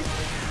Megazord,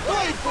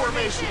 Blade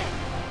Formation!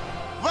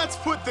 Let's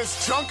put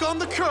this junk on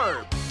the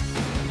curb!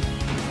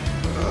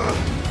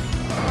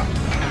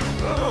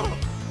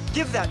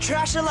 Give that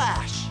trash a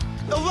lash!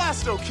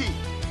 Elasto Key!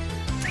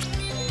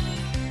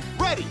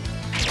 Ready!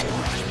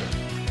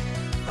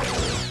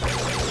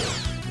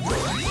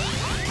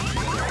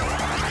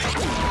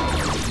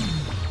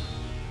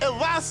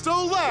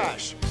 Elasto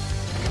Lash!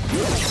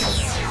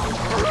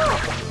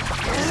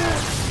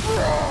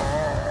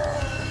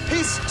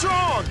 He's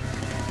strong!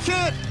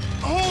 Can't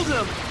hold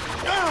him!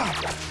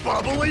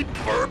 Bubbly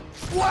burp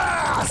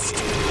blast!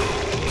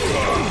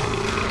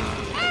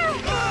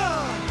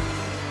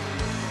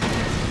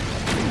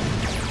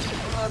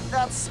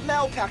 That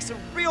smell packs a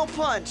real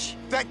punch.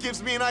 That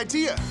gives me an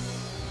idea.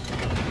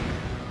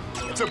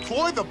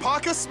 Deploy the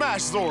Paka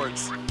Smash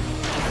Zords.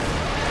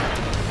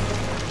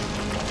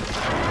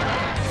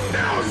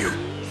 Now you...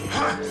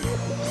 Huh?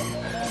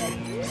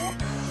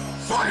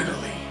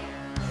 Finally!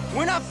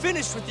 We're not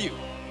finished with you.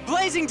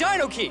 Blazing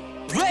Dino Key,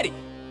 ready.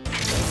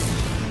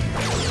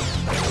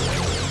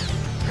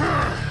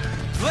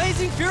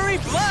 Blazing Fury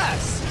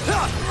Blast.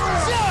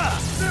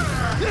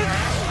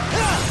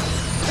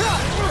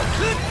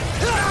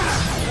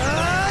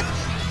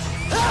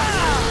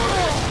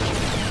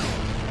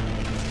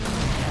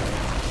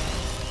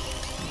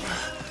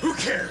 Who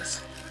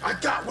cares? I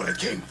got what I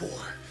came for.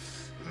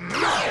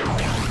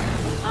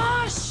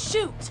 Ah,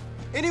 shoot!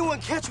 Anyone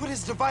catch what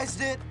his device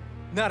did?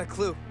 Not a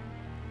clue,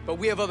 but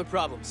we have other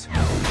problems.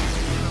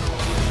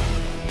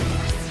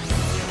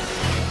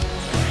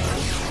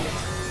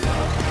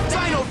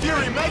 Dino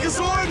Fury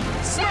Megazord,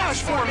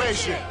 Smash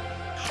Formation!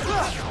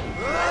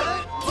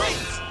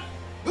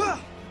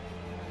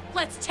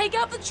 Let's take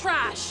out the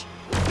trash!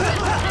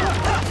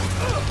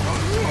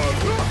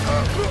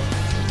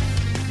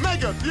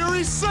 Mega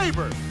Fury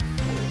Saber!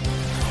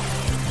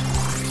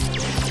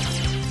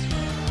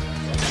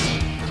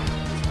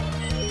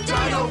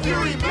 Dino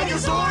Fury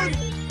Megazord!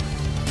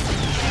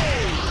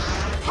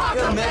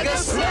 Paka Mega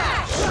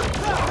Smash!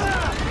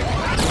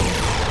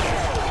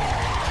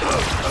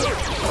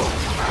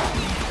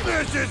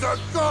 This is a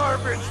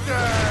garbage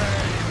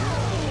day!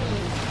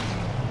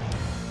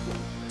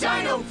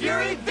 Dino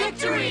Fury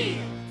Victory!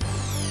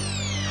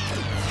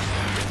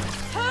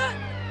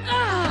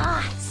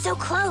 So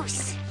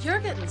close. You're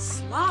getting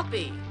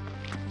sloppy.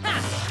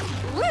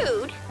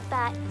 Rude,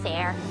 but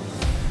fair.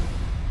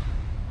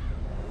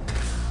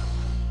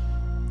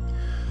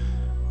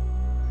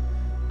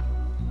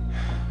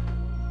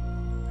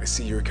 I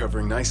see you're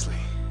recovering nicely.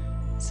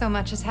 So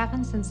much has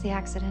happened since the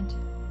accident.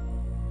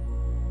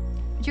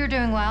 But you're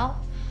doing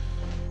well.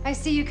 I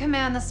see you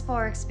command the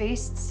Sporix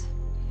beasts.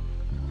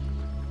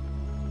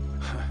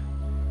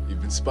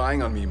 You've been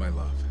spying on me, my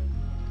love.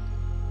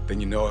 Then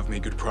you know I've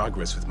made good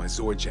progress with my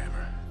Zord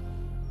Jammer.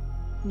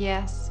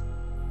 Yes,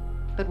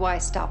 but why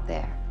stop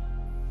there?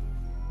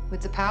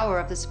 With the power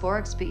of the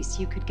Sporix beast,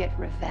 you could get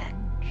revenge.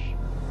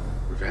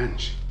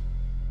 Revenge?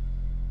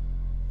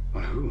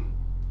 On who?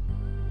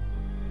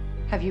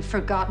 Have you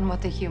forgotten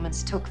what the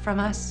humans took from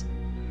us?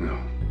 No.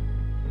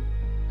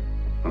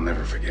 I'll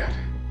never forget.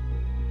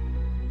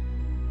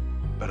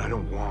 But I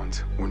don't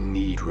want or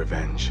need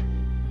revenge.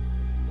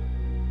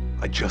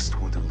 I just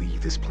want to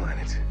leave this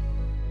planet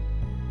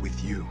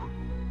with you.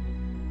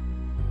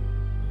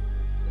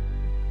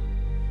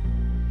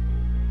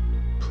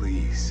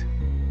 Please,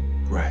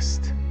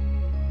 rest.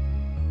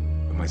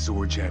 When my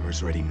Zord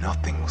Jammer's ready,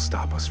 nothing will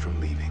stop us from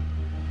leaving.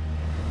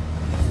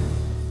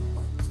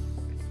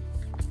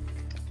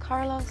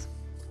 Carlos,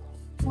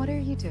 what are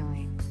you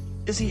doing?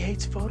 Izzy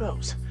hates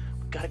photos.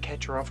 We've got to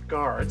catch her off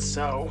guard,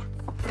 so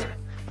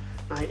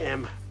I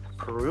am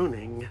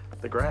pruning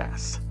the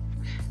grass.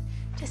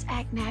 Just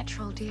act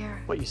natural,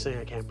 dear. What, you saying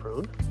I can't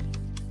prune?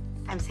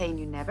 I'm saying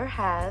you never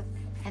have,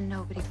 and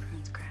nobody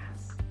prunes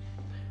grass.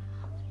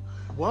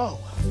 Whoa.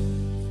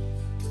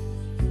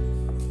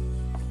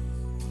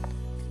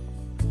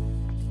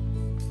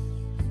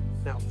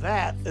 Now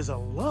that is a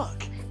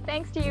look.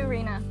 Thanks to you,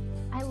 Rena.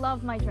 I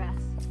love my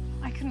dress.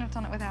 I couldn't have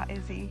done it without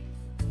Izzy.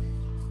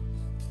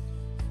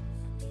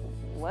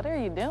 What are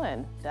you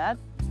doing, Dad?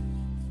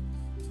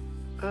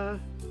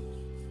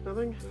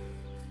 Nothing.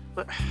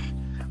 But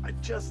I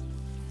just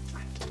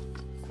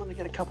want to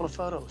get a couple of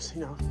photos,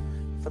 you know,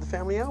 for the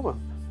family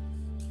album.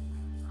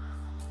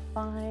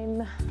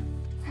 fine.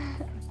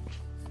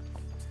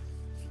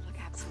 You look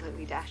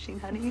absolutely dashing,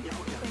 honey.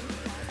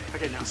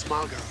 Okay, now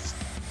smile, girls.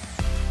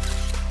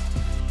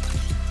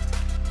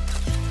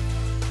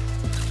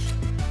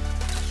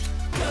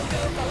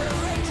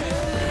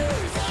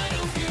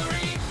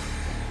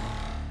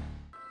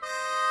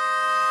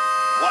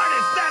 What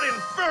is that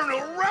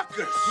infernal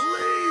ruckus?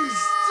 Please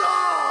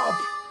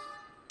stop!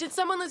 Did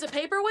someone lose a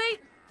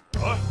paperweight?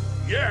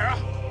 Yeah,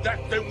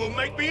 that thing will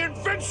make me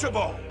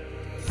invincible!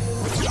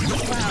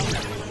 Wow.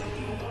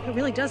 It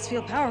really does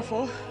feel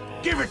powerful.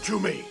 Give it to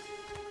me!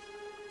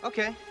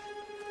 Okay.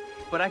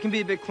 But I can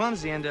be a bit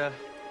clumsy and,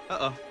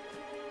 uh-oh.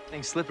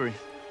 Thing's slippery.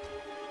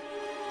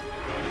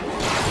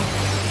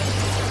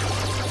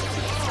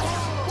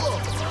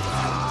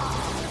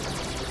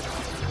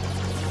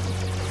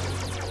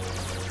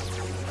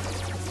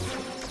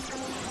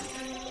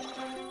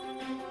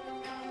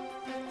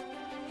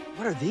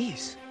 What are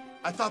these?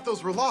 I thought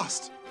those were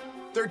lost.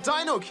 They're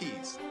Dino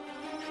keys.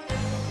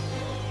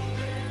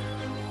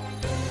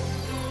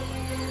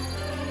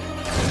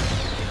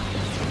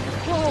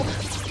 Whoa,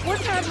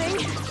 what's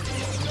happening?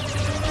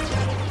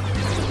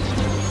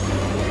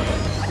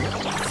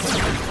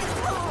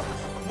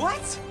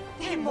 What?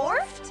 He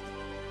morphed?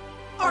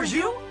 Are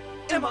you?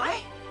 Am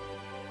I?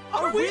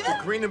 Are we The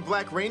Green and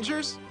Black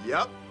Rangers?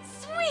 Yep.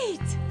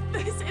 Sweet!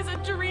 This is a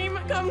dream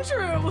come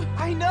true.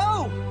 I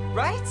know,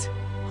 right?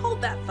 Hold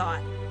that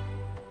thought.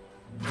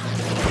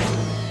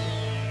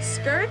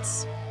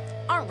 Skirts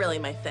aren't really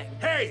my thing.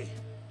 Hey!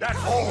 That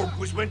home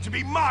was meant to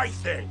be my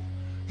thing!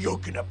 You're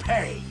gonna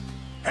pay!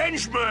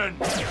 Henchman!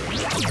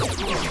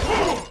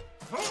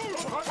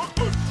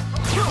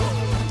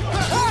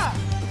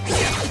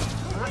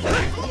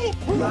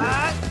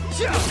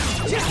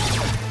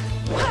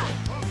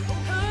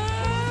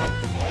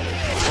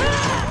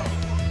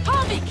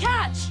 Harvey,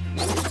 catch!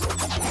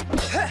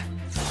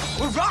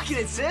 We're rocking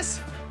it,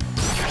 sis!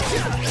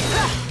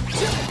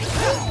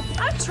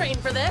 I've trained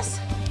for this.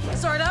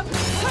 Sort of.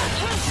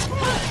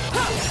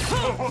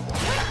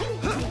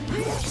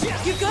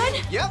 You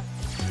good? Yep.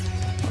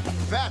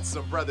 That's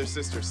some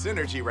brother-sister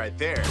synergy right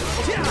there.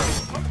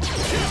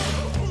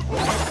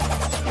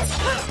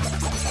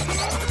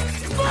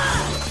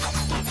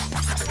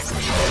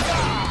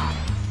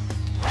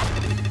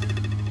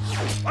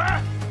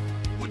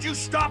 Would you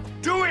stop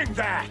doing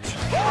that?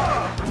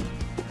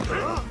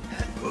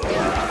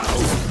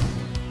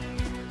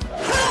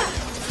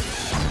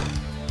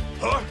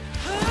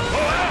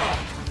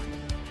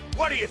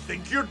 What do you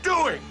think you're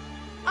doing?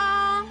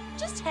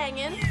 Just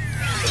hanging.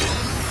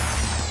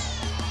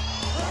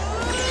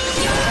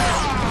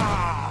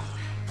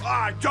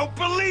 I don't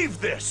believe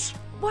this!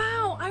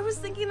 Wow, I was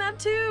thinking that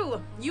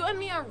too. You and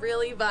me are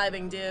really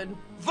vibing, dude.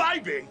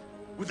 Vibing?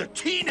 With a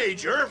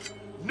teenager?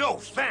 No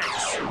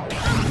thanks.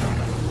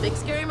 Big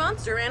scary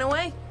monster ran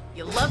away.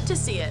 You love to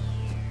see it.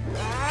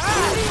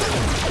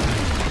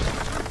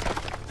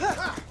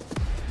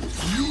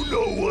 You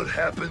know what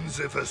happens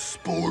if a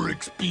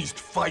Sporix beast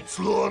fights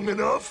long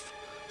enough?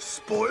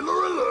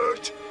 Spoiler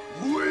alert,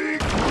 we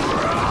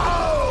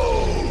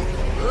grow!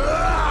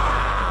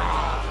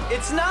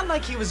 It's not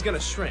like he was gonna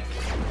shrink.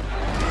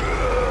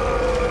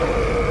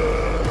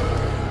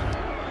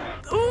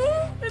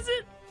 Ooh, is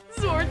it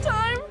Zord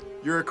time?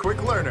 You're a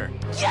quick learner.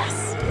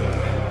 Yes!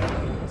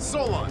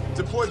 Solon,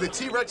 deploy the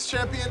T-Rex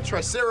champion,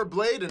 Tricera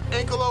Blade, and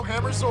Ankylo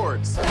Hammer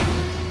swords.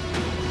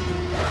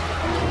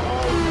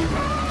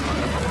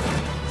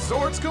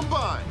 Swords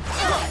combined.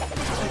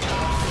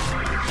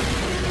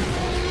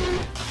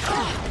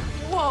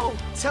 Whoa!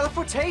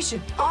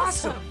 Teleportation!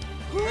 Awesome!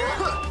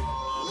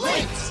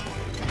 Links!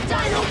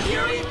 Dino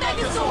Fury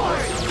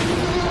Megazord!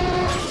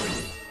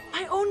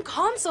 My own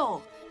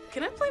console!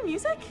 Can I play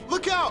music?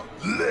 Look out!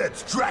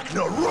 Let's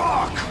Drachna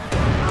rock!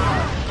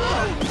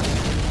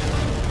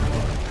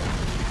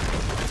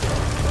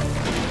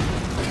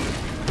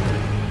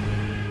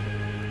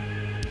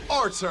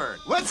 Our turn.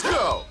 Let's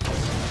go!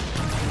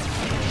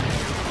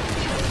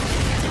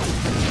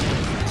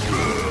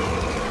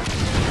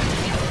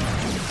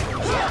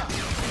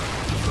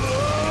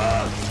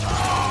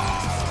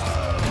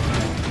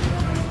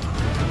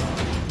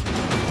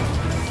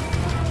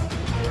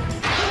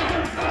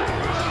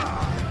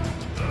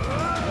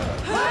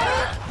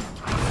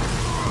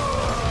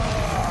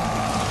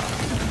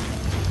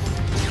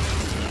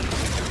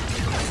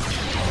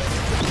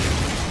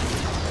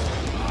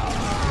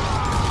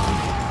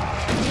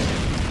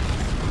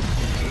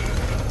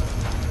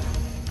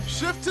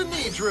 Shift to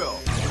knee drill.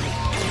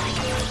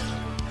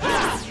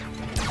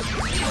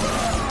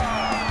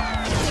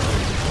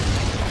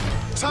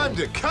 Time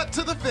to cut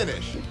to the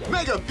finish.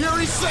 Mega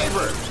Fury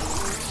Saber.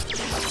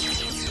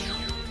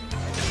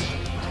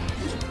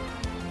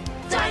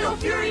 Dino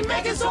Fury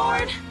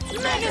Megazord!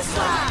 Mega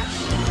Slash!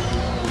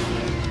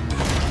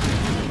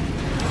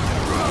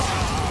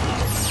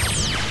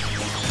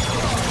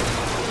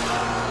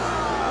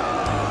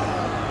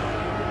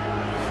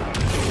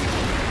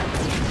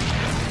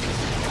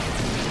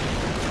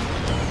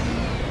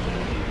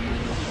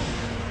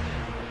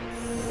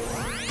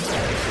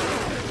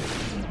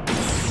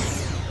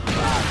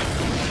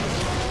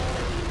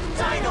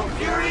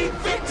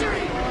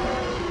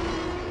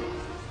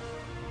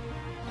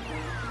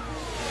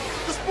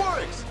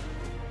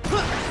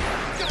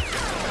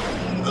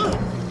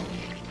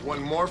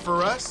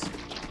 for us,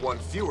 one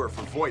fewer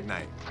for Void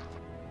Knight.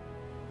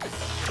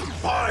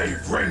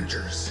 5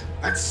 Rangers!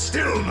 That's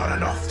still not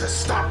enough to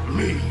stop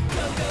me!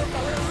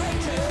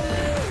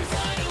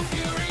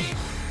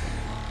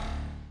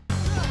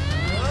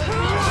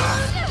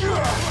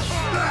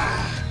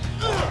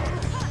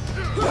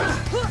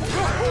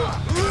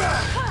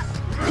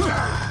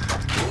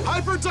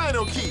 Hyper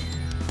Dino Key!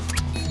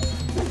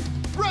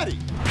 Ready!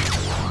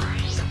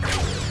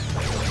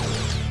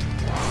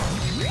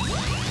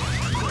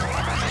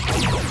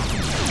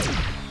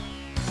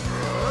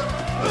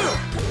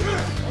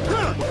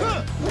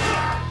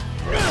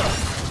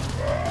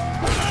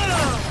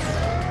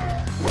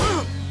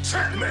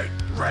 Checkmate,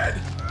 Red!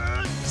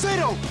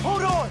 Zeno,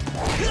 hold on!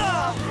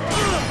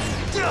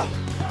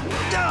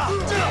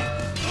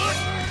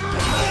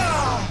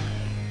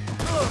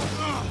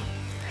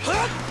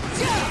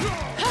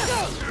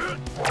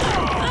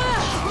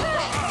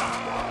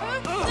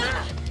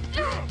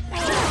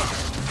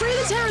 Free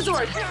the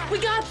Pterazord! We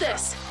got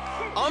this!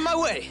 On my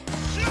way!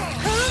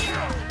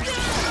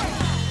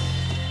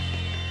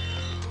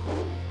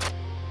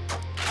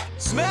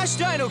 Smash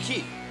Dino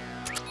Key!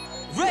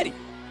 Ready!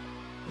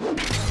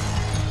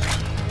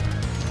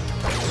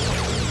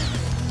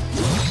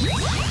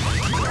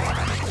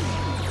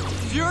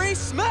 Fury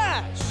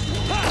Smash!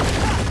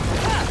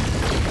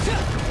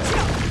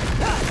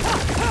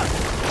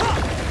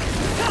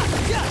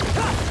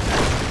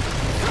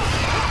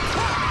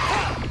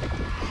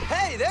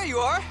 Hey, there you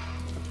are!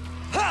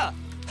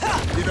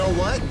 You know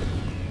what?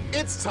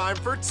 It's time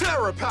for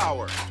Terra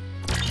Power!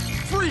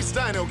 Freeze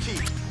Dino Key!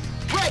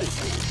 Ready!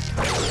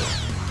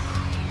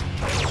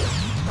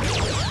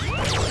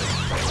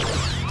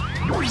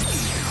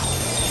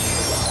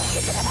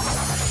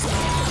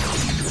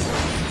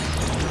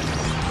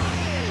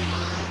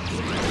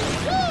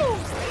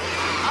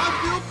 I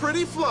feel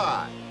pretty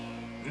fly.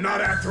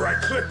 Not after I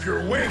clip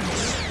your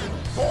wings!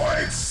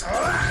 Void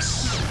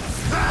Slash!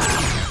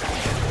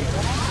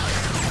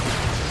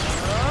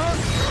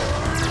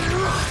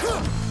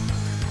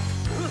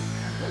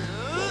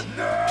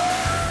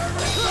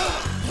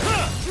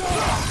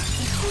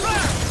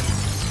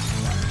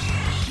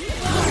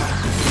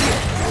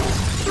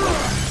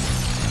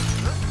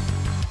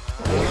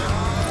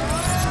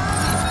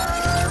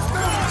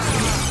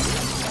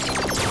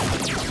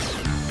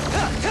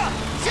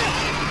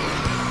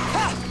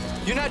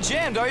 You're not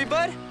jammed, are you,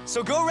 bud?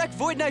 So go wreck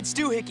Void Knight's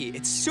doohickey.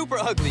 It's super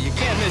ugly. You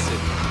can't miss it.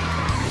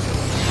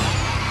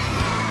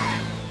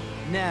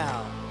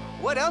 Now,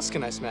 what else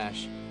can I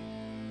smash?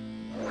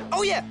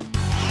 Oh, yeah!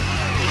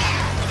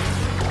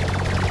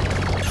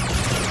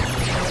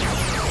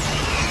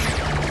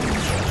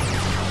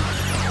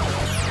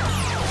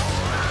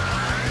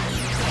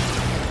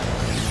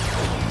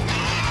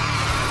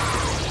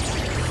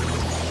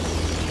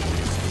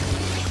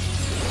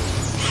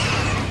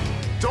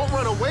 Don't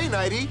run away,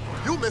 Nighty.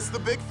 You'll miss the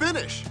big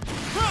finish.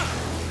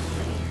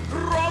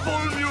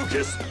 Grovel,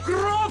 Mucus!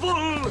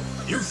 Grovel!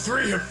 You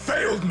 3 have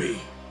failed me!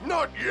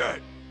 Not yet.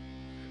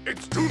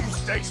 It's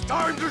Doomsday's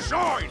time to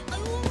shine.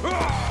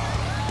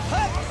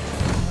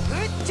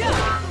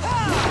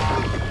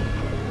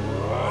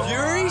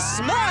 Fury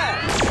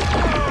Smash!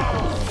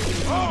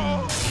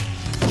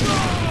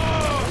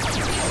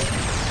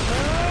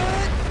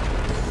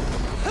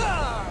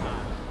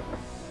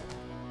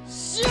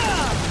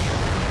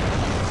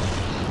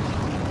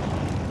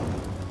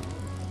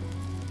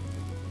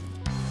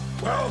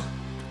 Well,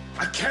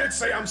 I can't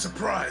say I'm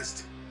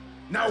surprised.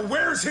 Now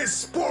where's his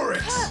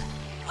Sporix?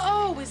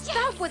 Oh, is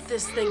that what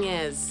this thing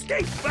is?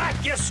 Get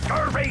back, you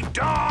scurvy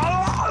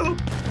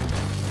dog!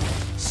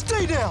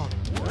 Stay down!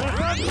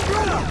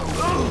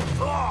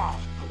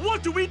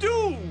 What do we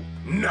do?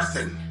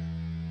 Nothing.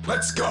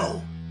 Let's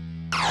go.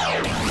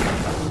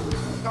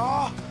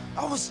 Oh,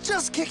 I was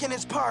just kicking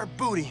his pirate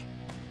booty.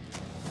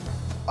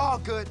 All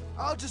good.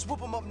 I'll just whoop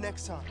him up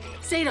next time.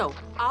 Sato,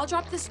 I'll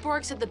drop the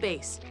Sporix at the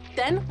base.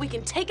 Then we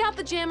can take out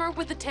the jammer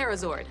with the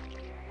Pterazord.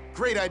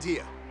 Great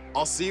idea.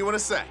 I'll see you in a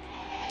sec.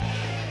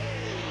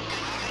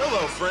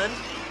 Hello, friend.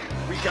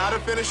 We gotta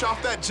finish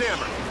off that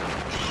jammer.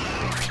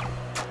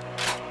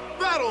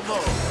 Battle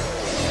mode!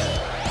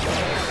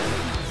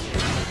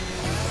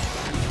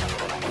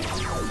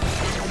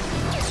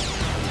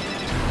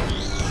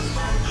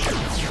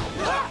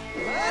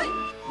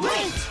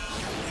 Wait!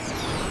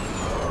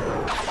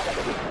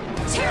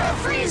 Terra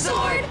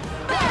Freezord!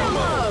 Battle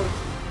mode!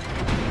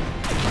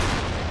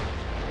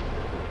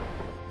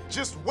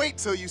 Just wait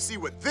till you see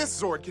what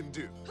this Zord can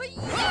do.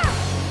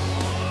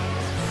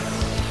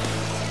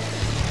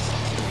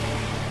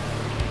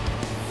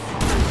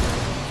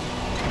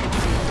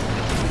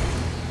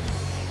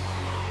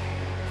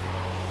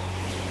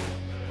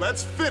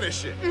 Let's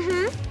finish it.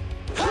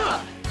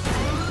 Ha!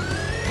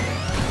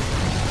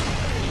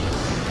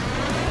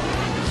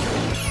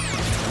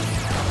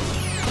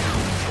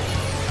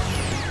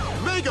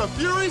 Mega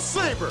Fury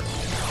Saber.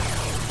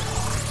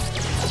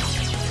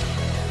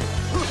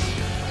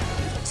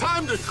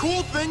 Time to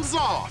cool things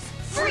off.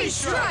 Free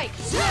Strike!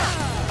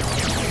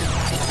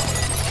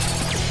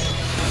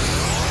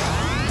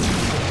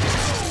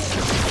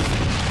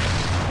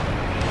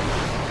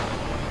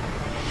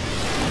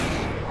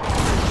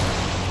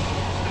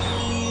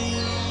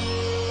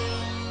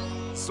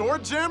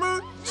 Sword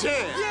Jammer,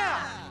 jam!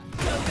 Yeah!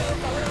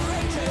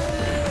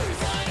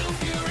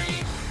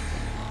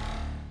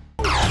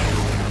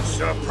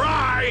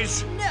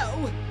 Surprise!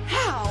 No!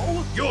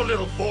 How? Your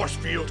little force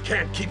field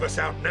can't keep us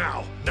out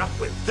now. Not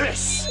with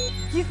this!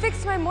 You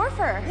fixed my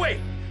morpher. Wait,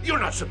 you're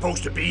not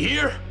supposed to be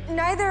here?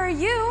 Neither are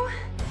you.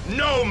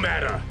 No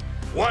matter!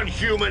 One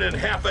human and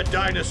half a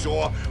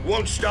dinosaur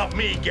won't stop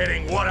me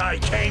getting what I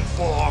came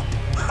for!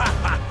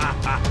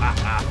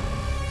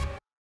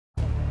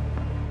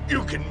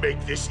 You can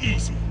make this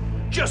easy.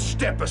 Just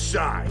step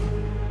aside.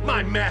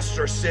 My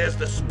master says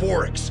the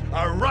Sporix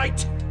are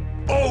right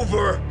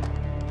over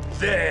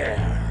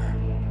there.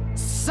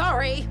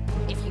 Sorry.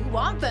 If you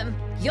want them,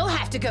 you'll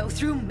have to go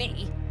through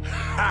me.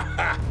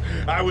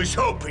 I was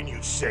hoping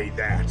you'd say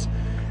that.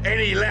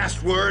 Any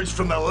last words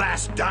from the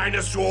last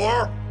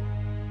dinosaur?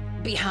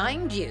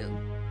 Behind you.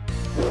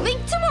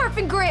 Link to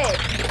Morphin Grid!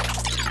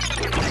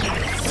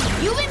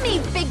 You and me,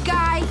 big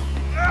guy!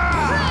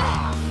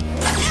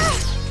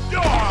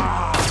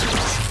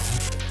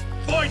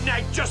 Void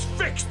Knight just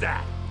fixed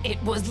that!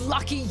 It was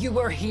lucky you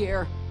were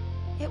here.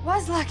 It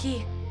was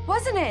lucky,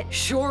 wasn't it?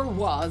 Sure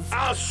was.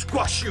 I'll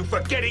squash you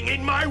for getting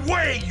in my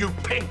way, you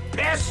pink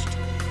pest!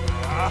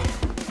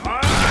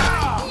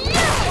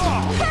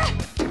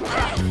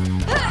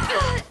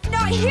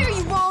 Not here,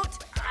 you won't!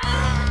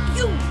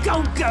 You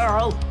go,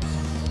 girl!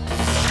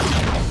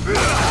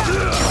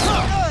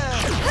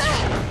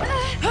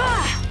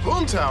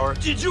 Boom Tower?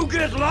 Did you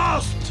get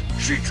lost?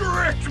 She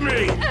tricked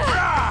me!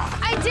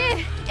 I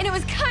did, and it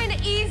was kinda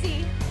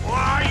easy.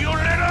 Why, you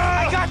little...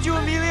 I got you,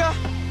 Amelia!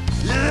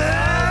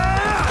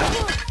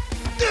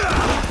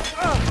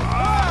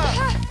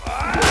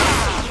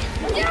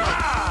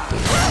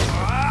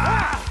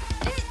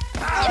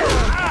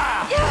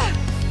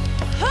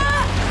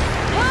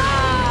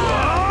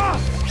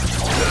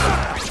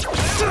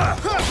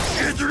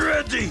 Get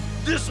ready!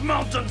 This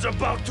mountain's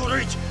about to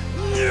reach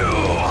new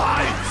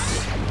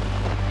heights!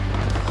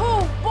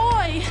 Oh,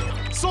 boy!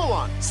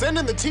 Solon, send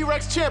in the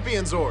T-Rex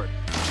Champion Zord.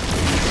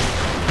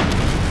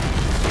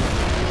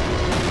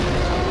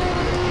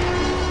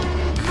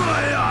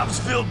 My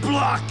arms will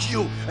block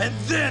you and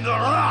then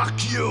rock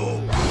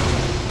you!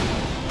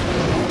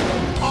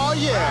 Oh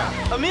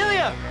yeah!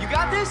 Amelia, you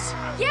got this?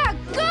 Yeah,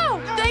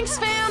 go! Thanks,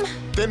 fam!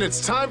 Then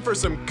it's time for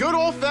some good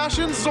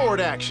old-fashioned Zord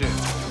action.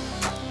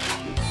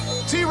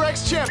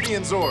 T-Rex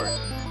Champion Zord.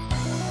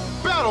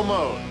 Battle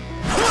mode.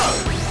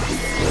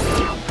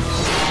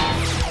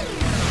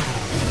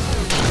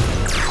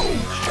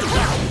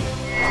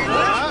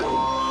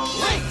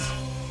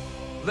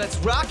 Let's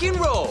rock and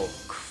roll.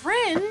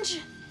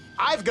 Cringe?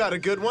 I've got a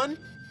good one.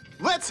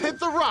 Let's hit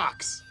the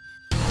rocks.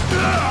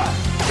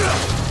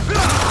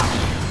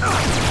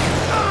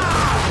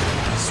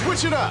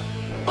 Switch it up.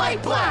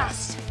 Bite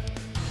blast!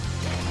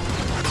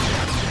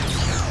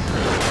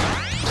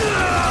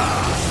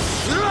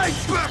 Right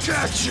back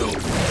at you!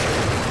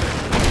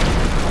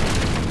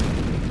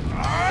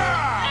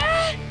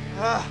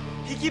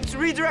 He keeps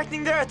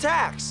redirecting their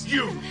attacks.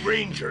 You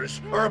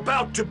Rangers are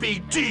about to be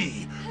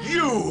D-U-N-E!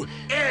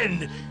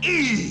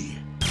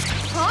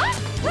 Huh?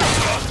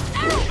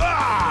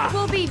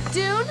 We'll be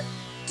Dune?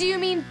 Do you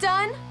mean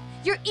done?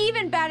 You're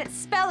even bad at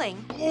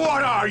spelling.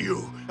 What are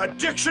you, a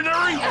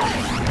dictionary?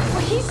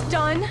 Well, he's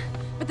done,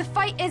 but the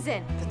fight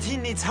isn't. The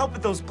team needs help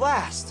with those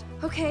blasts.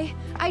 Okay,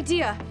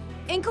 idea.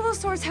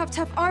 Ankylosaurs have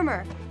tough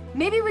armor.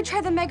 Maybe we try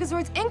the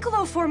Megazord's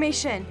Ankylo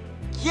formation.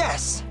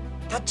 Yes,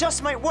 that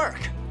just might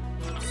work.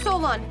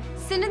 Solon,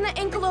 send in the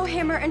Ankylo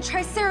hammer and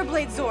try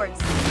Cereblade Zords.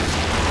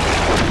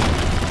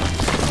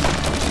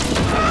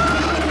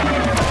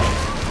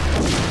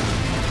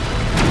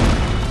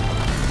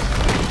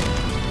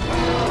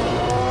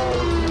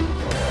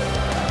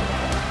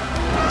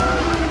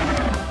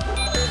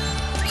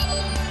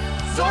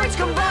 Zords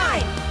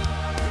combine!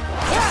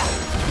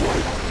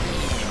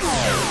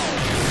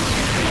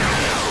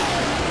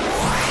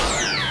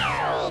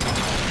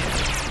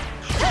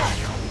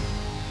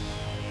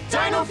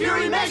 Dino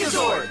Fury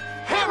Megazord!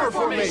 Hammer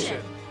formation!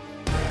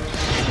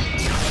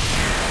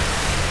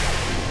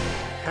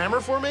 Hammer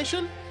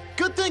formation?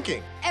 Good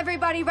thinking.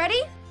 Everybody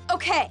ready?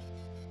 Okay.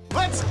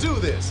 Let's do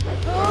this.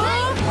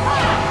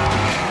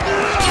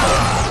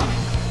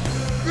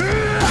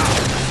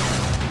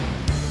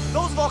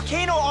 Those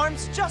volcano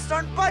arms just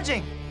aren't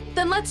budging.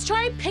 Then let's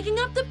try picking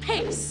up the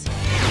pace.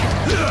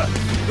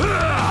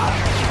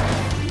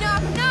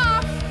 Knock,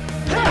 knock!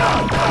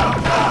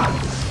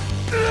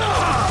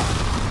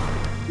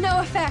 No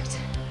effect.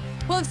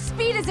 Well, if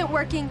speed isn't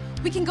working,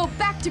 we can go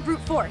back to brute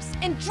force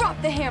and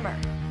drop the hammer.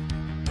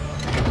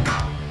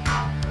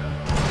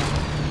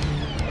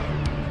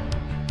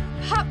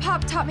 Hop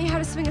Pop taught me how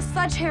to swing a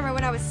sledgehammer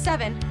when I was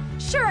 7.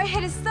 Sure, I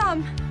hit his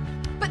thumb,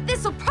 but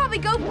this'll probably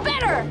go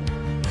better!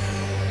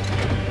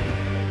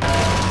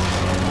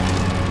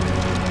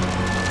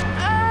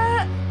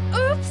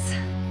 Oops.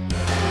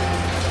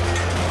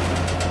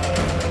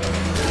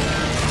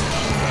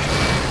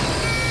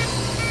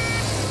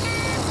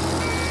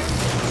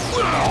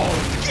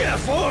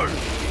 Careful!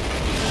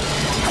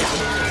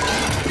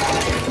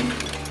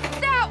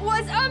 That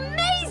was amazing!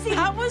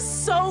 That was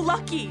so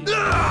lucky.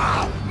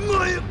 Ah,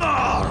 my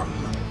arm!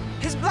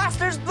 His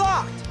blaster's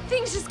blocked.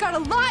 Things just got a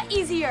lot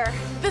easier.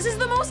 This is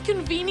the most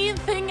convenient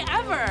thing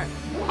ever.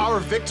 Our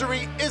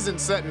victory isn't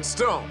set in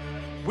stone.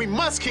 We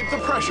must keep the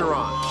pressure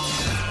on.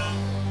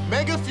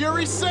 Mega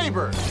Fury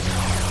Saber.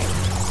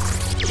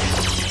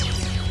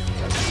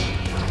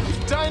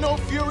 Dino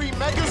Fury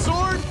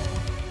Megazord.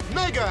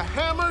 Mega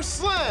Hammer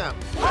Slam.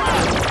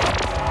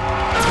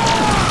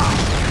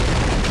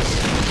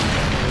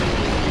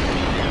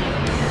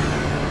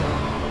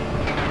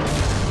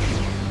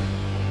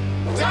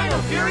 Dino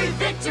Fury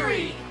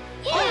victory!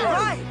 All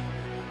right.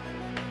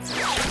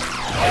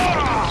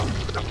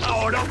 The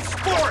powered up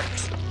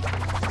sporks!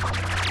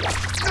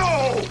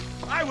 No!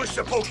 I was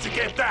supposed to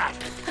get that!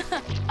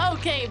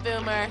 Okay,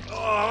 Boomer.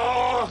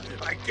 Oh,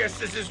 I guess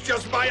this is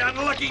just my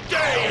unlucky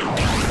day!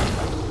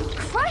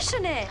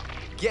 Crushing it!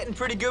 Getting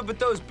pretty good with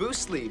those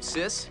boost sleeves,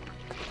 sis.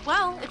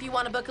 Well, if you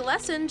want to book a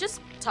lesson,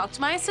 just talk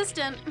to my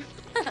assistant.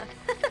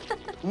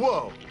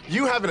 Whoa,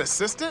 you have an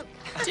assistant?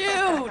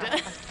 Dude!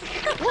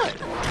 What?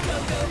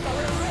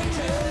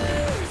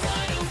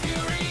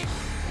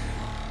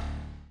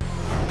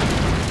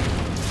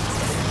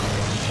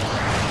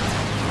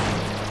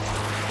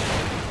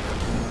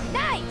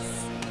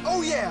 Nice!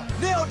 Oh yeah,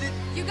 nailed it.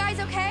 You guys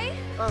okay?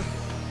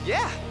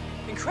 Yeah,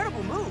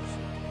 incredible move.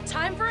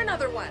 Time for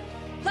another one.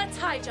 Let's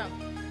high jump.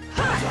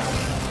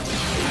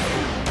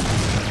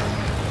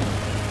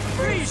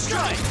 Freeze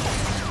strike.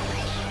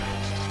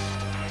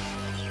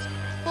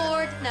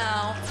 Board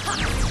now.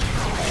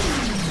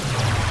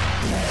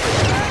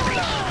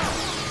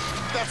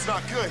 That's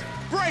not good.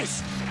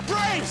 Brace!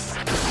 Brace!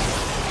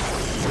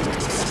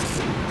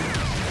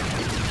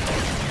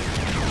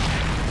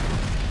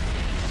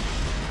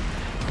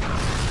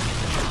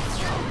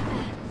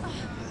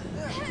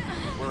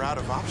 We're out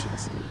of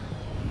options.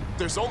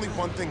 There's only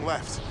one thing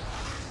left.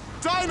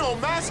 Dino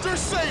Master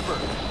Saber!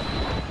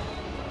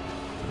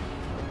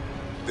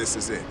 This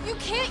is it. You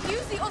can't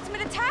use the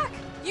ultimate attack!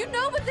 You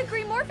know what the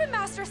Green Morphin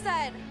Master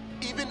said!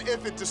 Even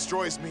if it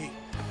destroys me,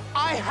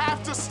 I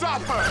have to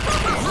stop her!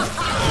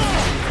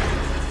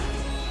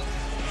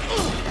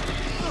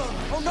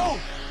 Oh no,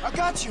 I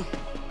got you.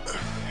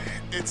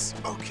 It's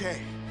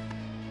okay.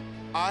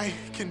 I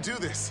can do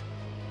this.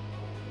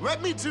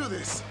 Let me do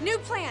this. New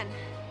plan.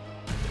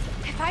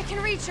 If I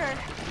can reach her,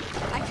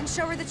 I can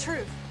show her the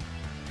truth.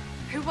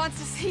 Who wants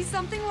to see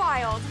something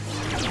wild?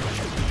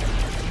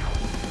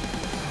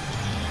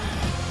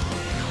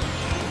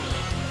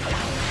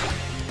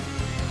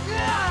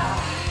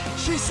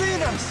 She's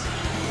seen us.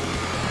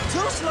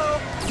 Too slow.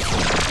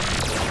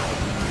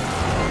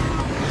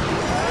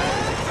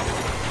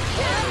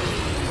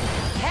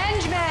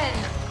 Henchman!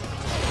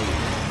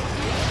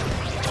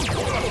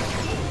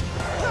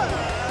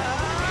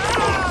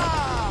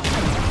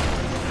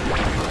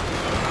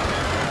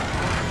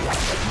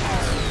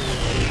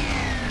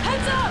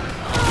 Heads up!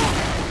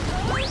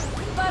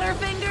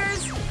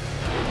 Butterfingers!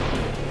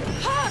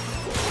 Ha!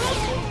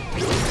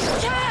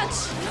 Catch!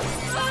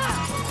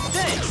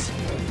 Thanks.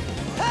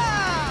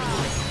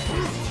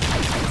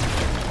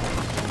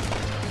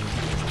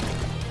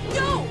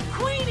 Go,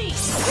 Queenie!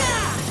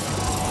 Yeah!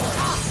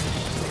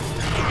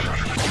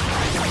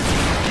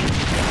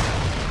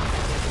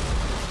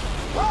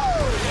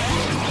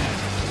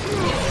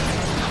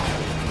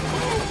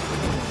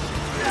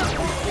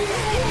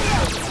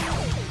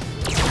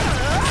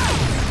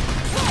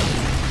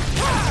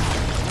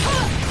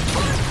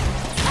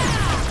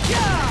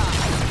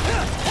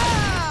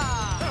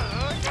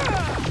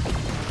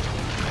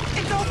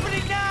 It's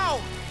opening now.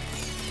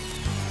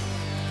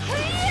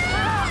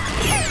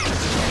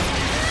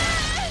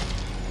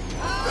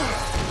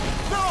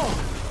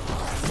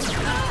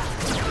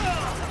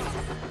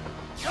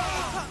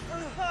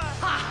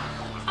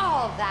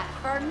 All that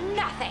for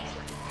nothing.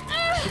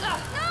 No!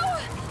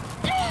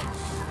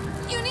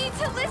 You need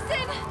to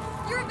listen!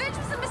 Your revenge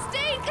was a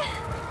mistake!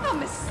 A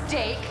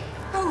mistake?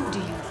 Who do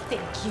you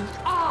think you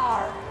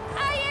are?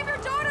 I am your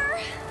daughter!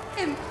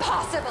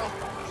 Impossible!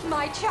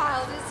 My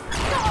child is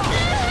gone!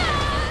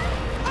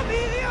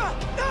 Amelia,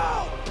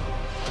 no!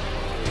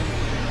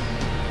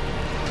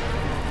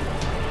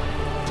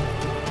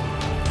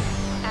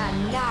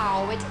 And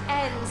now it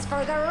ends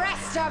for the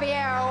rest of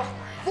you!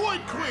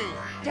 Void Queen!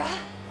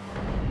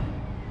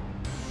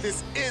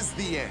 This is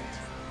the end.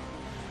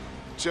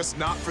 Just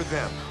not for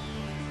them.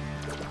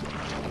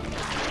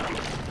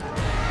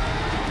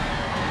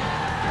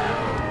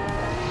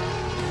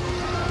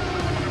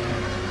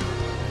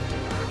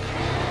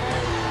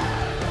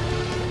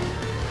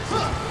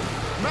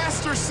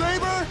 Master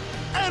Saber,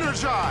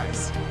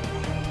 energize!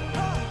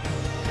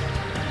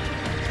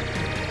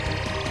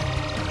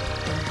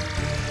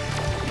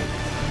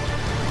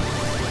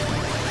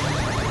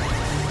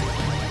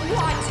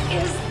 What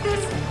is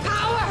this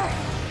power?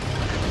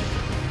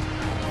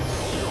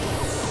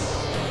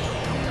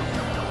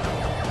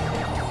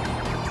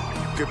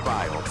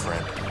 Goodbye, old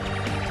friend.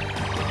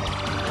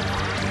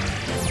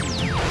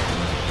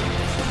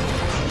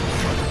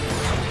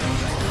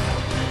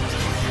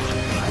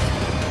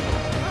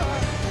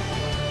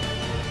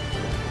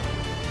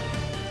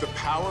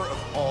 power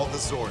of all the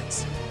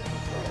Zords.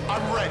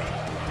 I'm ready.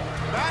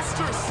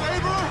 Master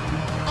Saber,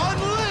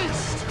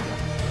 unleashed!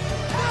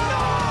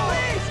 No!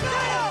 Please,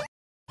 no!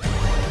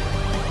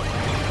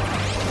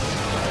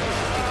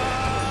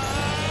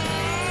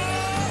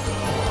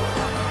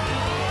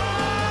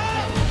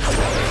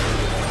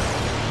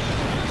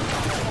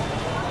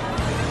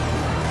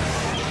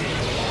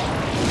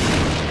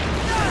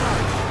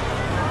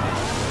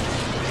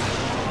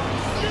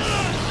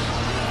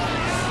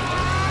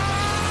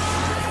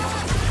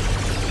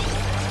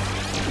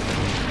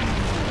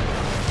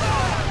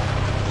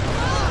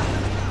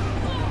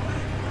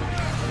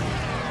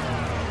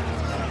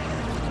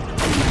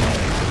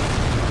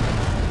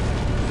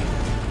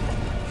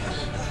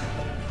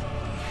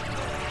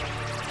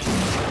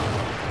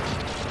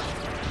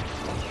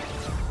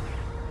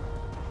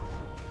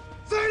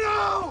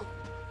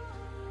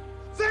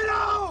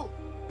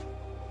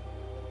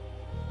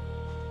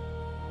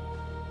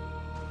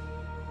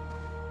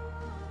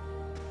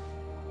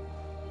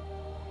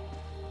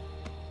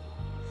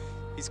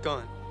 He's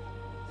gone.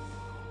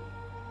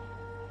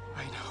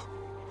 I know.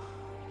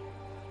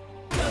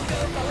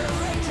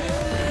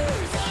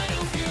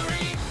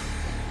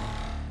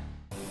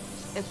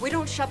 If we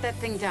don't shut that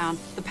thing down,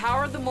 the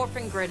power of the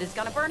Morphin Grid is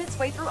gonna burn its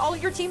way through all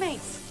your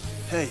teammates.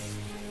 Hey,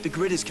 the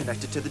grid is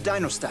connected to the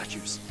dino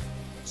statues.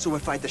 So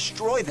if I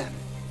destroy them,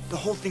 the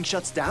whole thing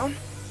shuts down?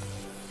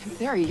 In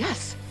theory,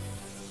 yes.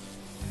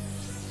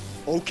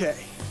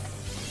 Okay.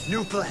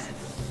 New plan.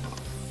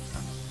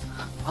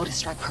 I'll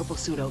distract Purple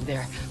Suit over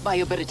there. Buy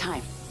you a bit of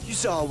time. You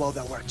saw how well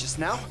that worked just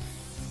now.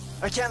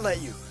 I can't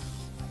let you.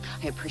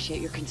 I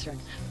appreciate your concern.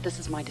 This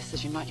is my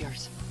decision, not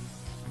yours.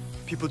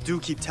 People do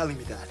keep telling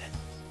me that.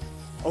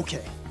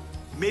 Okay,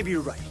 maybe you're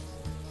right.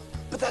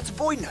 But that's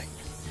Void Knight.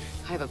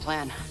 I have a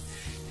plan.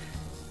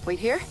 Wait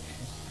here,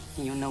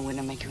 and you'll know when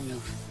to make your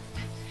move.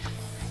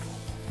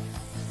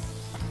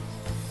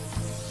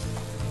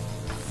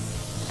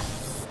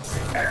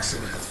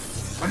 Excellent.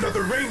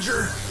 Another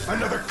ranger,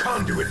 another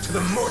conduit to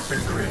the Morphin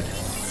Grid.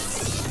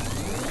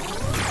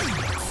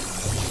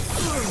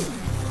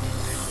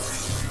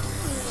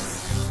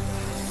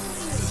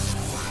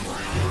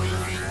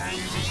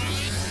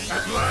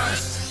 At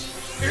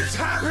last, it's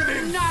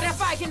happening! Not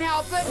if I can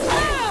help it!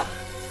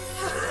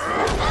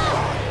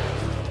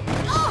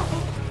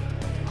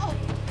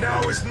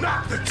 Now is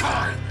not the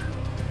time!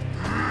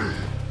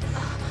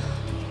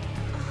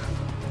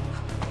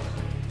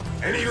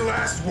 Any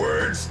last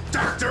words,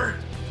 Doctor?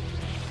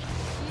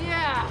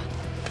 Yeah!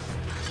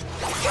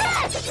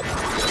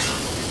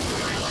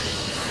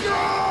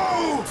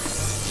 No!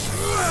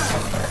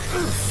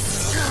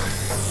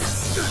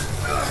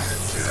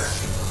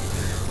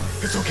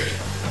 It's okay.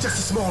 Just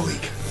a small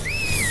leak.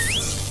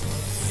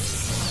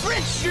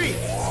 Red Street!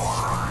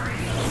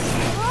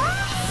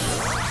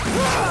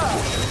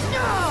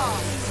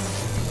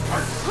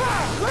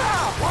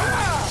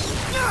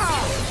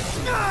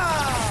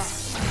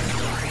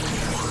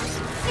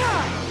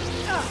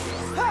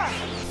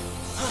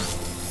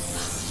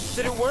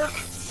 Did it work?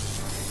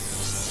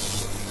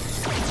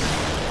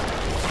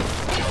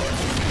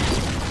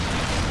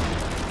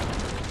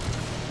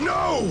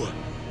 No!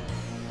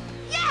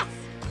 Yes!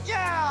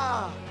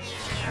 Yeah!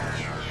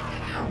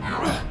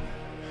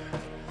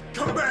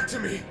 Come back to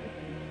me!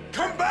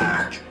 Come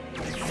back!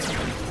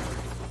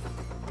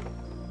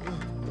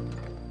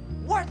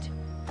 What?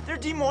 They're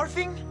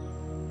demorphing?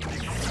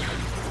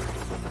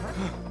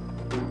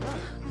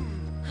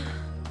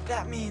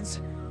 That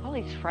means...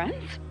 Ollie's friends?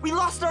 We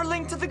lost our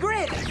link to the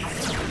grid!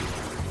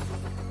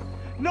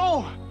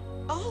 No!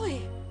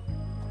 Ollie!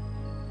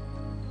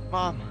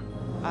 Mom,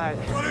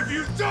 What have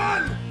you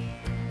done?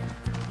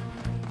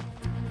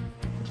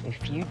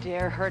 If you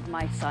dare hurt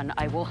my son,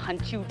 I will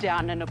hunt you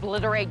down and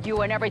obliterate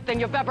you and everything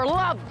you've ever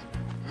loved!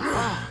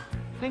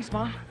 Thanks,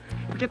 Mom.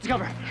 Get to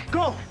cover.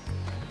 Go!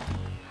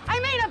 I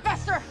mean it,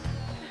 Fester!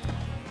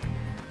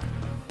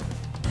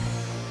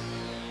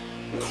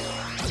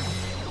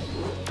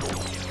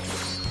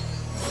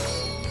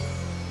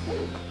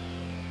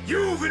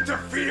 You've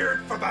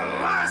interfered for the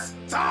last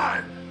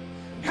time!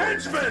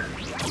 Henchmen!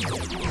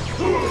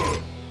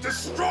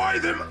 Destroy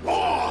them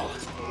all!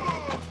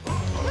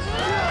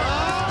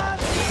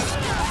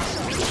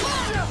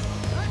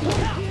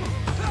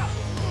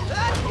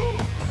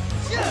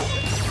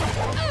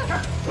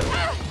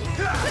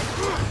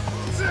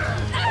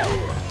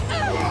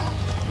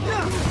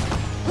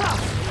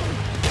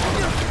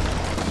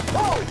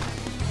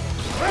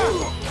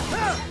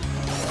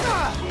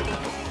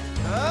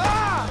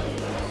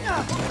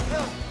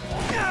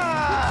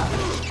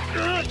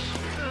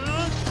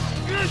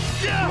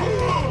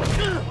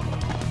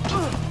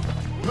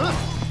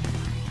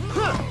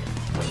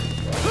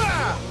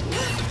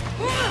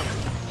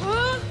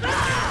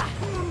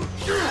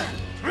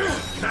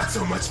 Not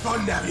so much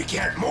fun now you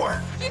can't morph.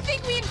 You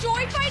think we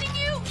enjoy fighting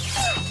you?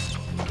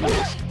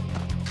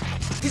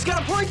 He's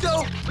got a point,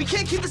 though! We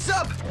can't keep this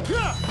up!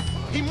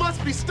 He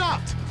must be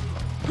stopped!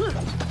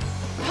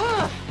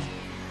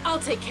 I'll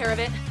take care of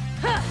it.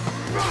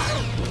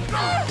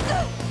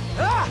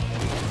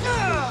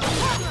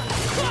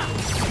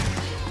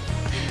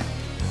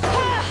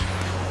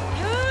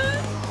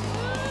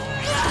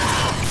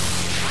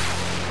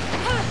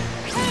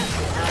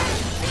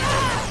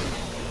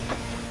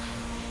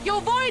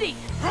 Brady!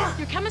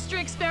 Your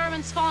chemistry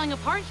experiment's falling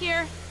apart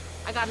here.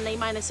 I got an A-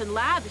 in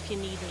lab if you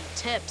need any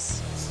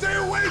tips. Stay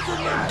away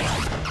from that!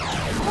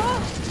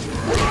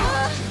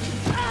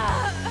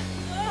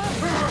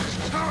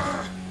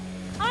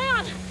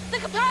 Ion! The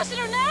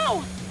capacitor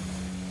now!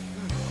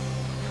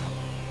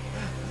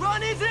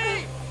 Run,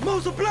 Izzy!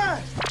 Muzzle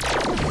blast!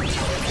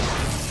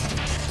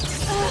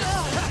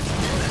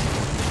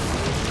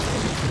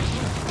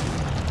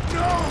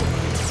 No!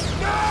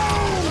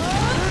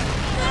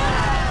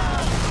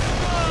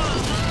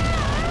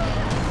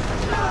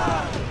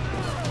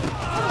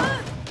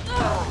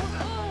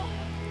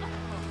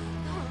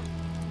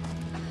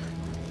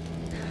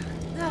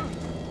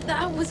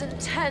 That was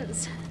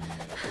intense.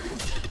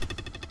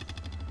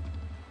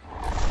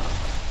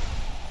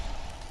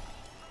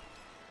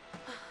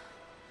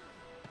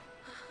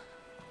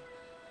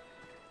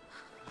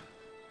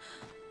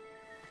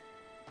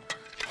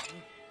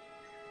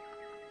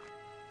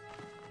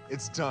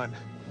 It's done.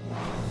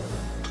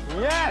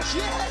 Yes!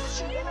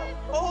 Yes!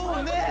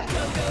 Oh, man!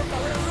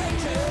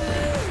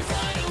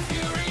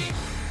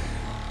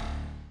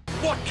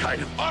 What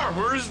kind of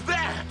armor is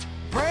that?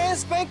 Brand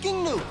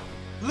spanking new.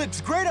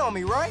 Looks great on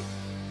me, right?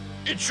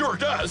 It sure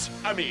does.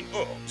 I mean,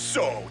 oh,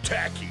 so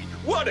tacky.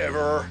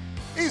 Whatever.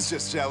 He's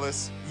just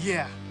jealous.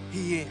 Yeah,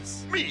 he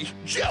is. Me?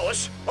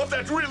 Jealous of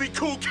that really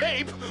cool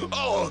cape?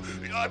 Oh,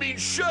 I mean,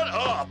 shut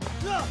up.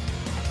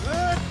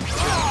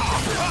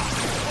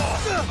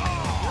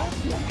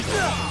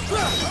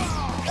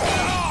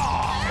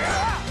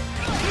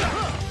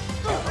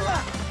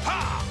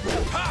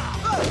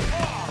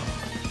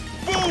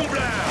 Boom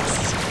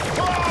blast!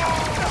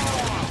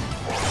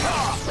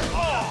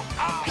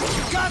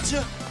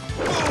 Gotcha!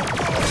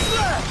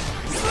 Slash!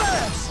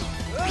 Slash!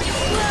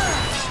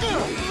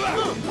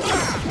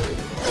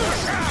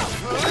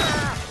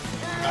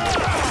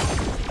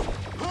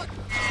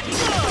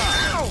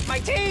 Oh, my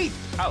teeth!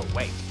 Oh,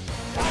 wait.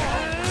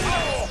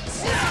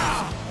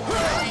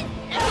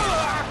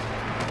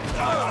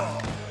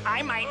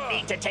 I might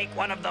need to take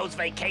one of those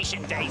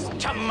vacation days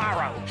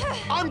tomorrow.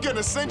 I'm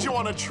gonna send you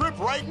on a trip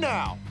right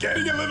now.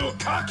 Getting a little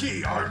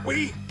cocky, aren't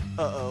we?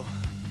 Uh-oh.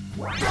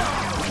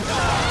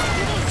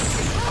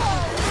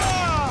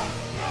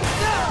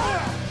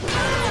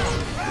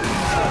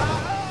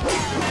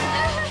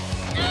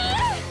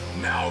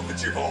 Now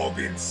that you've all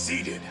been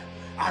seated,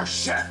 our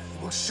chef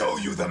will show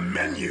you the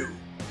menu.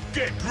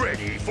 Get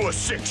ready for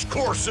 6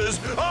 courses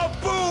of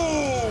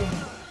boom!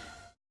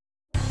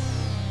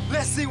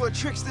 Let's see what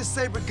tricks this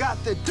saber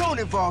got that don't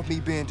involve me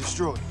being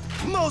destroyed.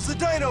 Mo's the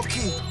Dino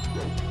key.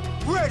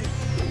 Ready.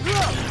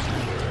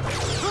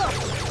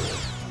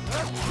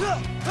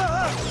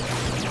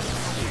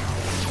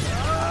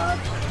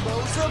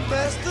 Mo's a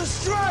master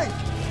strike.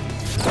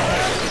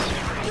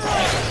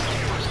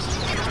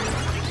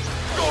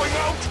 Going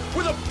out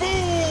with a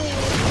boom!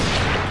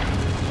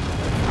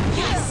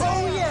 Yes!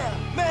 Oh yeah!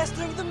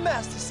 Mastering the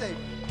Master Saber.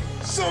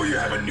 So you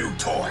have a new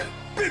toy.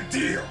 Big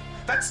deal.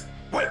 That's...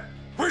 Wait,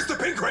 where's the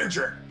Pink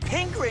Ranger?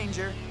 Pink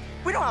Ranger?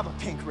 We don't have a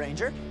Pink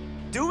Ranger.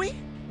 Do we?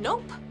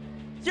 Nope.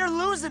 You're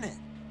losing it.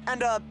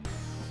 And,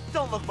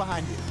 don't look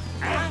behind you.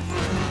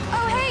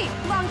 Oh, hey!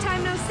 Long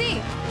time no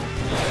see.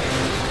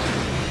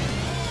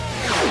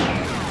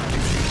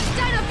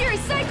 Dino Fury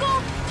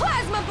Cycle!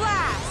 Plasma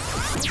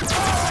Blast!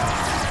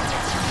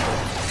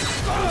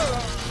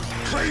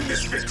 Claim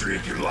this victory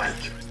if you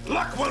like.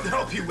 Luck won't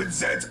help you when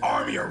Zed's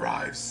army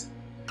arrives.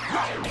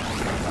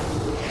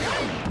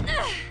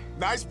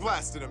 Nice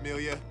blasting,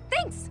 Amelia.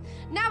 Thanks!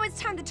 Now it's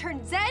time to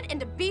turn Zed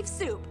into beef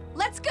soup.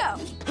 Let's go!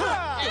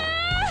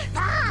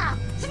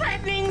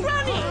 Threatening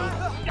running!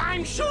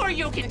 I'm sure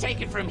you can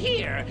take it from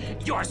here.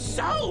 You're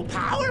so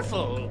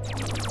powerful.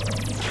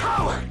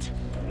 Coward!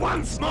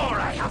 Once more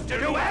I have to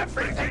do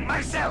everything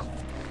myself.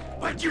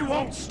 But you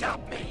won't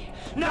stop me.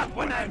 Not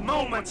when I'm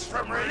moments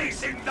from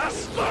releasing the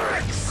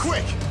Sporix!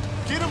 Quick!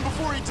 Get him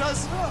before he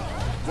does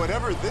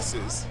whatever this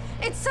is.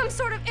 It's some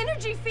sort of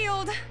energy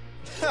field.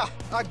 Ha!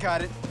 I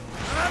got it.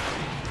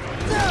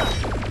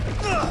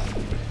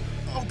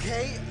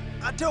 Okay,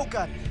 I don't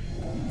got it.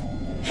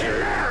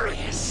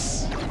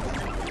 Hilarious!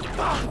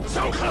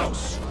 So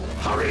close!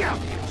 Hurry up,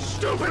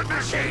 stupid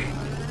machine!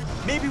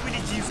 Maybe we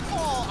need to use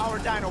all our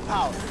Dino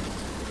power.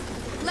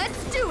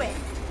 Let's do it!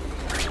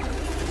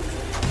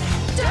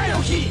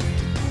 Dino Key!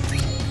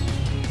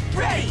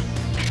 Ready!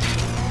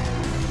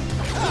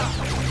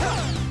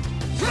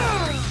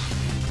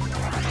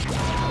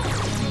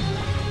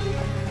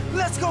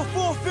 Let's go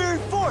full Fury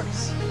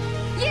Force!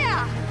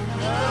 Yeah!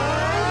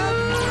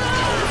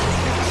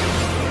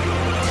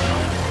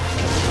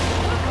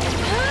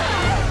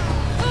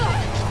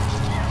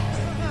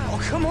 Oh,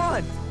 come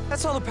on!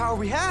 That's all the power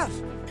we have!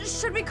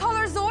 Should we call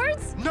our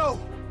Zords? No!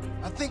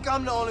 I think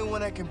I'm the only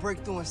one that can break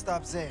through and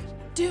stop Zed.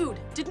 Dude,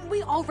 didn't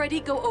we already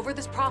go over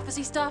this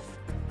prophecy stuff?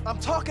 I'm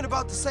talking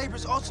about the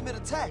Saber's ultimate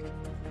attack.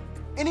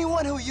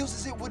 Anyone who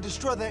uses it will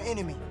destroy their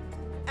enemy.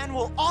 And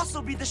will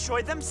also be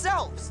destroyed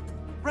themselves.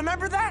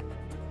 Remember that?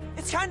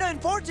 It's kinda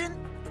important.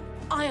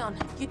 Ion,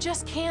 you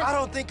just can't... I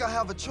don't think I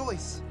have a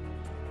choice.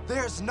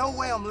 There's no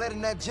way I'm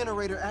letting that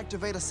generator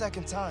activate a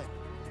second time.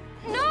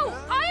 No!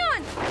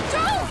 Ion!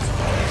 Don't!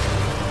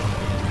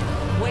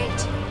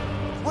 Wait.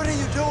 What are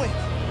you doing?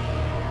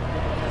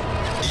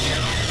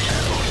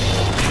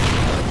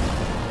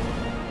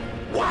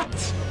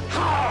 What?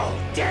 How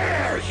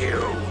dare you?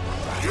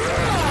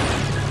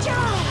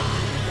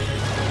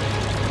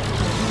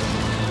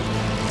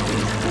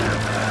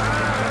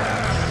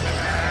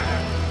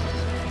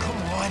 Come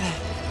on.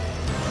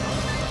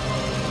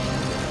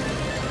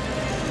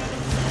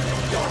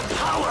 Your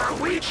power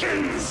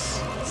weakens!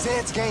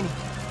 Zed's gaining.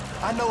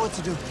 I know what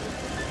to do.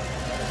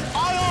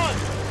 Ion!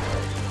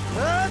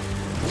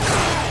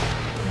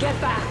 Get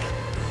back!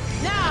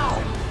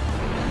 Now!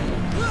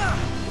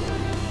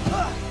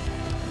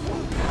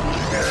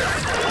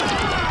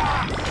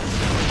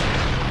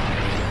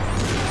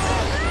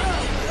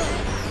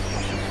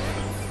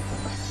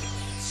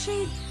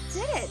 She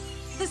did it!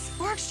 The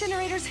Sporks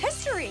generator's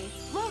history!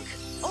 Look!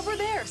 Over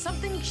there!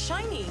 Something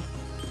shiny!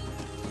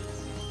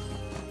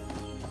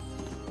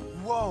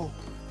 Whoa.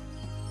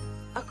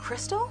 A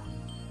crystal?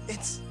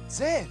 It's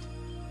Zed.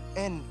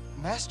 And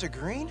Master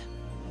Green?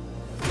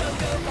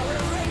 Power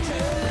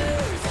Rangers!